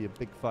 It's gonna be a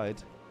big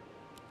fight.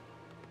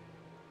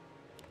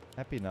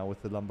 Happy now with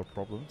the lumber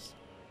problems.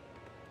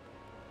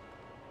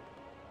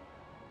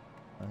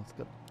 He's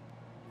got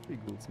 3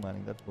 ghouls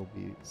mining. That will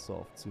be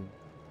solved soon.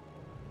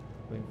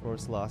 Going for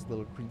his last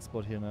little green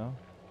spot here now.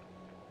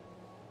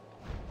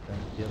 And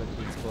the other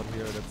green spot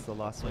here, that's the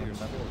last one.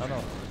 Oh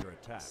no.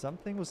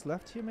 Something was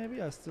left here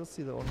maybe? I still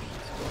see the orange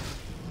spot.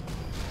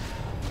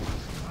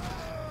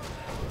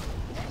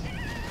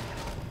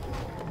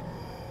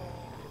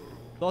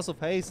 Loss of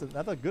haste,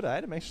 another good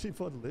item actually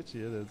for the Lich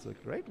here. That's a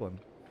great one.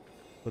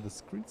 For the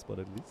screen spot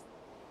at least.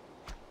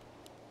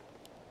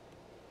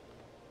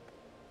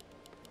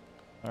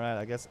 Alright,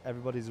 I guess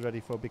everybody's ready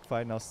for a big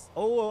fight now.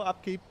 Oh,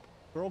 upkeep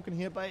broken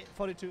here by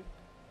Fortitude.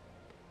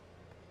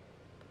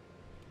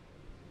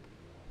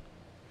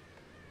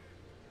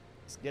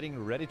 He's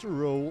getting ready to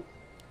roll.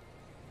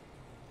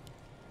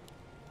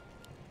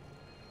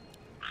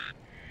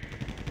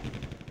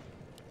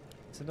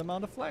 Decent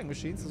amount of flying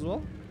machines as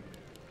well.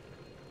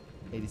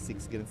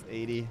 86 against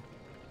 80.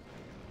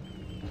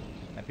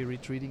 Happy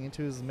retreating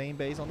into his main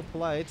base on the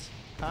Polite.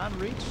 Can't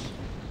reach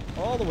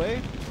all the way.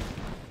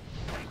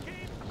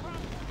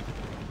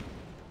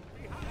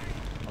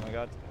 Oh my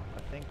god. I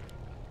think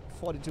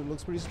Fortitude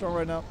looks pretty strong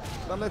right now.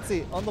 But let's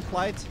see. On the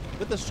Polite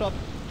with the shot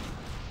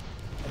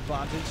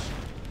advantage.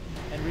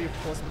 And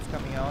reinforcements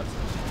coming out.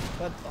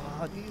 But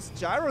these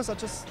gyros are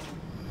just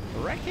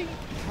wrecking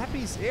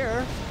Happy's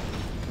air.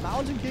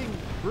 Mountain King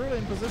really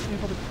in position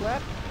for the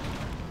clap.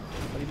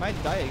 But he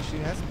might die actually,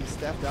 he has to be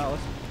staffed out.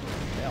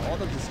 Yeah, all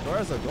the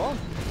destroyers are gone.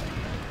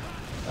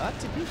 That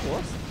TP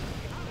force.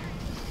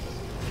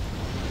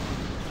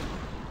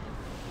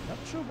 Not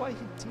sure why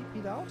he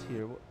TP'd out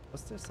here.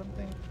 Was there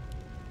something?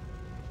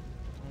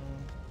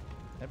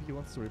 Maybe he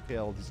wants to repair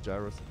all these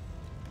gyros.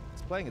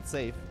 He's playing it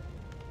safe.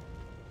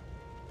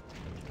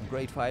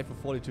 Great fight for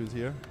Fortitude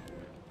here.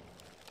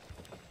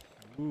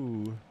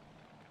 Ooh.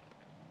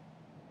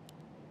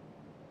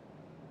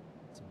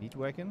 It's a meat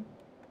wagon.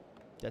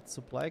 Dead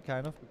supply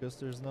kind of, because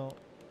there's no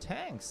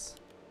tanks.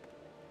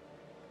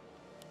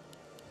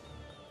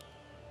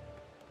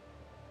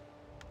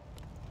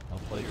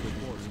 Oh,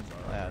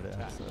 yeah, there's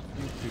a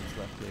few creeps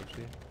left here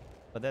actually.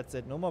 But that's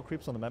it, no more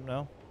creeps on the map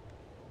now.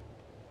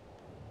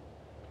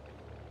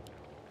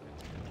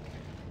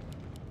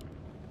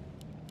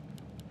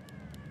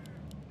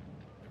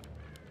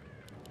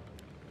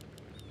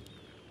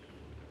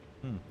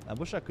 I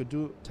wish I could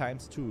do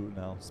 ×2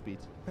 now, speed.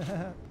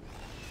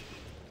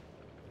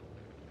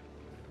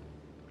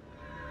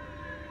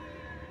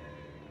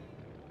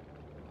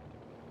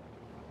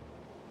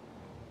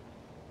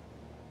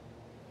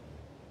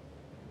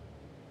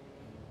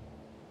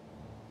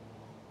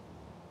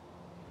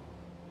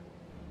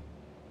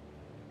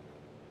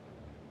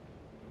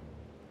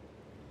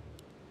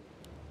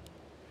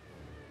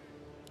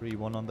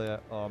 3-1 on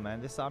there. Oh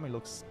man, this army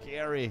looks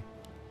scary.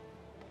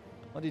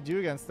 What do you do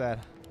against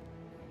that?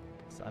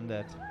 It's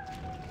undead.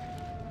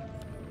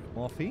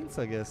 More fiends,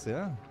 I guess,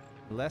 yeah.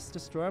 Less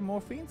destroy, more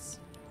fiends.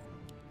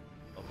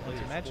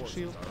 Magic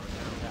shield.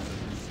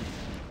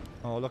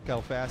 Oh, look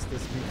how fast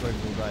this Meatbag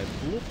will die.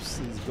 Whoops,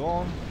 he's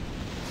gone.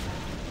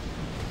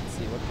 Let's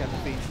see, what can the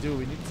fiends do?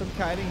 We need some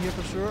kiting here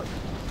for sure.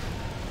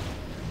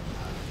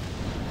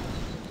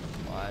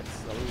 Oh,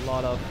 it's a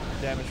lot of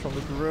damage from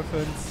the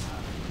Griffins.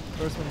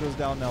 First one goes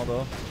down now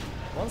though.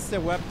 Once they're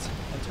webbed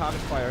and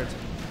target fired,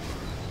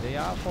 they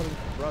are falling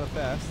rather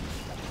fast.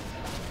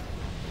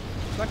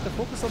 It's like the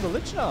focus on the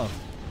Lich now.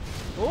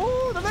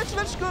 Oh, the Lich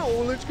goes.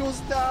 Oh, Lich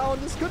goes down.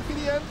 This could be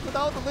the end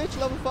without the Lich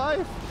level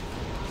 5.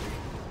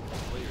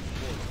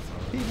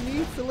 He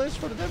needs the Lich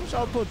for the damage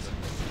output.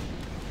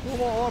 No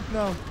more orb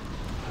now.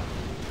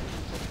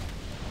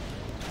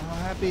 Oh,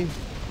 happy.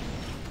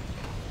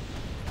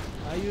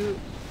 Are you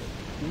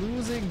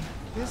losing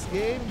this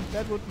game?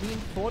 That would mean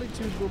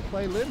Fortitude will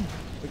play Lin,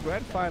 the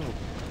grand final.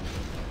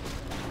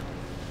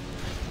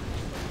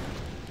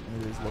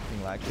 It is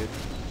looking like it.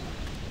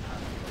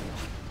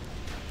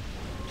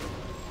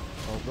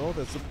 Although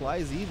the supply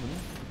is even,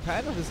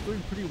 kind of is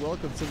doing pretty well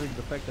considering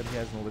the fact that he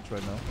has no Lich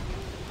right now.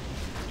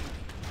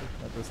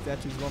 But the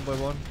statues one by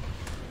one.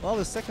 Well,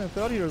 the second and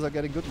third heroes are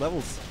getting good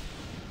levels.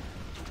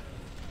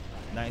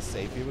 Nice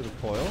save here with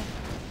the coil.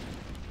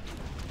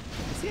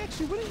 Is he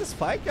actually winning this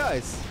fight,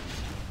 guys?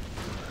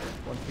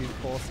 One fiend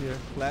falls here,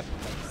 clap.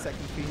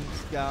 Second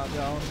fiend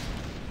down.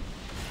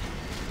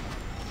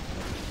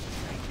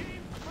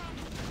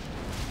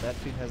 That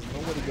fiend has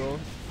nowhere to go.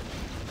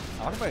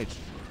 Archmage.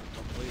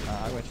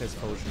 Archmage has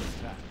potion.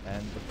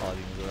 And the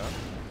paladin is around.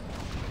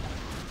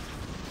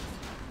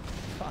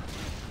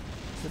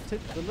 Is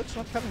the Lich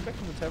not coming back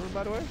from the tavern,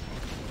 by the way?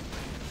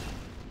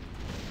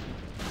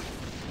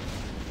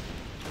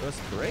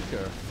 First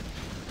breaker.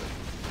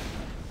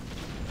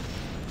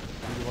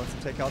 He wants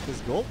to take out this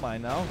gold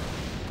mine now.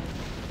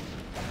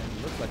 And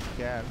it looks like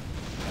he can.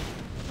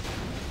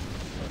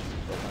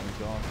 Gold mine is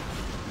gone.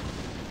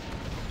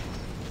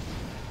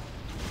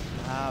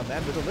 Ah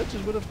man, with the Lich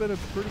it would have been a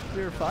pretty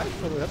clear fight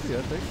for the Happy,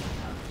 I think.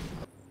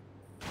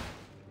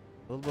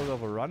 A little bit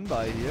of a run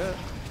by here.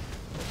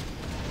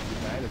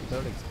 Denied a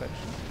third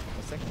expansion.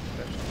 A second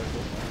expansion by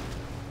gold mine.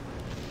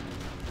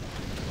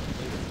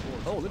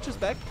 Oh, Lich is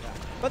back.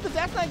 But the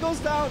Death Knight goes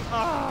down!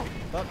 Ah!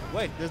 But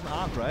wait, there's an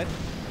arc, right?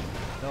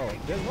 No,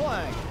 there's no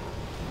arc.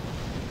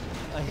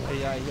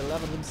 Yeah, he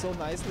leveled him so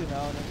nicely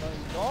now and then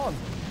he's gone.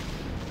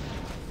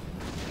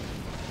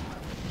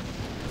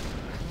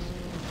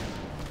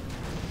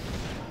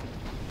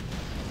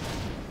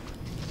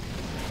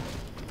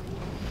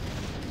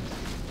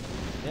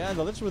 Yeah,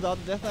 the Lich without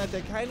the Death Knight,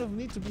 they kind of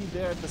need to be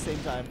there at the same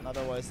time.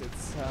 Otherwise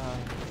it's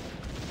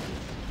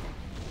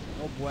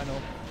no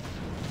bueno.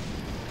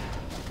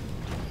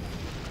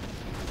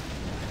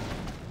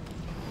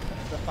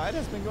 The fight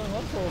has been going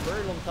on for a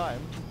very long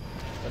time,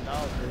 but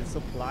now the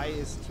supply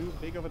is too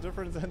big of a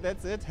difference, and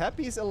that's it.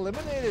 Happy is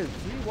eliminated.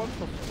 3-1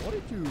 for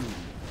Fortitude.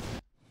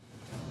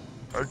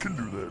 I can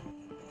do that.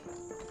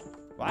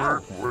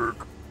 Wow.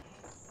 Work.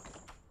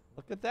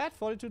 Look at that,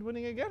 Fortitude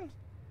winning again.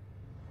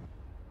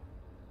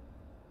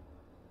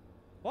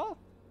 Well,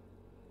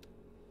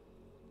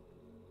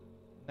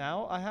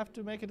 now I have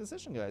to make a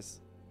decision,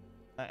 guys.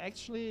 I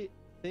actually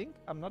think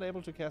I'm not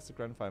able to cast the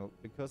grand final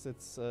because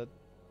it's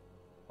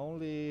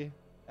only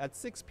at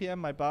 6 PM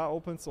my bar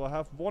opens, so I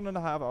have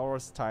 1.5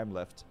 hours time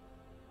left.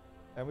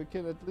 And we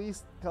can at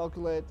least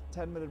calculate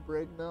 10-minute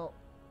break now.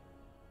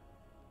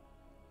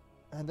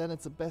 And then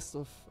it's a best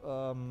of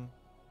 7,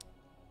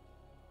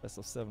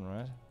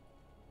 right?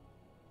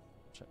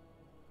 Check.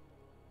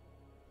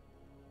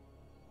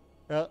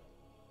 Yeah.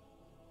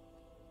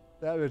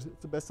 Damn it,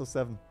 it's a best of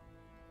 7.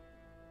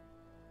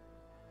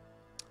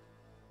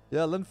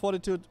 Yeah, Lin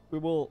Fortitude, we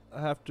will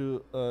have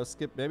to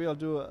skip. Maybe I'll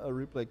do a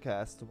replay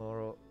cast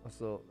tomorrow.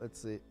 So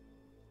let's see.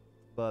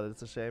 But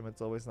it's a shame.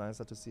 It's always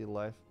nicer to see it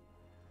live.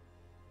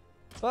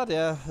 But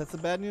yeah, that's the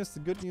bad news. The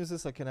good news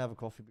is I can have a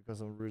coffee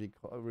because I'm really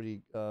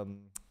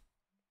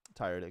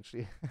tired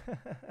actually.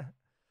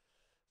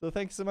 So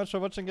thank you so much for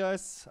watching,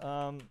 guys.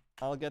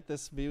 I'll get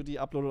this VOD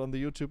uploaded on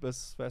the YouTube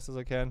as fast as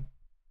I can.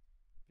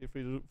 Feel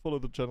free to follow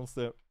the channels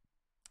there.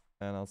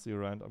 And I'll see you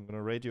around. I'm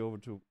gonna raid you over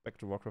to back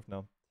to WarCraft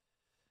now.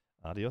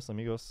 Adios,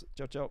 amigos.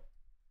 Ciao, ciao.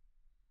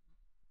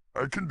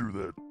 I can do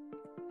that.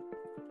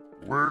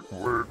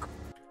 Work.